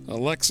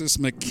 Alexis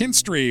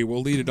McKinstry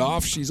will lead it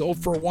off. She's 0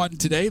 for 1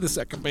 today. The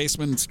second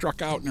baseman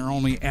struck out in her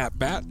only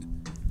at-bat.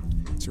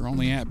 It's her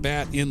only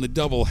at-bat in the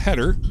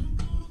doubleheader.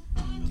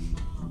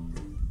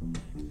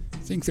 I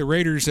think the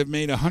Raiders have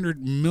made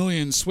 100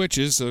 million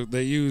switches, so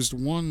they used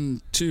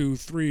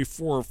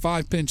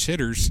 5 pinch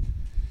hitters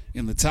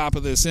in the top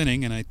of this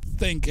inning, and I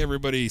think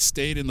everybody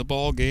stayed in the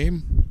ball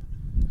game.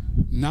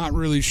 Not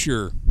really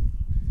sure.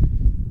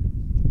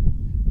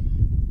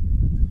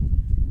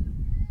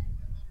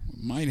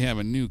 might have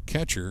a new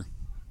catcher.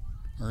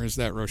 Or is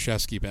that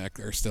Roshevsky back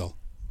there still?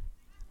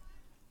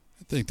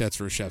 I think that's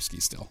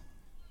Roshevsky still.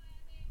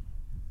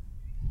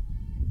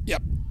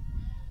 Yep.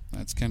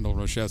 That's Kendall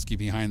Roshevsky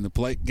behind the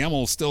plate.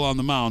 Gemmel's still on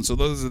the mound, so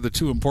those are the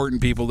two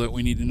important people that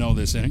we need to know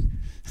this inning.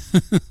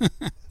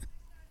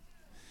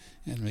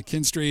 And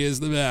McKinstry is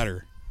the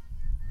batter.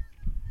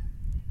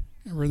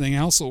 Everything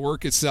else will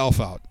work itself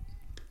out.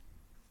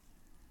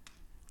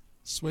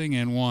 Swing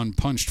and one,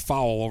 punched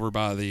foul over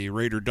by the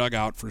Raider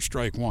dugout for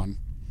strike one.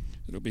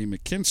 It'll be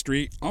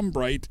McKinstry,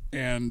 Umbright,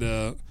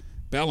 and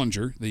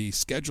Bellinger, the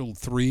scheduled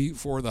three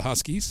for the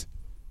Huskies.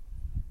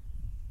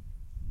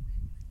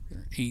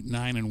 They're 8,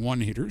 9, and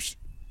 1 hitters.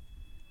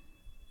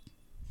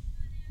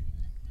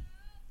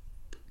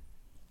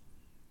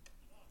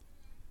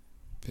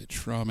 Pitch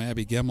from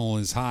Abby Gemmel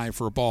is high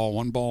for a ball.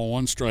 1 ball,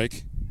 1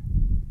 strike.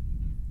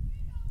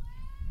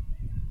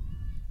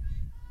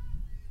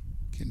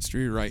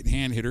 McKinstry,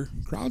 right-hand hitter,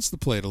 crowds the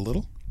plate a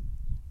little.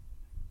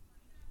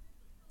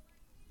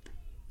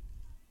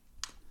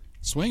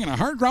 Swing and a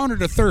hard grounder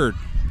to third.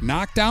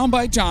 Knocked down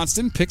by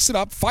Johnston, picks it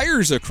up,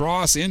 fires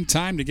across in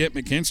time to get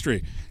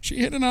McKinstry. She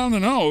hit it on the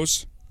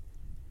nose.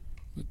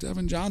 But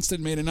Devin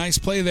Johnston made a nice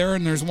play there,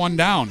 and there's one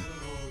down.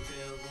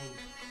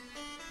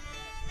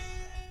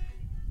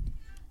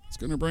 It's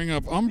going to bring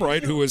up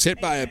Umbright, who was hit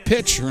by a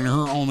pitch in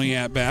her only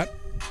at-bat.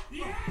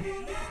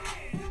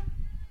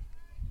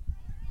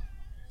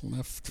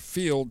 Left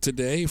field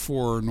today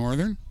for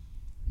Northern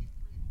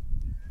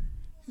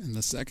in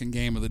the second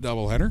game of the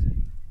doubleheader.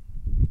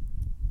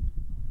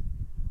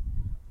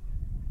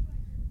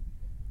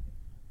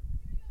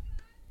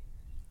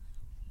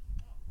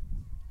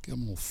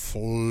 Gemmel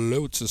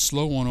floats a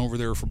slow one over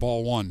there for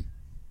ball one.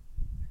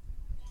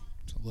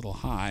 It's a little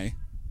high.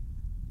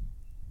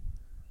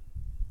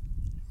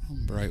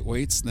 Bright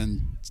waits,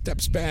 then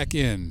steps back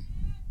in.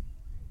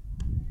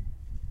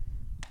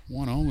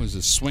 1-0 is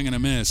a swing and a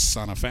miss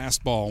on a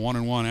fastball.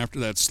 1-1 after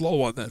that slow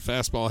one. That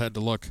fastball had to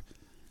look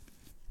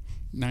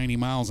 90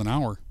 miles an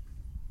hour.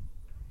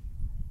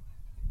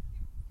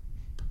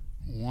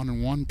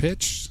 1-1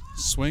 pitch.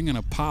 Swing and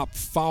a pop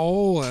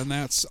foul, and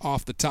that's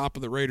off the top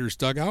of the Raiders'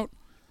 dugout.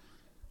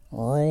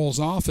 Rolls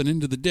off and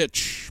into the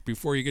ditch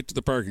before you get to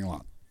the parking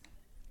lot.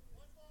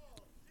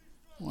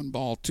 1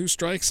 ball, 2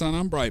 strikes on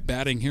Umbright,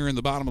 batting here in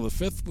the bottom of the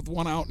fifth with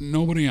 1 out and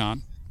nobody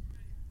on.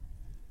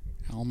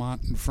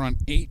 Almont in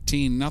front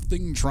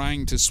 18-0,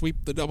 trying to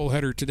sweep the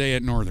doubleheader today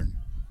at Northern.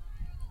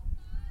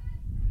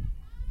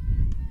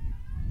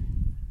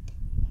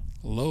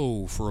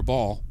 Low for a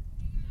ball.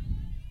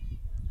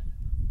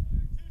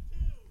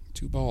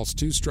 2 balls,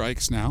 2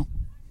 strikes now.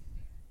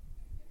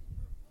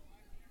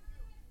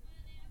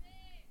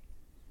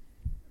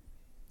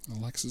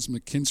 Alexis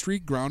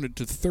McKinstry grounded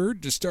to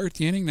third to start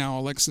the inning. Now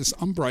Alexis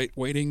Umbright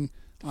waiting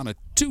on a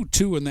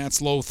 2-2, and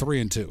that's low,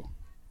 3-2.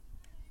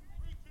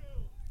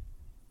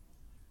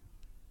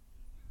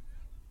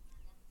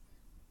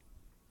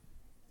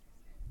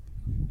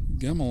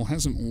 Gemmel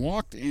hasn't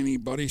walked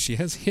anybody. She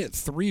has hit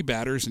 3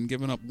 batters and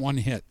given up 1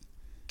 hit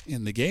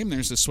in the game.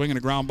 There's a swing and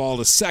a ground ball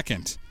to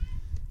second.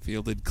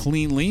 Fielded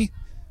cleanly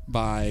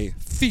by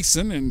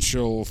Thiessen, and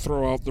she'll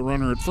throw out the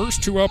runner at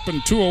first. 2 up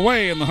and 2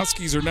 away, and the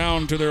Huskies are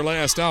down to their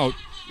last out.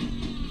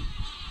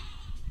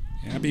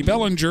 Abby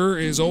Bellinger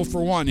is 0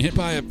 for 1, hit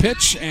by a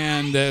pitch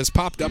and has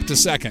popped up to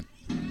second.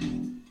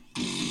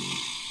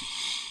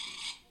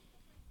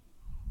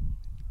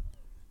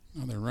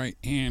 Another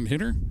right-hand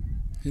hitter.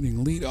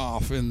 Hitting lead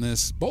off in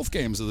both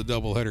games of the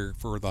doubleheader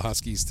for the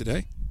Huskies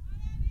today.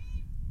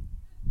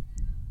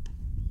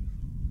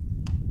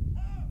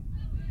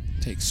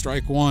 Takes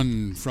strike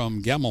 1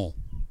 from Gemmel.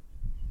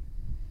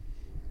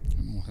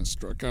 Gemmel has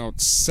struck out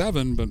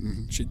 7, but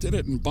she did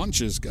it in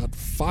bunches. Got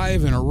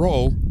 5 in a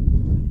row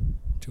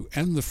to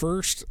end the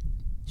first.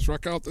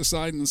 Struck out the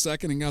side in the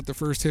second and got the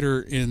first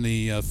hitter in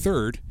the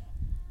third.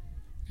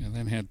 And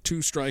then had 2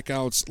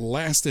 strikeouts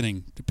last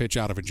inning to pitch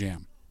out of a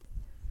jam.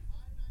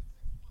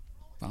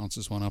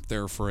 Bounces one up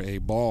there for a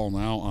ball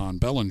now on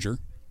Bellinger.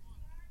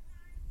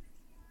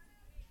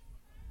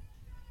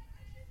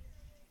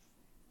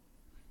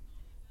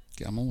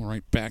 Gemmel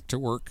right back to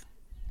work.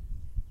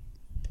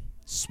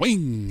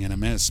 Swing and a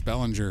miss.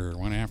 Bellinger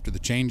went after the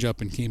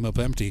changeup and came up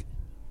empty.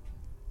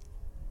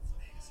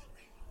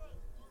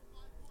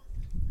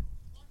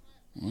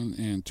 1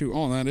 and 2.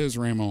 Oh, that is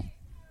Ramo.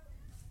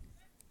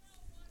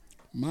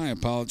 My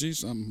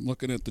apologies. I'm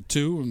looking at the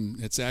 2,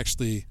 and it's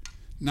actually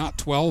not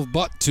 12,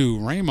 but 2.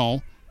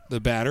 Ramo,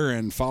 the batter,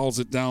 and fouls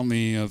it down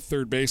the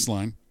third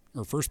baseline,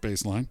 or first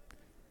baseline.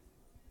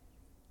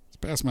 It's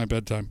past my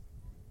bedtime.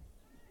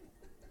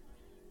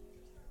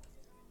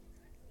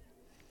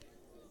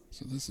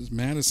 So this is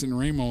Madison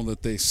Ramo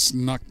that they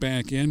snuck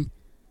back in.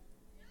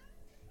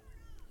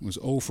 Was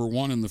 0 for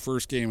 1 in the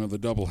first game of the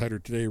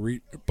doubleheader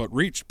today, but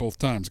reached both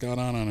times. Got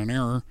on an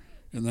error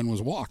and then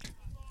was walked.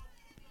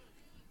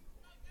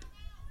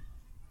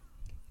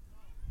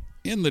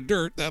 In the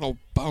dirt, that'll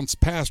bounce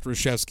past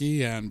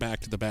Roshevsky and back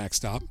to the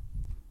backstop.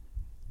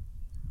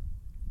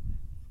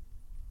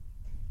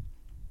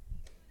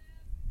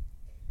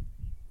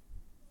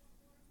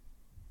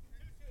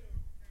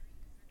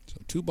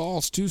 2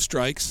 balls, 2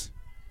 strikes.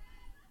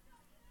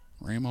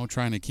 Ramo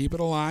trying to keep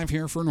it alive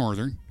here for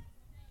Northern.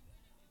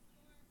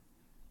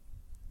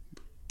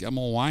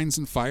 Gemmel winds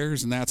and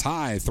fires, and that's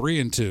high,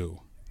 3-2.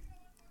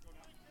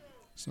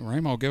 So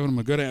Ramo giving him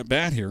a good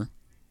at-bat here.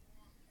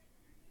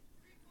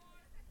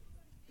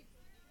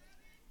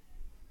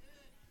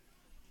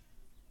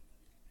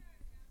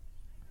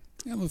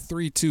 And the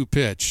 3-2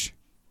 pitch.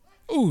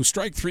 Ooh,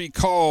 strike 3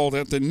 called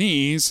at the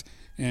knees,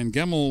 and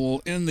Gemmel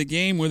will end the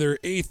game with her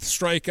 8th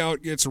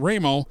strikeout, gets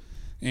Ramo,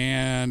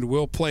 and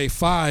we'll play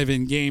 5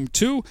 in Game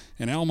 2,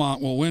 and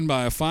Almont will win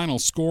by a final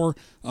score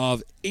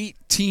of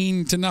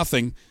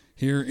 18-0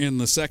 here in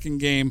the second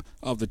game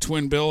of the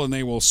Twin Bill, and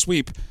they will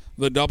sweep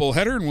the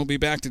doubleheader, and we'll be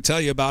back to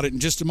tell you about it in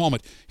just a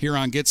moment here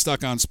on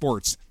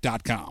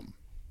GetStuckOnSports.com.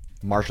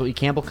 Marshall E.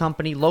 Campbell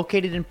Company,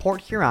 located in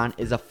Port Huron,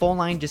 is a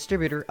full-line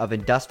distributor of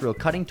industrial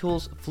cutting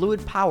tools,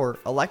 fluid power,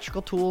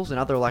 electrical tools, and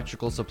other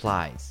electrical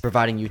supplies,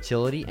 providing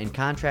utility and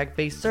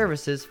contract-based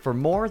services for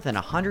more than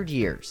 100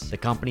 years. The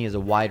company has a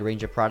wide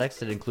range of products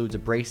that includes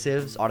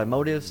abrasives,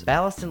 automotives,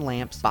 ballast and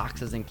lamps,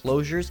 boxes and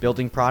closures,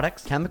 building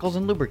products, chemicals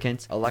and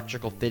lubricants,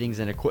 electrical fittings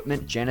and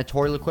equipment,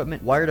 janitorial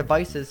equipment, wire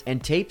devices,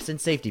 and tapes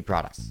and safety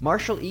products.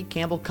 Marshall E.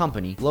 Campbell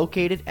Company,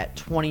 located at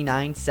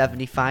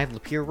 2975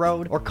 Lapeer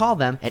Road, or call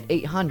them at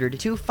 800-250-7520.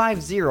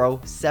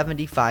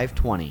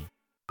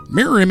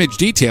 Mirror Image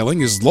Detailing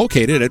is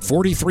located at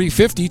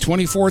 4350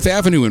 24th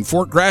Avenue in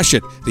Fort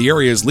Gratiot, the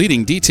area's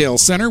leading detail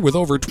center with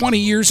over 20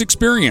 years'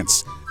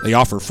 experience. They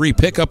offer free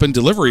pickup and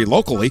delivery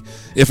locally.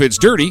 If it's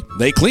dirty,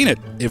 they clean it.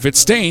 If it's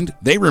stained,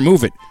 they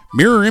remove it.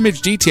 Mirror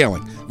Image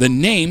Detailing. The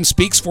name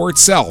speaks for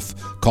itself.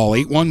 Call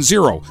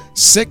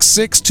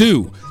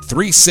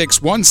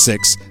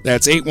 810-662-3616.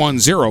 That's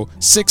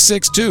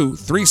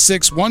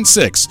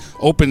 810-662-3616.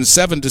 Open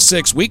 7 to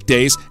 6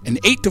 weekdays and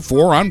 8 to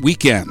 4 on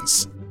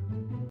weekends.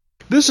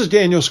 This is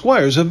Daniel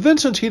Squires of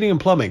Vincent's Heating and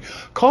Plumbing.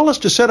 Call us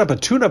to set up a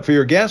tune-up for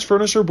your gas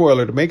furnace or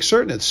boiler to make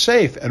certain it's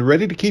safe and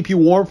ready to keep you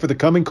warm for the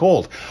coming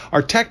cold.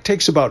 Our tech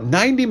takes about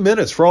 90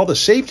 minutes for all the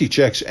safety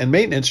checks and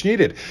maintenance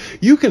needed.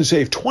 You can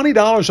save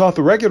 $20 off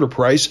the regular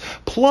price,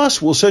 plus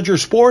we'll send your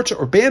sports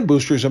or band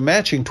boosters a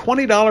matching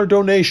 $20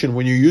 donation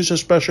when you use a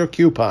special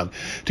coupon.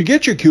 To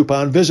get your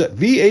coupon, visit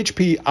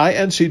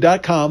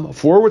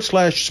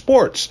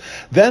vhpinc.com/sports.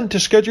 Then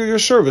to schedule your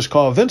service,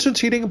 call Vincent's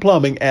Heating and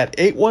Plumbing at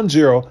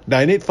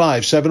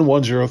 810-985-7103.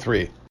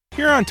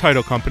 Huron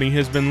Title Company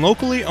has been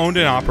locally owned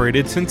and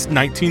operated since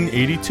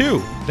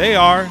 1982. They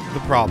are the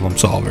problem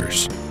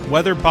solvers.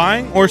 Whether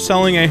buying or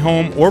selling a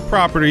home or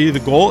property, the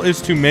goal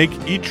is to make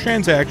each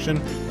transaction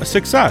a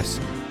success.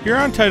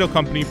 Huron Title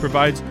Company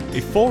provides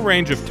a full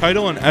range of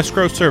title and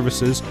escrow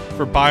services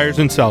for buyers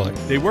and sellers.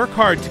 They work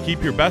hard to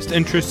keep your best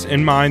interests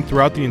in mind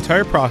throughout the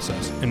entire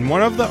process, and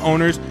one of the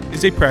owners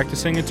is a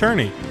practicing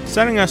attorney,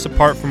 setting us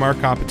apart from our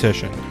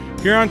competition.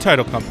 Huron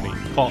Title Company.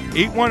 Call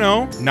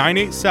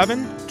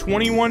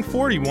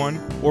 810-987-2141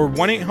 or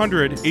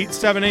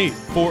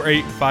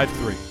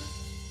 1-800-878-4853.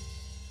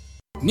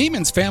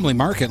 Neiman's Family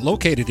Market,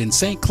 located in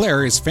St.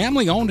 Clair, is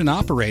family-owned and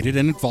operated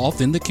and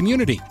involved in the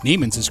community.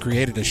 Neiman's has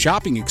created a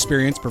shopping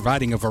experience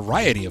providing a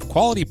variety of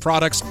quality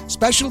products,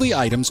 specialty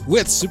items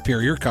with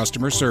superior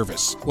customer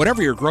service.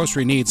 Whatever your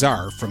grocery needs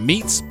are, from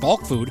meats,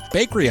 bulk food,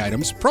 bakery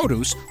items,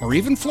 produce, or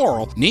even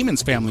floral,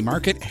 Neiman's Family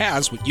Market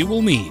has what you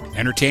will need.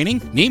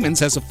 Entertaining?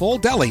 Neiman's has a full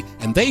deli,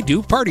 and they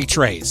do party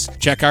trays.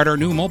 Check out our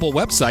new mobile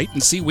website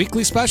and see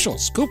weekly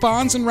specials,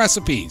 coupons, and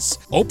recipes.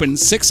 Open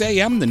 6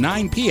 a.m. to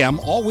 9 p.m.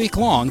 all week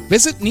long.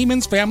 Visit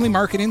Neiman's Family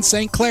Market in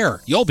St.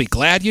 Clair. You'll be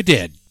glad you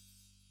did.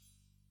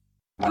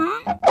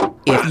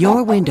 If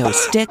your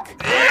windows stick,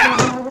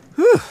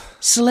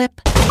 slip,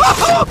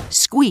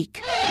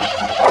 squeak,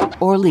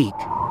 or leak,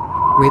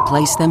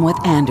 replace them with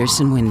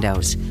Andersen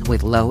windows.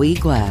 With low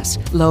E-glass,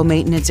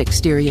 low-maintenance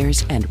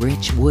exteriors, and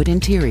rich wood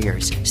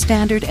interiors,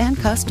 standard and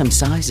custom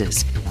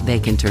sizes, they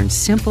can turn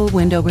simple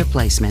window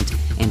replacement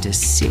into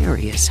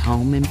serious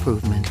home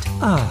improvement.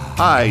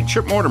 Hi,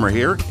 Chip Mortimer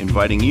here,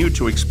 inviting you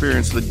to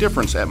experience the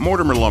difference at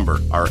Mortimer Lumber.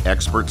 Our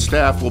expert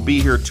staff will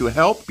be here to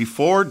help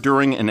before,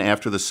 during, and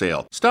after the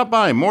sale. Stop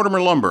by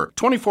Mortimer Lumber,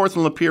 24th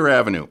and Lapeer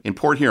Avenue in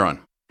Port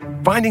Huron.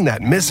 Finding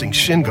that missing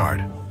shin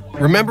guard.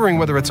 Remembering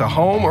whether it's a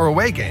home or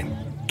away game.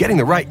 Getting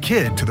the right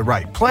kid to the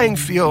right playing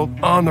field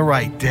on the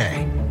right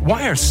day.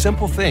 Why are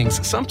simple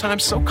things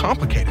sometimes so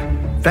complicated?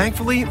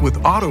 Thankfully,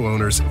 with auto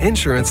owners,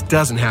 insurance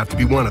doesn't have to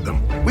be one of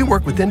them. We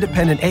work with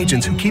independent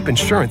agents who keep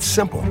insurance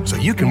simple so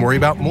you can worry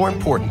about more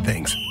important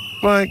things.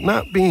 Like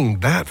not being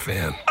that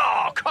fan.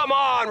 Oh, come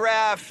on,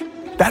 ref!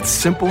 That's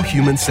simple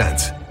human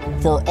sense.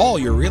 For all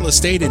your real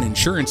estate and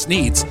insurance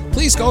needs,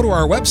 please go to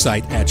our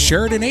website at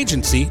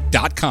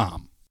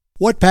SheridanAgency.com.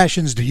 What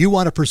passions do you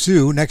want to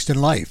pursue next in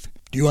life?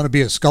 Do you want to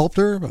be a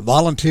sculptor, a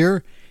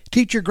volunteer,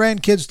 teach your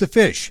grandkids to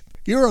fish?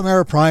 Your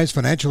Ameriprise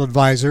financial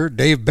advisor,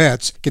 Dave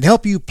Betts, can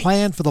help you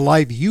plan for the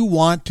life you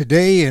want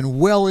today and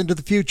well into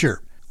the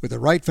future. With the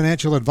right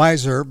financial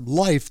advisor,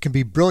 life can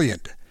be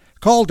brilliant.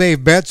 Call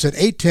Dave Betts at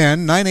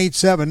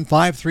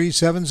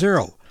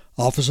 810-987-5370.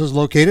 Offices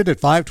located at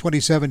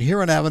 527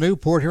 Huron Avenue,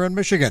 Port Huron,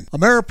 Michigan.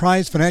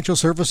 Ameriprise Financial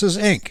Services,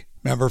 Inc.,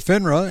 member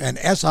FINRA and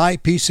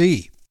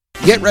SIPC.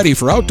 Get ready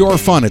for outdoor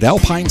fun at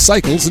Alpine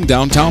Cycles in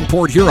downtown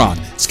Port Huron.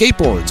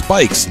 Skateboards,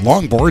 bikes,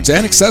 longboards,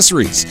 and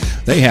accessories.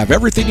 They have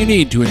everything you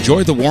need to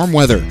enjoy the warm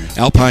weather.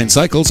 Alpine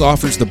Cycles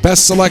offers the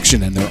best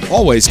selection, and they're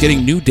always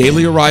getting new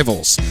daily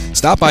arrivals.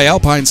 Stop by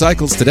Alpine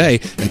Cycles today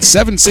at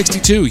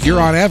 762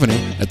 Huron Avenue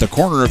at the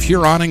corner of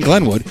Huron and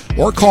Glenwood,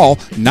 or call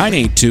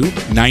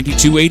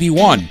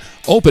 982-9281.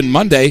 Open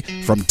Monday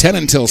from 10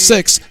 until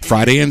 6,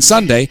 Friday and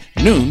Sunday,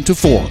 noon to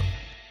 4.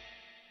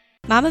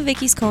 Mama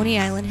Vicky's Coney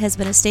Island has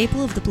been a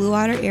staple of the Blue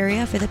Water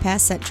area for the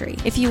past century.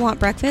 If you want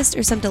breakfast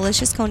or some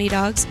delicious Coney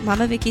dogs,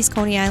 Mama Vicky's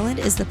Coney Island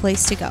is the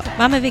place to go.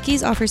 Mama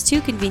Vicky's offers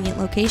 2 convenient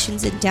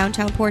locations in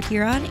downtown Port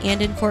Huron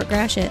and in Fort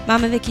Gratiot.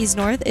 Mama Vicky's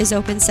North is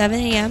open 7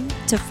 a.m.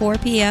 to 4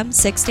 p.m.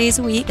 6 days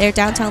a week. Their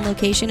downtown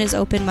location is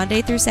open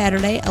Monday through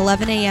Saturday,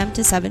 11 a.m.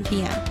 to 7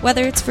 p.m.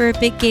 Whether it's for a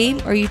big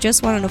game or you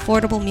just want an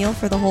affordable meal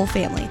for the whole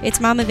family, it's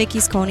Mama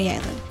Vicky's Coney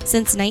Island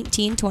since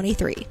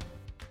 1923.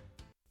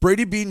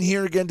 Brady Beaton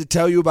here again to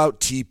tell you about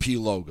TP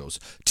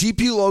Logos.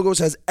 TP Logos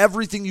has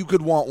everything you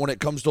could want when it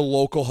comes to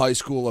local high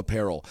school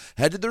apparel.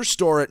 Head to their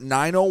store at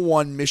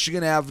 901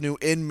 Michigan Avenue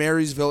in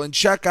Marysville and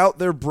check out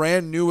their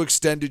brand new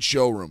extended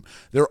showroom.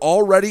 Their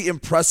already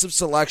impressive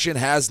selection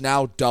has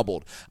now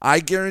doubled.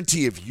 I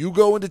guarantee if you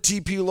go into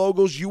TP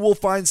Logos, you will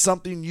find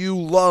something you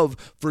love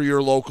for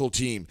your local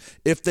team.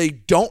 If they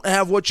don't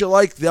have what you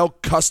like, they'll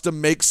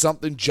custom make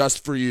something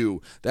just for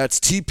you.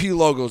 That's TP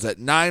Logos at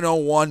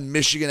 901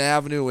 Michigan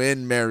Avenue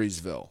in Marysville.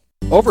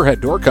 Overhead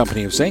Door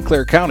Company of St.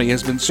 Clair County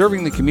has been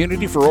serving the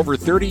community for over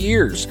 30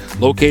 years.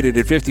 Located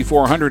at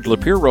 5400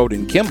 Lapeer Road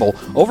in Kimball,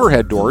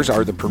 Overhead Doors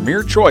are the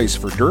premier choice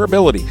for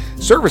durability,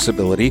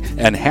 serviceability,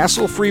 and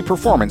hassle-free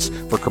performance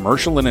for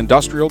commercial and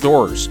industrial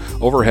doors.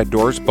 Overhead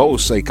Doors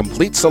boasts a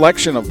complete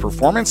selection of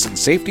performance and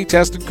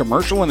safety-tested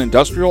commercial and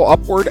industrial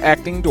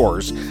upward-acting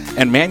doors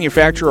and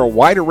manufacture a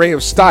wide array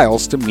of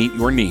styles to meet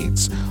your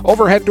needs.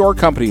 Overhead Door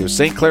Company of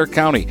St. Clair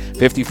County,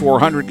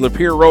 5400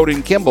 Lapeer Road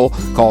in Kimball.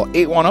 Call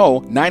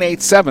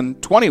 810-987-2185.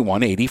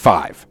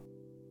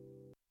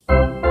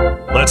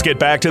 Let's get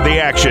back to the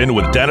action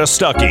with Dennis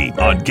Stuckey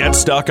on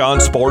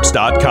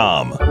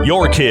GetStuckOnSports.com.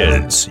 Your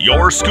kids,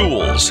 your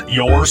schools,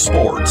 your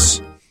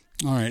sports.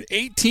 All right,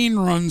 18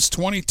 runs,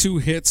 22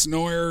 hits,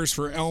 no errors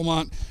for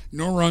Almont.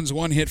 No runs,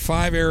 1 hit,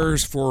 5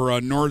 errors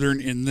for Northern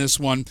in this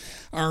one.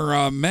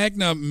 Our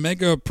Magna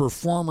Mega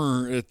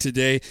Performer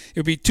today, it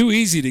would be too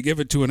easy to give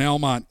it to an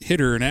Almont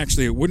hitter, and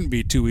actually it wouldn't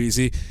be too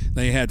easy.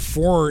 They had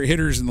 4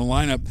 hitters in the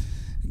lineup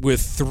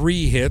with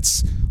 3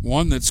 hits,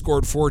 one that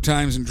scored 4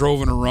 times and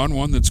drove in a run,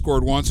 one that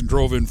scored once and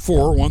drove in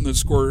 4, one that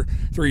scored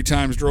 3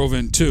 times, drove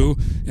in 2,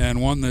 and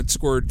one that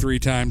scored 3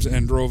 times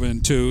and drove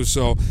in 2.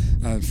 So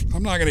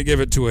I'm not going to give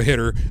it to a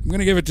hitter. I'm going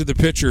to give it to the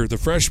pitcher. The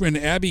freshman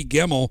Abby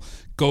Gemmel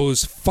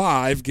goes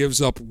 5,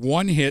 gives up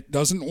 1 hit,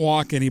 doesn't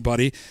walk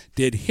anybody,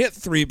 did hit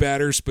 3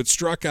 batters but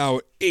struck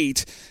out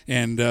 8,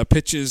 and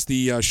pitches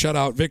the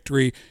shutout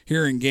victory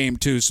here in Game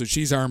 2. So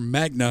she's our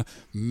Magna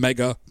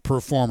Mega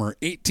Performer.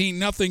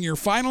 18-0 your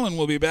final, and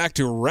we'll be back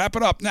to wrap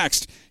it up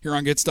next here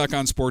on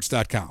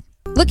GetStuckOnSports.com.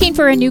 Looking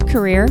for a new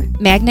career?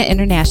 Magna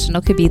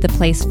International could be the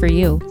place for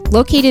you.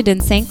 Located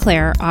in St.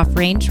 Clair off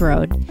Range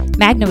Road,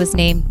 Magna was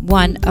named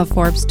one of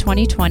Forbes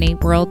 2020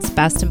 World's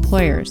Best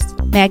Employers.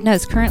 Magna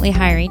is currently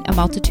hiring a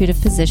multitude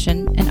of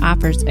positions and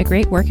offers a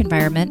great work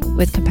environment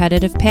with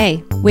competitive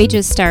pay.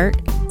 Wages start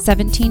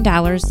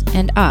 $17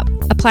 and up.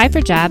 Apply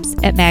for jobs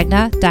at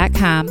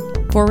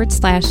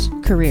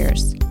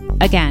magna.com/careers.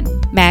 Again,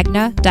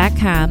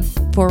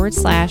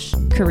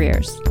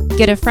 magna.com/careers.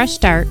 Get a fresh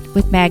start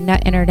with Magna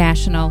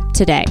International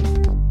today.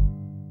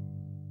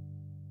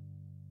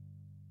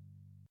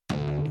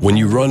 When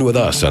you run with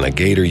us on a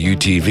Gator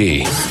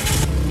UTV,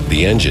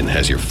 the engine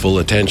has your full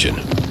attention.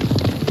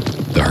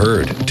 The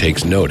herd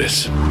takes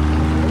notice.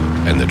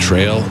 And the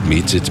trail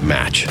meets its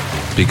match.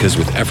 Because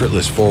with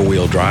effortless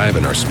 4-wheel drive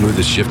and our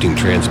smoothest shifting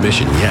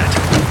transmission yet,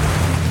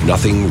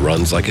 nothing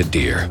runs like a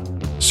deer.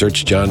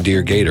 Search John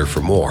Deere Gator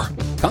for more.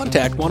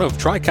 Contact one of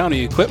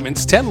Tri-County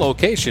Equipment's 10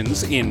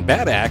 locations in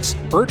Bad Axe,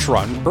 Birch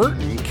Run,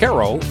 Burton,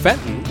 Caro,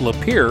 Fenton,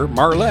 Lapeer,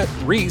 Marlette,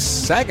 Reese,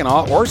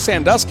 Saginaw, or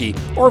Sandusky,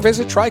 or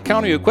visit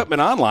Tri-County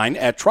Equipment online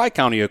at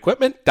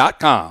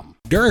tricountyequipment.com.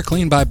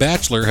 DuraClean by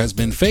Bachelor has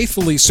been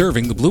faithfully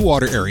serving the Blue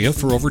Water area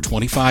for over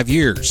 25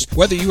 years.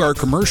 Whether you are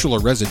commercial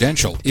or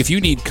residential, if you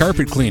need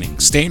carpet cleaning,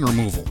 stain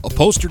removal,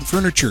 upholstered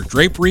furniture,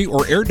 drapery,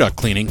 or air duct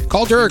cleaning,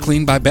 call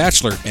DuraClean by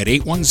Bachelor at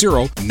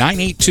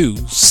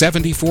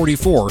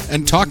 810-982-7044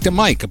 and talk to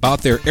Mike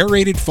about their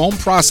aerated foam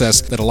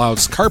process that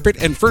allows carpet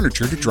and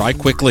furniture to dry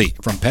quickly.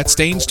 From pet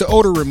stains to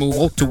odor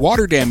removal to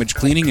water damage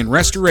cleaning and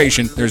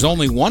restoration, there's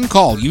only one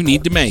call you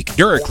need to make.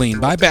 DuraClean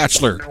by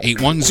Bachelor,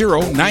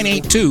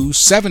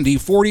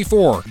 810-982-7044.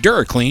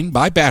 DuraClean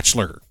by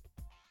Bachelor.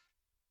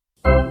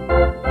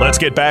 Let's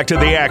get back to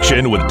the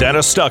action with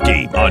Dennis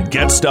Stuckey on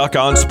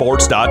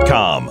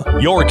GetStuckOnSports.com.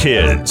 Your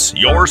kids,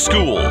 your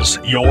schools,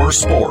 your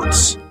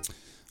sports.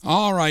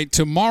 All right,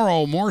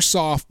 tomorrow, more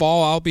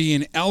softball. I'll be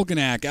in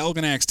Algonac.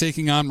 Algonac's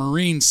taking on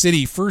Marine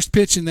City. First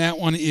pitch in that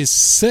one is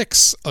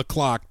 6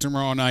 o'clock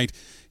tomorrow night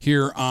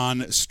here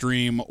on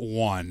Stream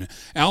 1.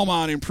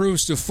 Almont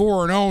improves to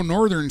 4-0.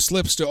 Northern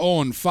slips to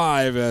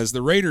 0-5 as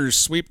the Raiders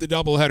sweep the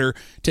doubleheader,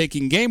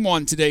 taking Game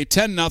 1 today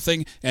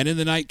 10-0, and in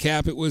the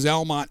nightcap it was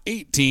Almont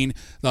 18,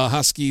 the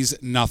Huskies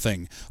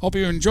nothing. Hope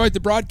you enjoyed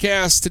the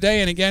broadcast today,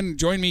 and again,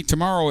 join me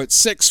tomorrow at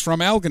 6 from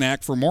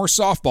Algonac for more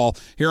softball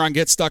here on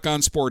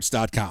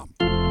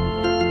GetStuckOnSports.com.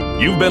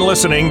 You've been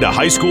listening to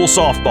High School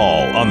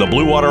Softball on the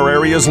Blue Water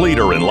Area's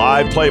leader in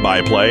live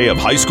play-by-play of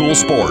high school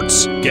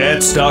sports.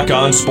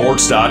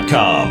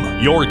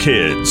 GetStuckOnSports.com. Your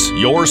kids,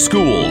 your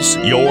schools,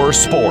 your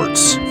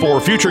sports.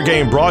 For future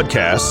game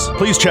broadcasts,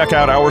 please check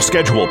out our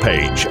schedule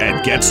page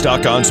at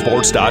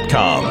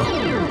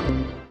GetStuckOnSports.com.